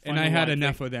that was fun And to I had watch.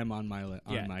 enough of them on my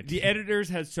on my The team. editors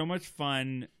had so much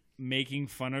fun making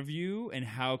fun of you and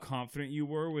how confident you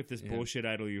were with this bullshit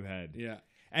idol you had. Yeah.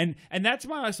 And that's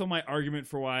why also my argument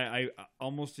for why I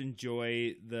almost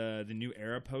enjoy the new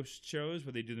era post shows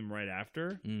where they do them right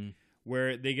after,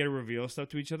 where they get to reveal stuff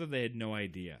to each other they had no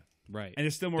idea. Right. And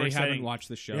it's still more They exciting. haven't watched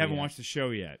the show They haven't yet. watched the show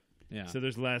yet. Yeah. So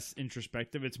there's less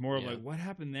introspective. It's more of Yeah. like what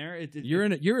happened there. You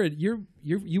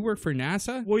work for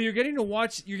NASA? Well, you're getting to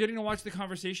watch the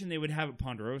conversation they would have at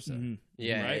Ponderosa.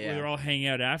 Yeah, right? yeah. Where they're all hanging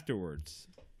out afterwards.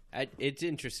 It's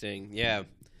interesting. Yeah.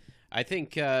 I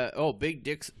think, big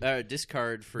dicks,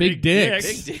 discard for... Big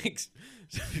dicks. Big dicks.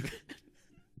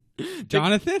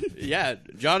 Jonathan? Yeah,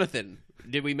 Jonathan.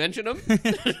 Did we mention him?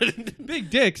 Big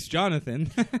dicks,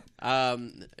 Jonathan.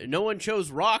 No one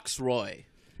chose Roxroy.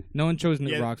 No one chose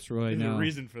Nick Yeah, Roxroy, There's no. a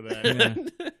reason for that.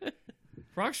 Yeah.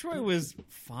 Roxroy was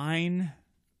fine.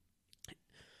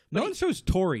 No one chose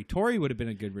Tori. Tori would have been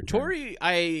a good return. Tori,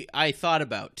 I thought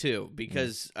about, too,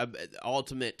 because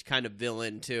ultimate kind of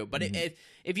villain, too. But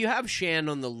if you have Shan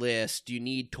on the list, do you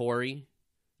need Tori?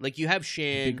 Like, you have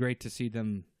Shan... It'd be great to see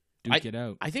them duke it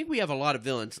out. I think we have a lot of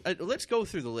villains. Let's go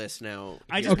through the list now.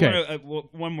 I just Okay.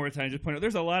 want to, one more time, just point out,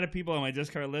 there's a lot of people on my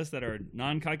discard list that are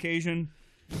non-Caucasian.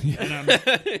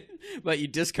 And But you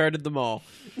discarded them all.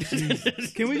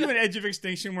 can we do an Edge of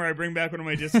Extinction where I bring back one of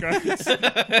my discards?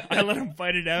 I let them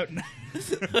fight it out.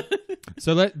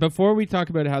 So before we talk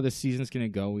about how the season's going to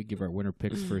go, we give our winner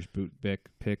picks, first boot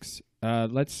picks.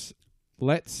 Let's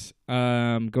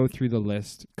go through the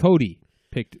list. Cody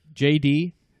picked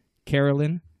JD,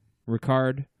 Carolyn,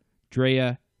 Ricard,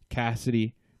 Drea,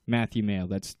 Cassidy, Matthew Mail.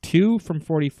 That's 2 from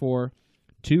 44,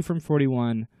 2 from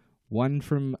 41, 1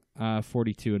 from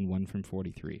 42, and 1 from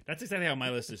 43. That's exactly how my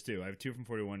list is, too. I have 2 from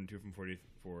 41, 2 from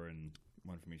 44, and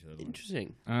 1 from each of those ones.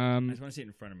 Interesting. I just want to see it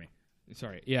in front of me.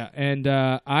 Sorry, yeah, and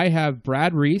I have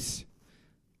Brad Reese,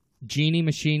 Jeannie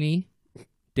Machini,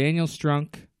 Daniel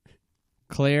Strunk,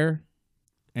 Claire,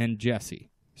 and Jesse.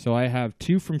 So I have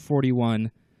 2 from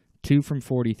 41, 2 from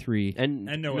 43, And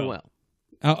Noel.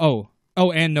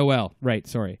 and Noel. Right,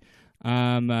 sorry.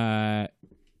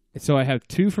 So I have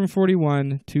 2 from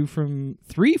 41, 2 from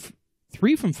 3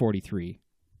 from 43.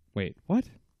 Wait, what?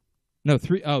 No,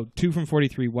 3. Oh, 2 from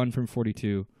 43, 1 from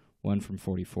 42, 1 from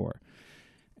 44.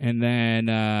 And then,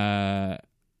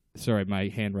 sorry, my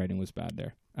handwriting was bad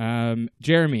there.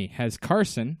 Jeremy has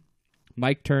Carson,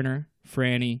 Mike Turner,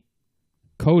 Franny,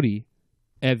 Cody,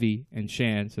 Evie, and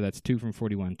Shan. So that's 2 from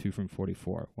 41, 2 from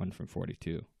 44, 1 from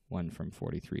 42, 1 from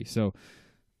 43. So,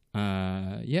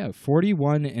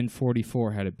 41 and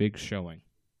 44 had a big showing.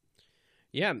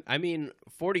 Yeah, I mean,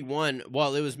 41,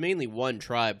 well, it was mainly one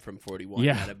tribe from 41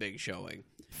 Yeah. had a big showing.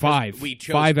 5. We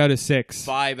chose 5 out of 6.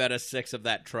 5 out of 6 of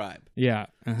that tribe. Yeah.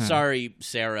 Uh-huh. Sorry,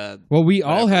 Sarah. Well, we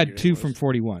all whatever had your 2 name from was.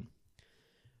 41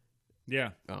 Yeah.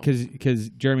 Oh. because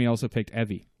Jeremy also picked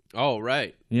Evie. Oh,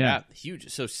 right. Yeah. Huge.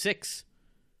 So 6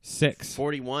 6.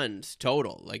 41s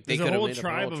total. Like they There's could a have whole made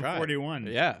tribe a whole of tribe. 41.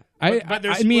 Yeah. But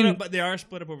they're I split mean, up, but they are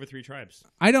split up over 3 tribes.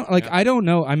 I don't I don't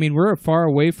know. I mean, we're far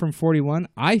away from 41.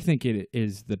 I think it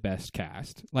is the best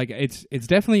cast. Like it's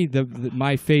definitely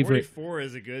my favorite. 44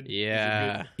 is a good.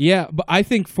 Yeah. Yeah, but I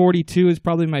think 42 is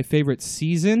probably my favorite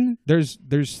season. There's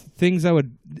things I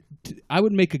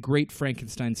would make a great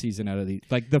Frankenstein season out of these.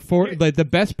 Like the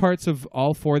best parts of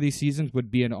all 4 of these seasons would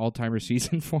be an all-timer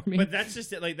season for me. But that's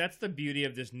just it. Like that's the beauty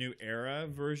of this new era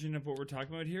version of what we're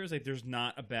talking about here. Is like there's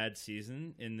not a bad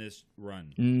season in this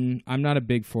run. I'm not a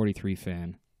big 43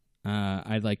 fan.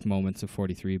 I liked moments of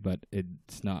 43, but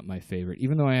it's not my favorite.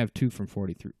 Even though I have 2 from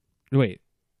 43. Wait,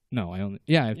 No, I only.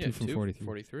 Yeah, I have Yeah, 2 from 43.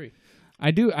 43.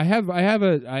 I do. I have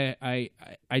I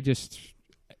just.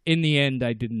 In the end,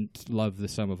 I didn't love the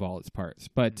sum of all its parts,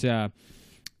 but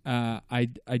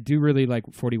I do really like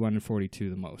 41 and 42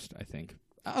 the most. I think.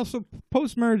 Also,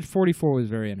 post merge 44 was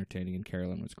very entertaining, and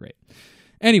Carolyn was great.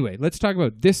 Anyway, let's talk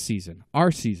about this season,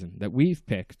 our season that we've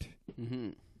picked. Mm-hmm.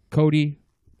 Cody,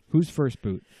 who's first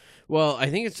boot? Well, I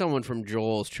think it's someone from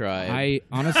Joel's tribe. I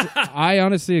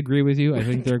honestly agree with you. I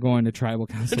think they're going to tribal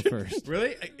council first.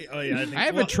 Really? Oh yeah. I think, I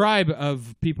have a tribe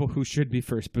of people who should be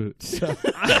first boots. So.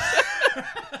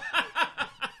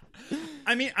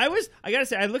 I mean, I gotta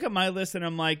say, I look at my list and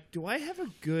I'm like, do I have a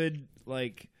good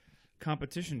like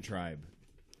competition tribe?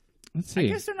 Let's see. I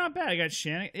guess they're not bad. I got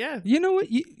Shannon. Yeah. You know what?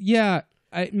 Yeah.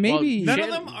 Maybe. None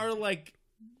Shannon- of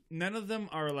them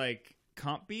are like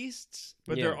comp beasts,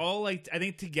 but Yeah. they're all like, I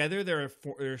think together they're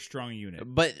a strong unit.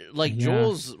 But like Yeah.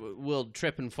 Joel's will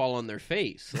trip and fall on their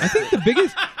face. I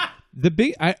think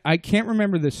I can't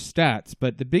remember the stats,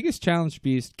 but the biggest challenge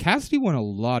beast, Cassidy won a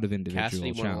lot of individual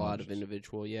Cassidy won a lot of challenges.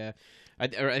 individual. Yeah, I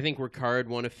think Ricard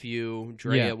won a few.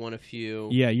 Drea won a few.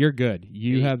 Yeah, you're good.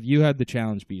 You had the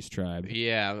challenge beast tribe.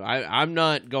 Yeah, I'm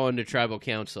not going to tribal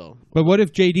council. But what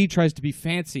if JD tries to be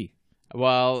fancy?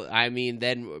 Well, I mean,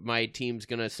 then my team's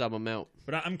gonna sub him out.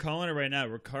 But I'm calling it right now.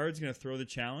 Ricard's gonna throw the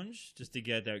challenge just to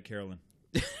get out Carolyn.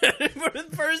 For the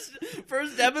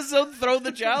first episode, throw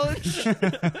the challenge.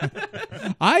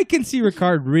 I can see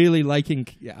Ricard really liking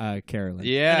Carolyn.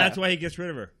 Yeah, And that's why he gets rid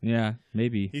of her. Yeah,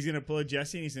 maybe. He's gonna pull a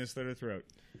Jesse and he's gonna slit her throat.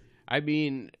 I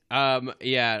mean,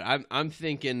 yeah, I'm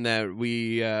thinking that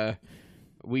we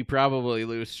probably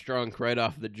lose Strunk right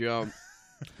off the jump.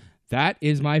 That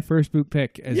is my first boot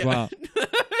pick as well.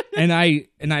 And I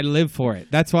live for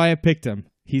it. That's why I picked him.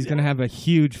 He's going to have a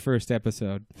huge first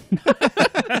episode.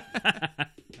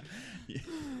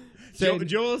 So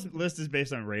Joel's list is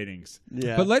based on ratings.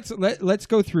 Yeah, But let's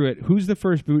go through it. Who's the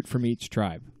first boot from each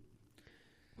tribe?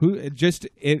 Who just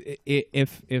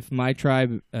if my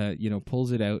tribe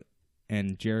pulls it out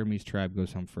and Jeremy's tribe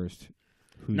goes home first?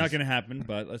 Who's, Not gonna happen,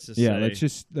 but let's just yeah,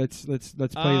 say. let's play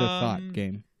the thought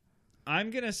game. I'm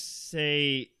gonna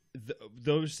say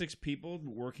those 6 people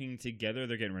working together,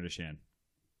 they're getting rid of Shan.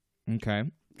 Okay.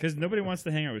 Because nobody wants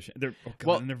to hang out with Shan.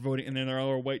 And they're voting, and then they're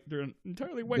all white. They're an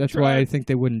entirely white. That's tribe. why I think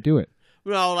they wouldn't do it.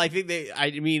 well, I think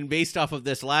I mean, based off of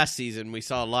this last season, we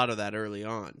saw a lot of that early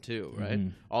on too, right?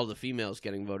 Mhm. All the females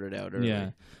getting voted out early.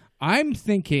 Yeah. I'm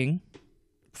thinking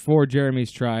for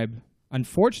Jeremy's tribe,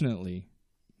 unfortunately,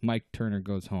 Mike Turner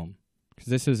goes home. Because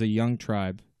this is a young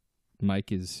tribe.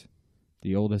 Mike is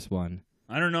the oldest one.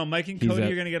 I don't know. Mike and He's Cody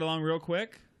a- are gonna get along real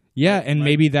quick. Yeah, and Mike-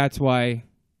 maybe that's why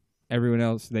everyone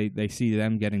else, they see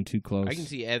them getting too close. I can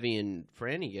see Evie and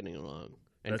Franny getting along,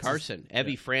 and That's Carson.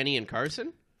 Evie, Franny, and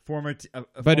Carson.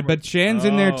 But Shan's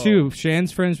in there too.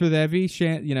 Shan's friends with Evie.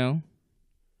 Shan,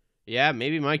 Yeah,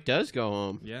 maybe Mike does go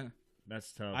home. Yeah.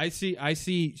 That's tough. I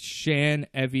see Shan,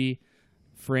 Evie,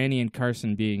 Franny, and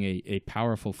Carson being a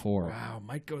powerful four. Wow,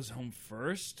 Mike goes home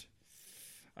first.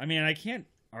 I mean, I can't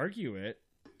argue it.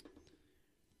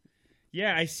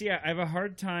 Yeah, I see. I have a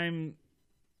hard time.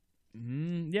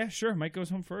 Yeah, sure. Mike goes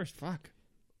home first. Fuck.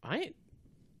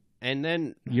 And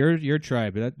then Your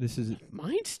tribe. This is.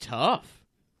 mine's tough.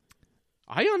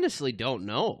 I honestly don't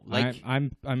know. Like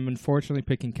I'm unfortunately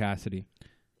picking Cassidy.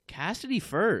 Cassidy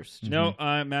first. No,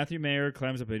 Matthew Mayer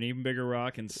climbs up an even bigger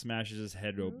rock and smashes his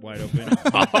head wide open.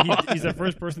 He's the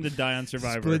first person to die on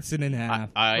Survivor. Splits it in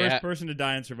half. First person to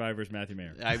die on Survivor is Matthew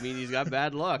Mayer. I mean, he's got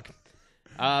bad luck.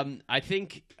 I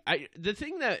think the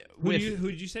thing that Who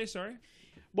did you say? Sorry.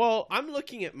 well, I'm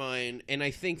looking at mine, and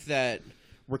I think that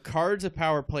Ricard's a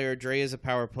power player, Dre is a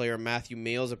power player, Matthew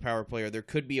Mail's a power player. There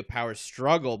could be a power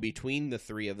struggle between the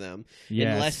three of them,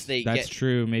 Yes, unless they that's get.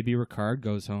 true. Maybe Ricard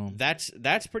goes home. That's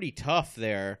pretty tough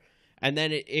there. And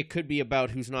then it could be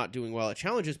about who's not doing well at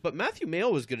challenges. But Matthew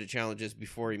Mail was good at challenges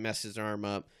before he messed his arm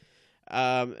up.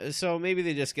 So maybe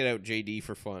they just get out JD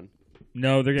for fun.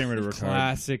 No, they're getting rid of Ricard.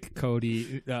 Classic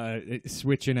Cody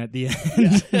switching at the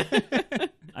end.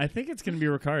 I think it's going to be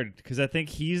Ricard because I think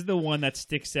he's the one that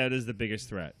sticks out as the biggest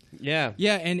threat. Yeah.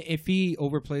 Yeah, and if he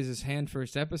overplays his hand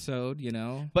first episode,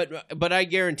 But I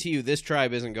guarantee you this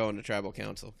tribe isn't going to tribal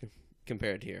council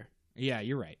compared to here. Yeah,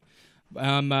 you're right.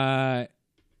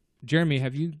 Jeremy,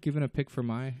 have you given a pick for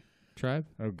my tribe?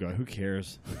 Oh God, who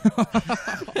cares?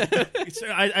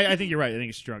 I think you're right. I think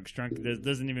it's Strunk. Strunk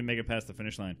doesn't even make it past the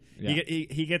finish line. Yeah.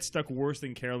 He gets stuck worse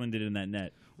than Carolyn did in that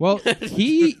net. Well,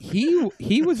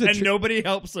 he was a And nobody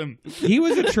helps him. he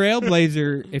was a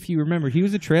trailblazer. If you remember, he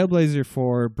was a trailblazer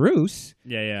for Bruce.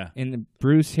 Yeah. And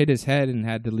Bruce hit his head and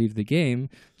had to leave the game.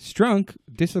 Strunk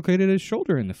dislocated his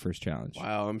shoulder in the first challenge.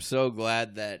 Wow, I'm so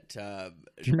glad that Do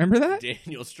you remember that?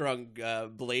 Daniel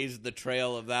Strunk blazed the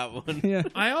trail of that one. Yeah.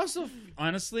 I also,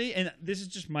 honestly, and this is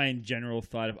just my general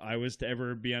thought, if I was to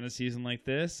ever be on a season like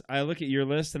this, I look at your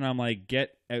list and I'm like,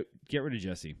 get rid of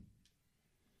Jesse.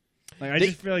 Like, I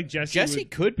just feel like Jesse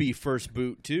could be first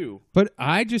boot too. But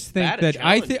I just think Bad at that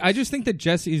challenges. I just think that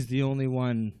Jesse is the only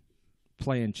one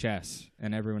playing chess,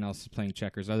 and everyone else is playing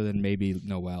checkers, other than maybe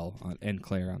Noelle and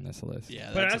Claire on this list.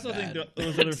 Yeah, But I that's also think bad.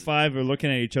 those other 5 are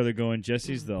looking at each other going,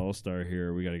 Jesse's the all-star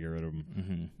here. We got to get rid of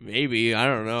him. Maybe, I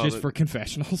don't know. Just for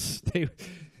confessionals, they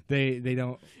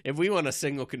don't. If we want a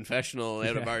single confessional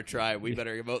out of our tribe, we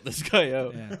better vote this guy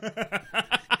out. Yeah.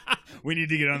 We need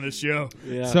to get on this show.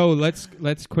 Yeah. So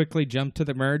let's quickly jump to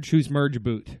the merge. Who's merge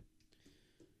boot?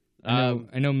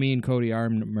 I know me and Cody are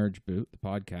merge boot, the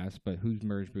podcast, but who's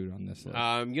merge boot on this list?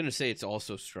 I'm gonna say it's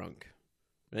also Strunk.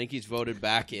 I think he's voted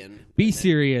back in. Be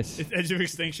serious. It's Edge of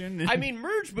Extinction. I mean,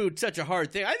 merge boot's such a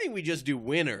hard thing. I think we just do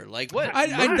winner. Like what?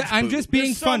 I'm just being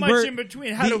There's so fun. much We're- in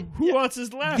between. Who else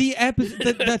is left? the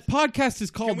podcast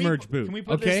is called merge boot. Can we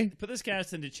put okay, put this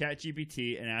cast into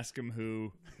ChatGPT and ask him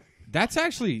who? that's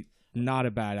actually not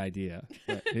a bad idea.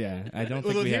 But, yeah, I don't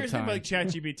think Well, we have here's the thing time. about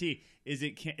ChatGPT is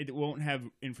it won't have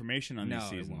information on No, these it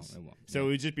seasons. won't, it won't. So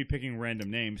it would just be picking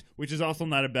random names, which is also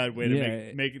not a bad way to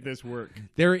Yeah. make this work.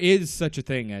 There is such a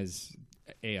thing as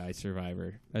AI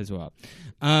Survivor as well.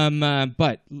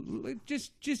 But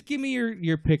just give me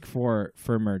your pick for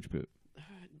merge boot.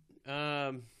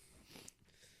 You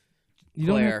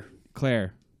don't Claire. have-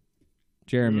 Claire.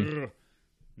 Jeremy. Ugh.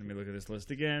 Let me look at this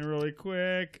list again really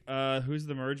quick. Who's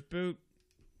the merge boot?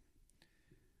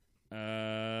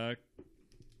 I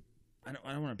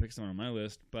don't want to pick someone on my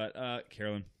list, but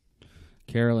Carolyn.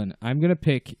 Carolyn. I'm gonna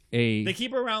pick a. They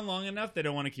keep her around long enough. They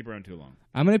don't want to keep her around too long.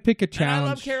 I'm gonna pick a And challenge. I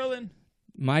love Carolyn.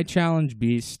 My challenge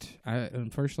beast.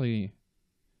 Unfortunately,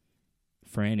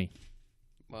 Franny.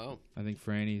 Wow. I think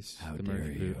Franny's the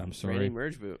merge boot. I'm Franny sorry.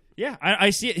 merge boot. Yeah,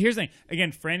 I see it. Here's the thing.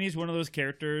 Again, Franny's one of those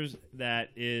characters that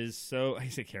is so. I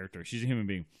say character. She's a human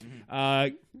being.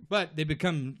 But they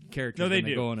become characters No, they when they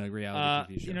do. go on a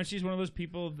reality TV show. You know, she's one of those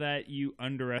people that you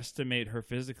underestimate her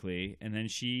physically, and then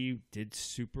she did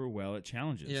super well at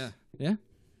challenges. Yeah.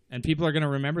 And people are going to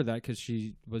remember that because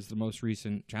she was the most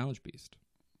recent challenge beast.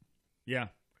 Yeah.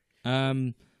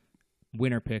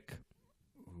 Winner pick.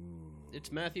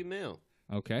 It's Matthew Mail.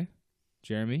 Okay.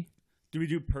 Jeremy? Do we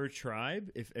do per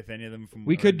tribe? If any of them from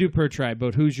We could do per tribe,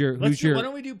 but who's your... Why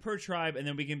don't we do per tribe, and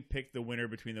then we can pick the winner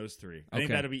between those 3. I think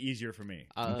Okay. that'll be easier for me.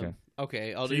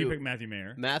 Okay, I'll So do you pick Matthew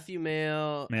Mayer. Matthew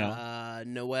Mail,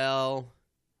 Noelle,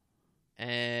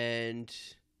 and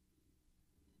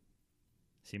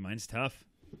See, mine's tough.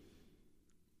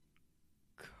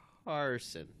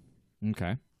 Carson.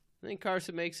 Okay. I think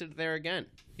Carson makes it there again.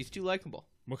 He's too likable.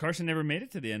 Well, Carson never made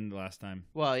it to the end last time.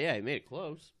 Well, yeah, he made it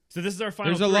close. So this is our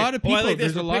final. There's a 3. lot of Oh, I people- like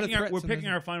this. there's a We're lot of picking our- threats We're in picking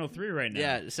this. our final 3 right now.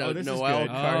 Yeah, so this Noelle, is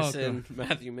good. Carson,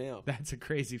 Matthew Mail. That's a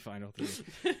crazy final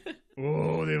 3.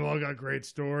 Oh, they've all got great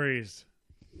stories.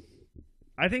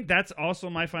 I think that's also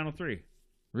my final 3.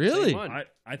 Really? Same one.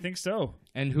 I think so.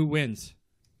 And who wins?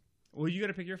 Well, you got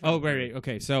to pick your final. Oh, right.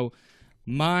 Okay, so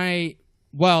my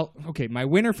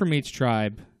winner from each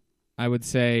tribe, I would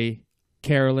say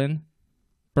Carolyn,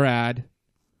 Brad,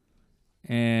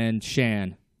 and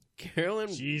Shan.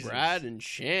 Carolyn, Jesus. Brad, and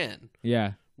Shan.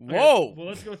 Yeah. Whoa! Well,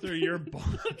 let's go through your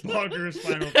bloggers'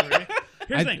 final 3.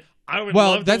 Here's the thing. I would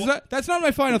Well, love that's not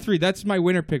my final 3. That's my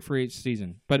winner pick for each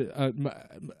season. But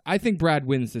I think Brad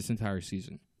wins this entire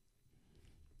season.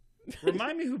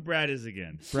 Remind me who Brad is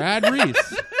again. Brad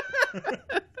Reese.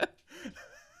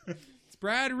 It's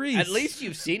Brad Reese. At least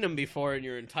you've seen him before in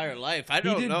your entire life. I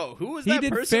don't know. Who was he that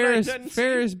did person I didn't see?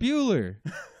 Ferris Bueller.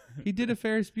 He did a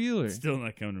Ferris Bueller. Still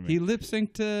not coming to me. He lip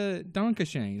synced to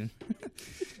Donkashane.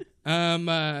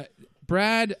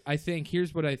 Brad, I think,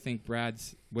 here's what I think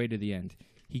Brad's way to the end.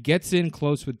 He gets in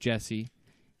close with Jesse.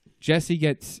 Jesse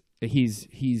gets,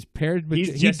 he's paired with,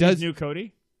 He's Jesse's new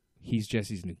Cody? He's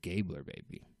Jesse's new Gabler,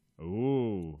 baby.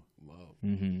 Ooh. Whoa.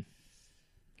 Mm-hmm.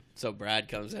 So Brad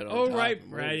comes out on Oh, top. right.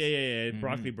 Brad, yeah.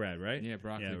 Broccoli Brad, right? Yeah,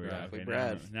 Broccoli Brad. Okay,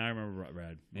 Brad. Now I remember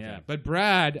Brad. Yeah, Okay. but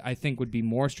Brad, I think, would be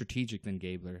more strategic than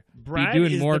Gabler. Brad be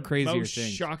doing is more the crazier most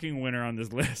things. shocking winner on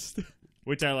this list,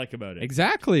 which I like about it.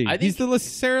 Exactly. I He's think- the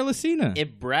Sarah Lucina.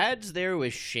 If Brad's there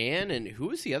with Shan, and who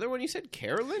was the other one you said?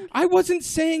 Carolyn? I wasn't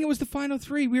saying it was the final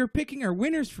 3. We were picking our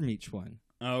winners from each one.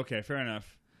 Oh, okay, fair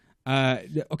enough.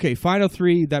 Okay, final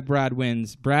three that Brad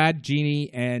wins. Brad,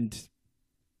 Jeannie, and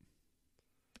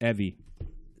Evie.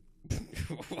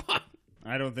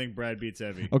 I don't think Brad beats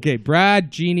Evie. Okay, Brad,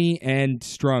 Jeannie, and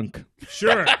Strunk.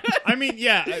 Sure. I mean,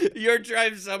 yeah. Your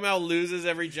tribe somehow loses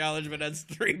every challenge, but has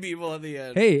 3 people at the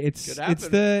end. Hey, it's Could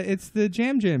happen. it's the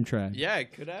Jam Jam tribe. Yeah,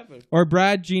 it could happen. Or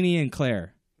Brad, Jeannie, and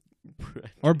Claire.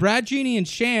 Or Brad, Jeannie, and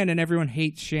Shan, and everyone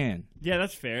hates Shan. Yeah,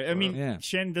 that's fair. I mean, Yeah.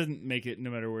 Shen doesn't make it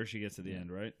no matter where she gets at the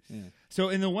end, right? Yeah. So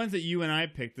in the ones that you and I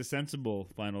picked, the sensible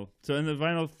final. So in the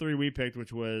final 3 we picked,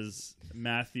 which was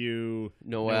Matthew,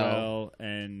 Noel.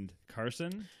 and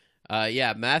Carson.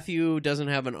 Yeah, Matthew doesn't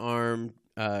have an arm.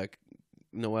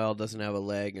 Noel doesn't have a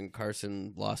leg, and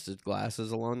Carson lost his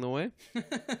glasses along the way.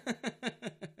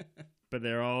 But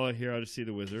they're all here to see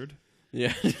the wizard.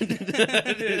 Yeah.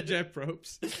 Jeff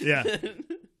Probst. Yeah.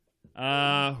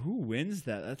 Who wins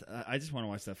that? I just want to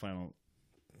watch that final.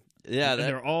 Yeah, And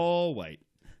they're all white.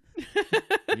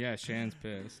 Yeah, Shan's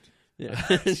pissed. yeah.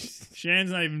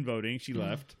 Shan's not even voting. She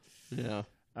left. Yeah.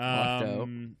 Locked out.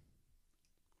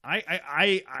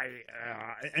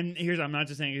 And here's, I'm not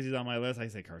just saying because he's on my list. I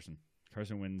say Carson.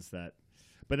 Carson wins that.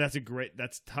 But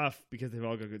that's tough because they've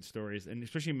all got good stories, and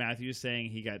especially Matthew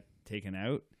saying he got taken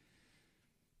out.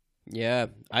 Yeah,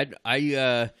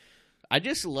 I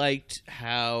just liked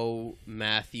how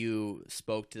Matthew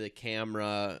spoke to the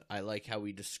camera. I like how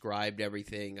he described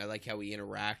everything. I like how he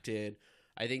interacted.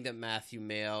 I think that Matthew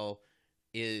Mayle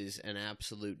is an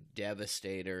absolute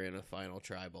devastator in a final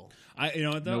tribal. You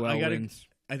know what though? Noel wins.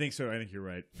 I think so. I think you're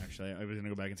right. Actually, I was gonna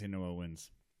go back and say Noel wins.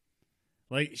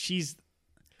 Like she's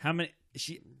how many?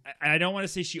 I don't want to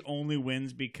say she only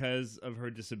wins because of her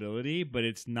disability, but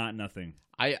it's not nothing.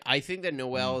 I think that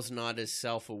Noel is not as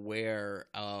self-aware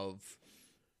of.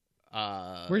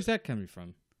 Where's that coming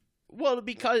from? Well,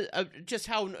 because of just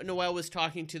how Noel was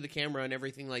talking to the camera and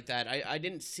everything like that. I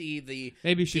didn't see the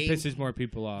Maybe she pisses more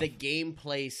people off. the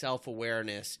gameplay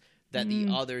self-awareness that the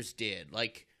others did.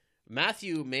 Like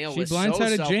Matthew Mayle She was so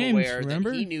blindsided self-aware James, that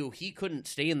remember? he knew he couldn't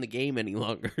stay in the game any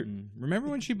longer. Remember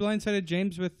when she blindsided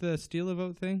James with the steal a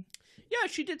vote thing? Yeah,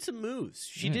 she did some moves.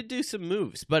 She did do some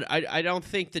moves, but I don't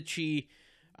think that she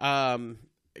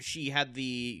had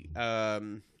the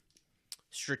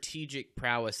strategic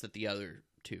prowess that the other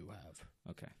two have.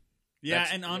 Okay. Yeah,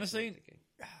 That's- and that's honestly, my thinking.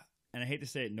 and I hate to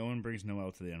say it, no one brings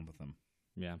Noel to the end with them.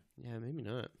 Yeah. Yeah, maybe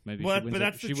not. Maybe Well, she wins, but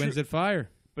that's the she wins tru- at fire.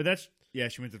 But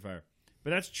she wins the fire. But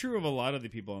that's true of a lot of the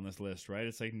people on this list, right?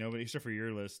 It's like nobody, except for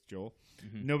your list, Joel.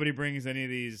 Nobody brings any of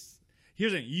these.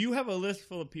 Here's the thing: you have a list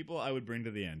full of people I would bring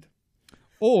to the end.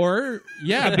 Or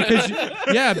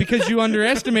because you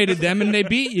underestimated them and they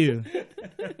beat you.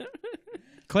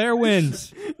 Claire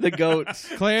wins. The goats.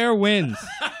 Claire wins.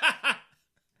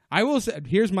 I will say,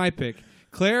 here's my pick.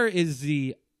 Claire is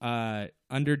the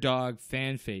underdog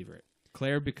fan favorite.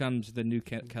 Claire becomes the new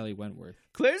Kelly Wentworth.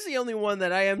 Claire's the only one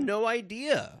that I have no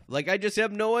idea. Like, I just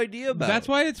have no idea about. That's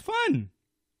why it's fun.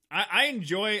 I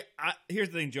enjoy. Here's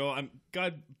the thing, Joel.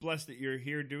 God bless that you're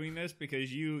here doing this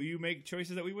because you make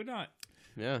choices that we would not.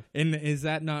 Yeah. And is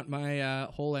that not my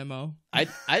whole MO? I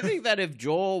think that if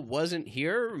Joel wasn't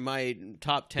here, my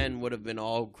top 10 would have been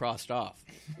all crossed off.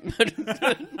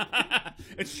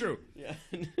 It's true. Yeah.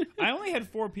 I only had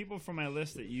 4 people from my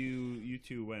list that you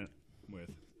two went with.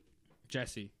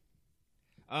 Jesse.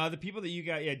 The people that you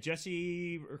got,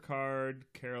 Jesse, Ricard,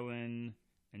 Carolyn,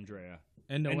 Andrea,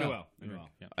 And Noel. And Noel.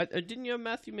 Yeah. Didn't you have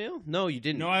Matthew Mayle? No, you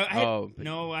didn't. No,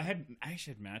 I had,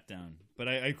 actually had Matt down, but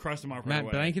I crossed him off right Matt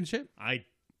away. Blankenship? It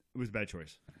was a bad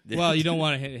choice. Well, you don't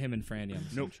want to hit him and Franny on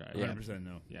the Nope, same try. 100%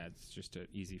 no. Yeah, it's just an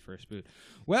easy first boot.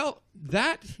 Well,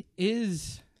 that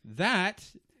is that.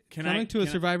 Coming to a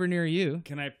Survivor near you.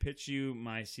 Can I pitch you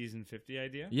my season 50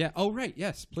 idea? Yeah. Oh, right.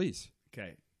 Yes, please.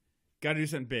 Okay. Got to do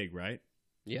something big, right?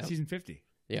 yeah. Season 50.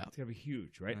 Yeah. It's got to be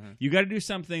huge, right? Uh-huh. You got to do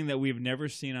something that we've never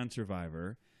seen on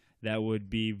Survivor that would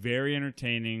be very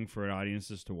entertaining for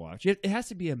audiences to watch. It has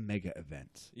to be a mega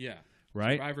event, Yeah.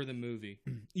 right? Survivor the movie.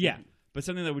 Yeah, but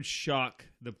something that would shock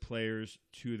the players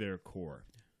to their core.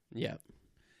 Yeah.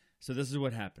 So this is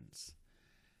what happens.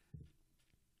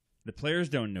 The players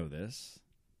don't know this,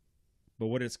 but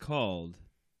what it's called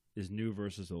is new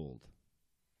versus old.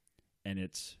 And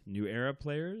it's new era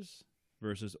players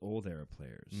versus old era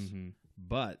players. Mm-hmm.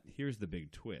 But here's the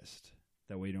big twist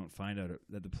that we don't find out,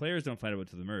 that the players don't find out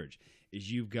to the merge,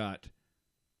 is you've got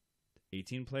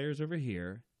 18 players over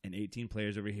here and 18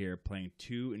 players over here playing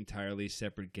 2 entirely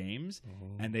separate games,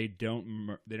 and they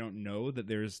don't know that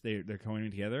they're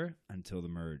coming together until the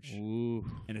merge. Ooh.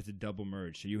 And it's a double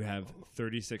merge, so you have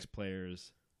 36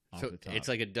 players off So the top. it's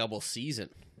like a double season.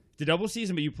 a double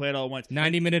season, but you play it all at once.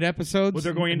 90-minute episodes. Well,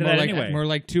 they're going into more that like, anyway. More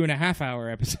like 2.5-hour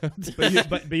episodes. But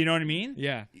you know what I mean?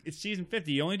 Yeah, It's season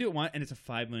 50. You only do it once, and it's a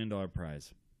 $5 million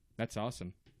prize. that's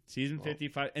awesome. Season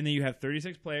 55, and then you have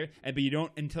 36 players, but you don't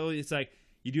until it's like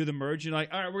you do the merge. You're like,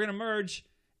 all right, we're gonna merge,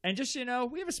 and just so you know,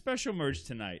 we have a special merge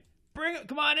tonight.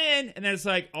 Come on in, and then it's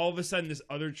like all of a sudden this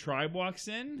other tribe walks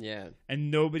in, Yeah.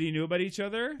 and nobody knew about each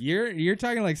other. You're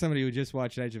talking like somebody who just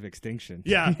watched Edge of Extinction.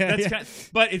 Yeah, that's yeah. Kind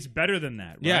but it's better than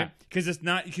that, right? Yeah. Because it's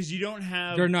not because you don't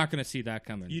have They're not going to see that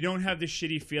coming. you don't have the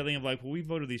shitty feeling of like, well, we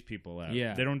voted these people out.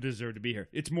 Yeah. They don't deserve to be here.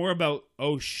 It's more about,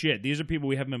 oh shit, these are people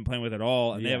we haven't been playing with at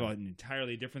all, and they Yeah. have an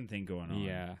entirely different thing going on.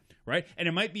 Yeah. Right? And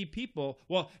it might be people.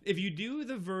 Well, if you do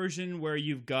the version where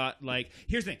you've got like,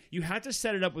 here's the thing: you have to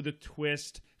set it up with a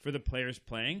twist for the players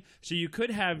playing. So you could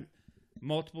have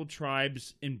multiple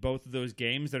tribes in both of those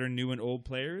games that are new and old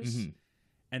players,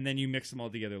 and then you mix them all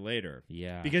together later.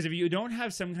 Yeah. Because if you don't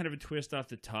have some kind of a twist off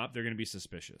the top, they're going to be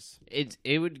suspicious.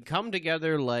 It would come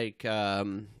together like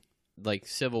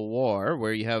Civil War,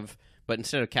 where you have, but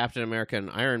instead of Captain America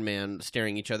and Iron Man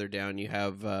staring each other down, you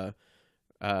have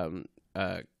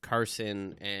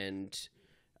Carson and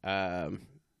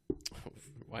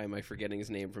why am I forgetting his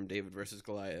name from David versus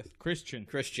Goliath? Christian.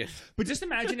 But just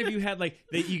imagine if you had like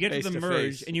you get to the Face to merge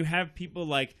face. and you have people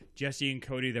like Jesse and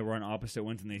Cody that were on opposite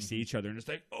ones and they see each other and it's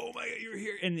like, oh my god, you're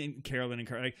here, and then Carolyn and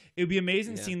Carl, like it would be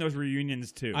amazing seeing those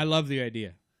reunions too. I love the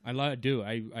idea.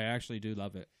 I actually do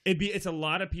love it. It's a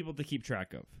lot of people to keep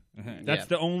track of. That's Yeah.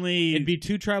 the only. It'd be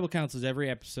 2 tribal councils every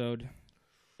episode.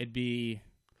 It'd be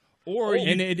or you,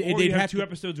 and or they'd you have have 2 to-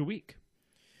 episodes a week.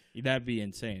 that'd be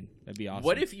insane. That'd be awesome.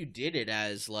 What if you did it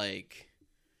as like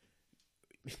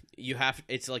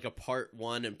it's like a part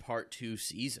 1 and part 2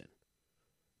 season?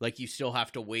 Like you still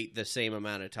have to wait the same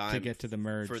amount of time to get to the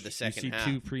merge for the second you see half.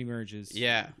 2 pre-merges.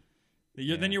 Yeah.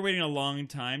 Then you're waiting a long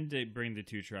time to bring the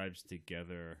 2 tribes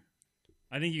together.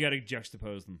 I think you got to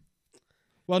juxtapose them.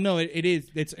 Well, no, it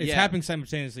is. It's Yeah. happening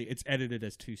simultaneously. It's edited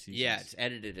as 2 seasons. Yeah, it's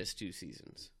edited as 2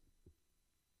 seasons.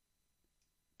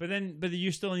 But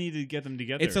you still need to get them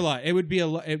together. It's a lot. It would be a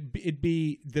lot. It'd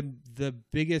be the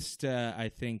biggest. I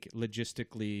think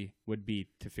logistically would be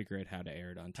to figure out how to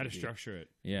air it on TV. how to structure it.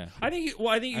 Yeah. I think you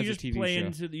As a just TV play show.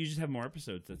 into. You just have more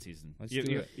episodes that season. Let's You-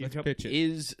 do you- it. you Let's have- pitch it.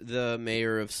 Is the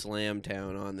mayor of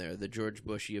Slamtown on there, the George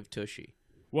Bushy of Tushy?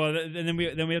 Well, then we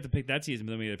have to pick that season,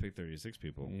 but then we got to pick 36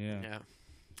 people. Yeah. Yeah.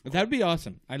 That'd be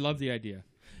awesome. I love the idea,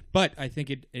 but I think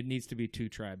it needs to be 2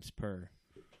 tribes per,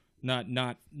 not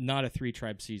a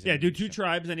 3-tribe season. Yeah, do 2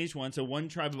 tribes on each one, so 1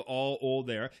 tribe of all old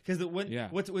era. Because Yeah.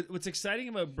 what's exciting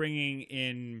about bringing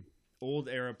in old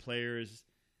era players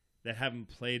that haven't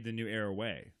played the new era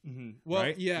way, Well,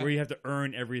 right? yeah. Where you have to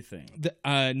earn everything.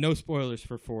 No spoilers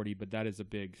for 40, but that is a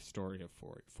big story of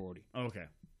 40. Okay.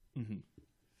 Mm-hmm.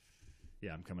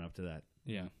 Yeah, I'm coming up to that.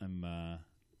 Yeah.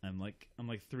 I'm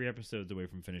like 3 episodes away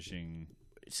from finishing.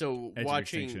 So Edge of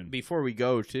watching Extinction. before we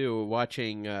go too,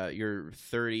 watching you're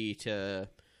 30 to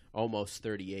almost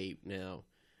 38 now.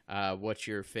 What's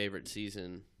your favorite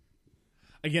season?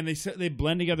 Again, they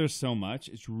blend together so much.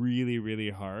 It's really, really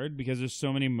hard because there's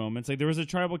so many moments. Like there was a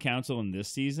tribal council in this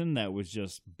season that was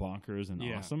just bonkers and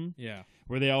awesome. Yeah.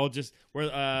 Where they all just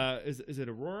is it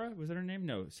Aurora? Was that her name?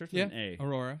 No, it starts with Yeah. an A.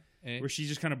 Aurora. Where she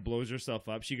just kind of blows herself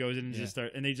up. She goes in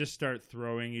and they just start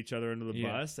throwing each other under the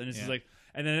Yeah. bus, and it's just Yeah. like,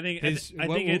 and then I think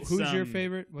it's who's your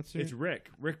favorite? What's your It's Rick.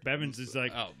 Rick Bevins is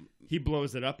like he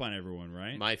blows it up on everyone,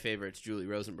 right? My favorite's Julie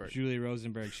Rosenberg. Julie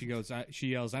Rosenberg. She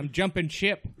yells, "I'm jumping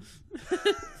ship."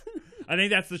 I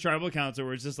think that's the tribal council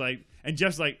where it's just like, and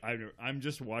Jeff's like, I'm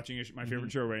just watching my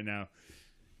favorite show right now.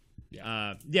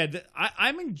 Yeah.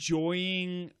 I'm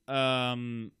enjoying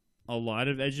a lot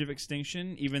of Edge of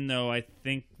Extinction, even though I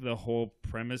think the whole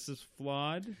premise is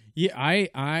flawed. Yeah,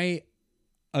 I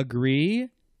agree.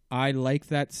 I like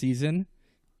that season,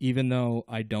 even though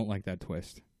I don't like that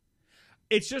twist.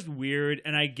 It's just weird,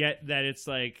 and I get that it's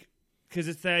like, because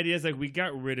it's the idea is like, we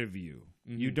got rid of you.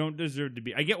 You don't deserve to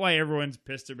be. I get why everyone's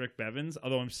pissed at Rick Bevins,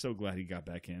 although I'm so glad he got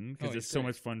back in because it's so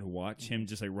much fun to watch him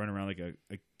just like run around like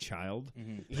a child.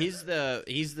 He's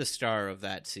the star of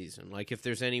that season. Like if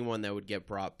there's anyone that would get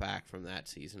brought back from that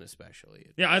season, especially.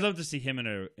 Yeah, I'd love to see him in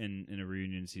a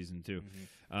reunion season too.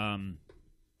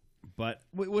 But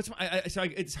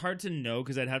it's hard to know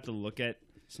because I'd have to look at.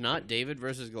 It's not David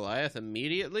versus Goliath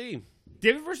immediately.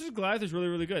 David versus Goliath is really,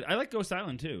 really good. I like Ghost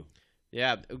Island too.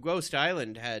 Yeah, Ghost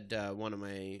Island had one of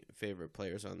my favorite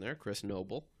players on there, Chris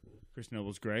Noble. Chris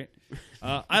Noble's great.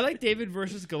 I like David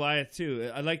versus Goliath too.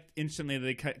 I liked instantly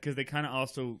because they kind of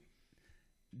also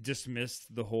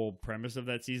dismissed the whole premise of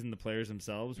that season. The players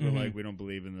themselves were like, "We don't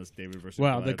believe in this David versus."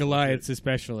 Well, Goliath the Goliaths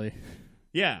especially.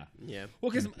 Yeah. Yeah.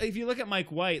 Well, because if you look at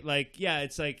Mike White, like, yeah,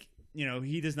 it's like, you know,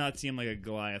 he does not seem like a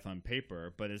Goliath on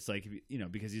paper, but it's like, you know,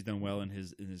 because he's done well in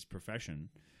his profession.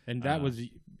 And that was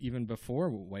even before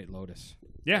White Lotus.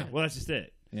 Yeah, well, that's just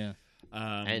it. Yeah.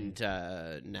 And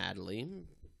Natalie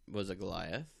was a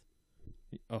Goliath.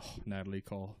 Oh, Natalie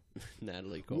Cole.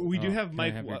 Natalie Cole. We do have can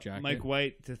I have your jacket? Mike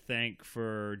White to thank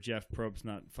for Jeff Probst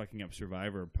not fucking up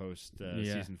Survivor post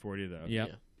season 40, though.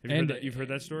 Yep. Yeah. You've heard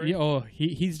that story? Yeah,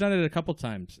 he's done it a couple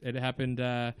times. It happened.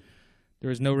 There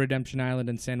was no Redemption Island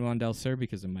in San Juan del Sur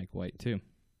because of Mike White too.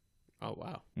 Oh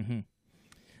wow. Mm-hmm.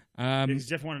 Because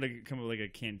Jeff wanted to come up with like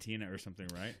a cantina or something,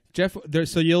 right? Jeff,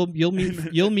 so you'll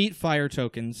meet fire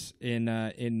tokens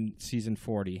in season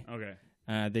 40. Okay.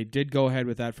 They did go ahead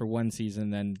with that for one season.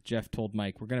 Then Jeff told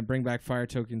Mike, "We're going to bring back fire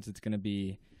tokens. It's going to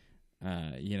be,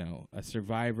 a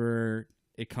Survivor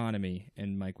economy."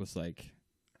 And Mike was like,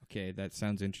 "Okay, that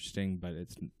sounds interesting, but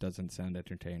it doesn't sound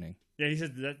entertaining." Yeah, he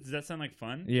said, does that sound like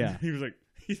fun? Yeah. He was like,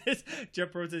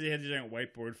 Jeff Probst says he had a giant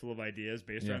whiteboard full of ideas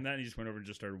based on that, and he just went over and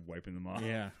just started wiping them off.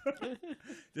 Yeah.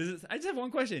 I just have one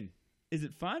question. Is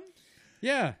it fun?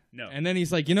 Yeah. No. And then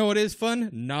he's like, "You know what is fun?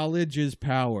 Knowledge is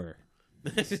power."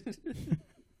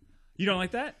 You don't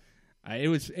like that?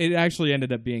 It actually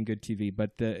ended up being good TV,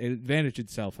 but the advantage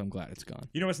itself, I'm glad it's gone.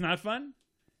 You know what's not fun?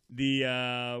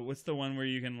 The what's the one where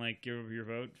you can like give your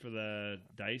vote for the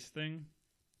dice thing?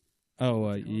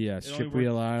 Oh, yeah, It only Strip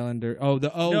Wheel Island or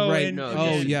right. No, Oh,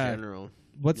 just in yeah. general.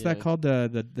 What's Yeah. that called?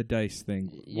 The dice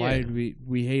thing. Why Yeah. did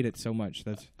we hate it so much?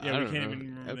 That's Yeah, I we don't can't know. even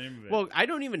remember the name of it. Well, I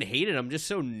don't even hate it. I'm just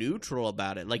so neutral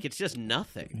about it. Like it's just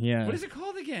nothing. yeah. what is it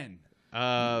called again?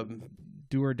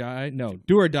 Do or Die? No,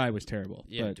 Do or Die was terrible.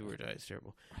 Yeah, but Do or Die is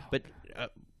terrible. But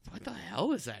what the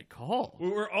hell is that called?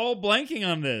 We're all blanking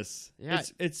on this. Yeah.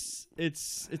 It's a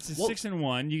Well-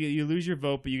 6-1. You lose your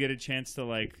vote, but you get a chance to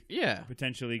like Yeah.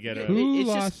 potentially get a. who it's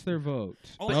just- lost their vote?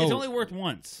 It's Oh, only worked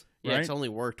once. Yeah, right? it's only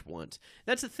worked once.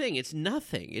 That's the thing. It's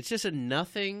nothing. It's just a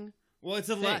nothing. Well, it's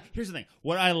a lot. Here's the thing.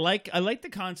 What I like the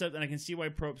concept, and I can see why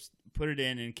Probst put it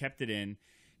in and kept it in,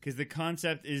 because the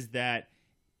concept is that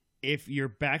if your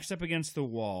back's up against the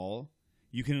wall,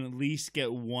 you can at least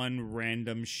get one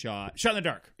random shot in the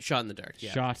dark. Shot in the dark.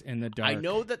 Yeah. Shot in the dark. I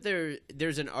know that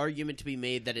there's an argument to be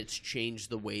made that it's changed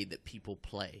the way that people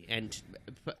play, and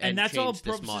that's all changed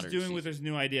this Probst is modern doing with season. his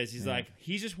new ideas. He's like,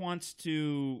 he just wants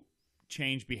to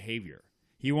change behavior.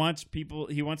 He wants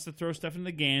to throw stuff in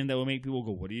the game that will make people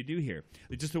go, "What do you do here?"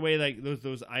 It's just the way like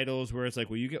those idols where it's like,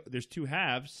 well, there's two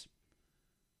halves.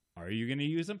 Are you going to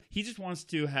use them? He just wants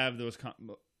to have those.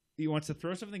 He wants to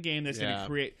throw stuff in the game that's going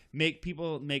to make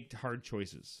people make hard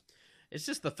choices. It's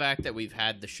just the fact that we've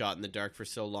had the shot in the dark for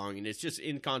so long, and it's just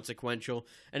inconsequential.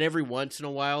 And every once in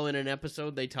a while in an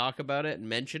episode, they talk about it and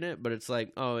mention it, but it's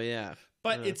like, oh yeah.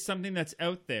 But it's something that's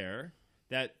out there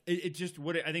that it just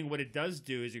I think what it does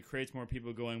do is it creates more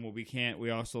people going, well, we can't. We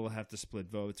also have to split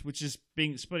votes, which is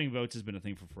splitting votes has been a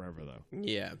thing for forever though.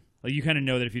 Yeah. Like you kind of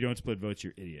know that if you don't split votes,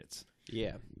 you're idiots.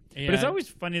 Yeah. Yeah. But it's always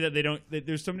funny that they don't.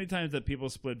 There's so many times that people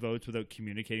split votes without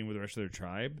communicating with the rest of their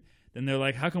tribe. Then they're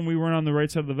like, "How come we weren't on the right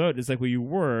side of the vote?" It's like, "Well, you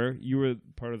were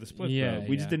part of the split vote.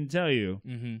 We just didn't tell you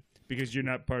because you're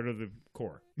not part of the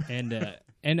core."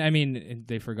 And I mean,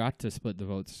 they forgot to split the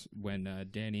votes when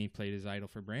Danny played his idol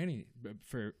for Franny,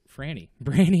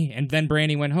 and then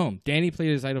Branny went home. Danny played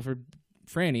his idol for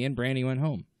Franny, and Branny went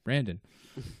home. Brandon.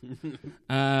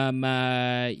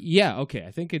 Yeah. Okay.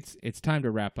 I think it's time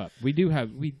to wrap up. We do have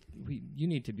you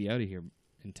need to be out of here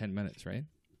in 10 minutes, right?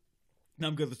 No,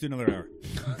 I'm good. Let's do another hour.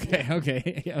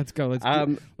 Okay. Yeah, let's go.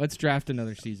 Let's draft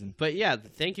another season. But yeah,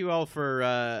 thank you all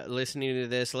for listening to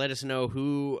this. Let us know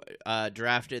who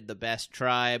drafted the best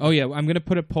tribe. Oh yeah, I'm gonna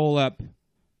put a poll up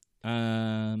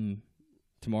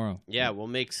tomorrow. Yeah, we'll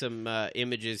make some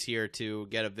images here to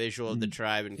get a visual of the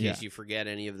tribe in case you forget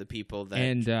any of the people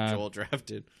that Joel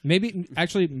drafted. Maybe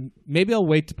I'll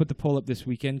wait to put the poll up this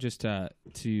weekend just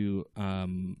to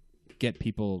get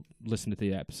people listen to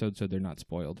the episode so they're not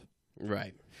spoiled.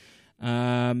 Right.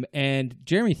 And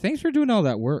Jeremy, thanks for doing all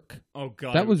that work. Oh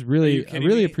God, That was I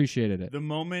really appreciated it. The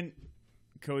moment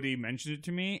Cody mentioned it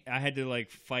to me, I had to like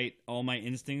fight all my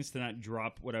instincts to not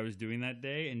drop what I was doing that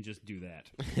day and just do that.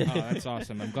 Oh, that's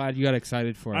awesome. I'm glad you got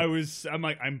excited for it.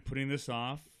 I'm putting this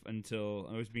off until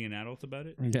I was being an adult about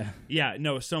it. Yeah. Yeah,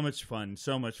 no, so much fun.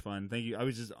 Thank you. I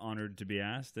was just honored to be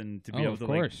asked and to be able of to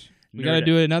course. like We got to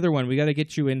do another one. We got to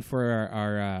get you in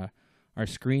for our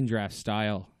screen draft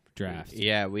style draft.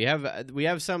 Yeah, we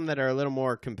have some that are a little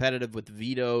more competitive with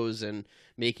vetoes and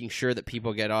making sure that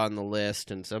people get on the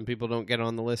list, and some people don't get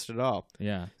on the list at all.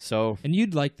 Yeah. So, And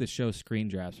you'd like the show Screen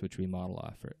Drafts, which we model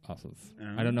off of.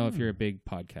 I don't know if you're a big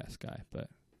podcast guy, but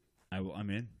I'm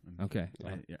in. Okay.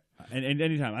 Yeah. And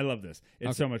anytime. I love this.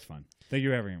 It's so much fun. Thank you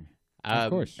for having me. Of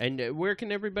course. And where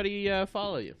can everybody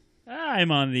follow you?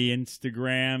 I'm on the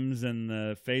Instagrams and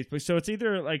the Facebook. So it's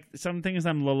either like some things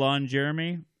I'm Lalonde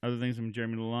Jeremy, other things I'm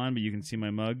Jeremy Lalonde, but you can see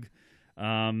my mug.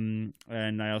 And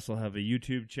I also have a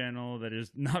YouTube channel that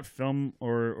is not film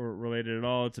or related at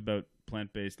all. It's about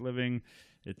plant-based living.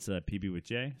 It's PB with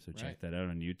J, so check that out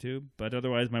on YouTube. But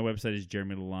otherwise, my website is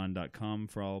jeremylalonde.com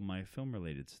for all my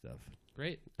film-related stuff.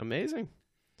 Great. Amazing.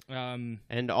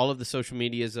 And all of the social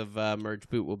medias of Merge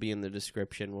Boot will be in the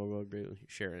description. We'll be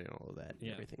sharing all of that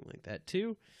and everything like that,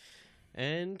 too.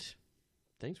 And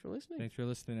thanks for listening. Thanks for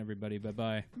listening, everybody.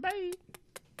 Bye-bye. Bye.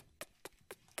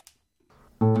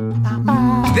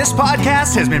 This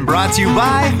podcast has been brought to you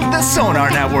by the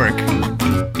Sonar Network.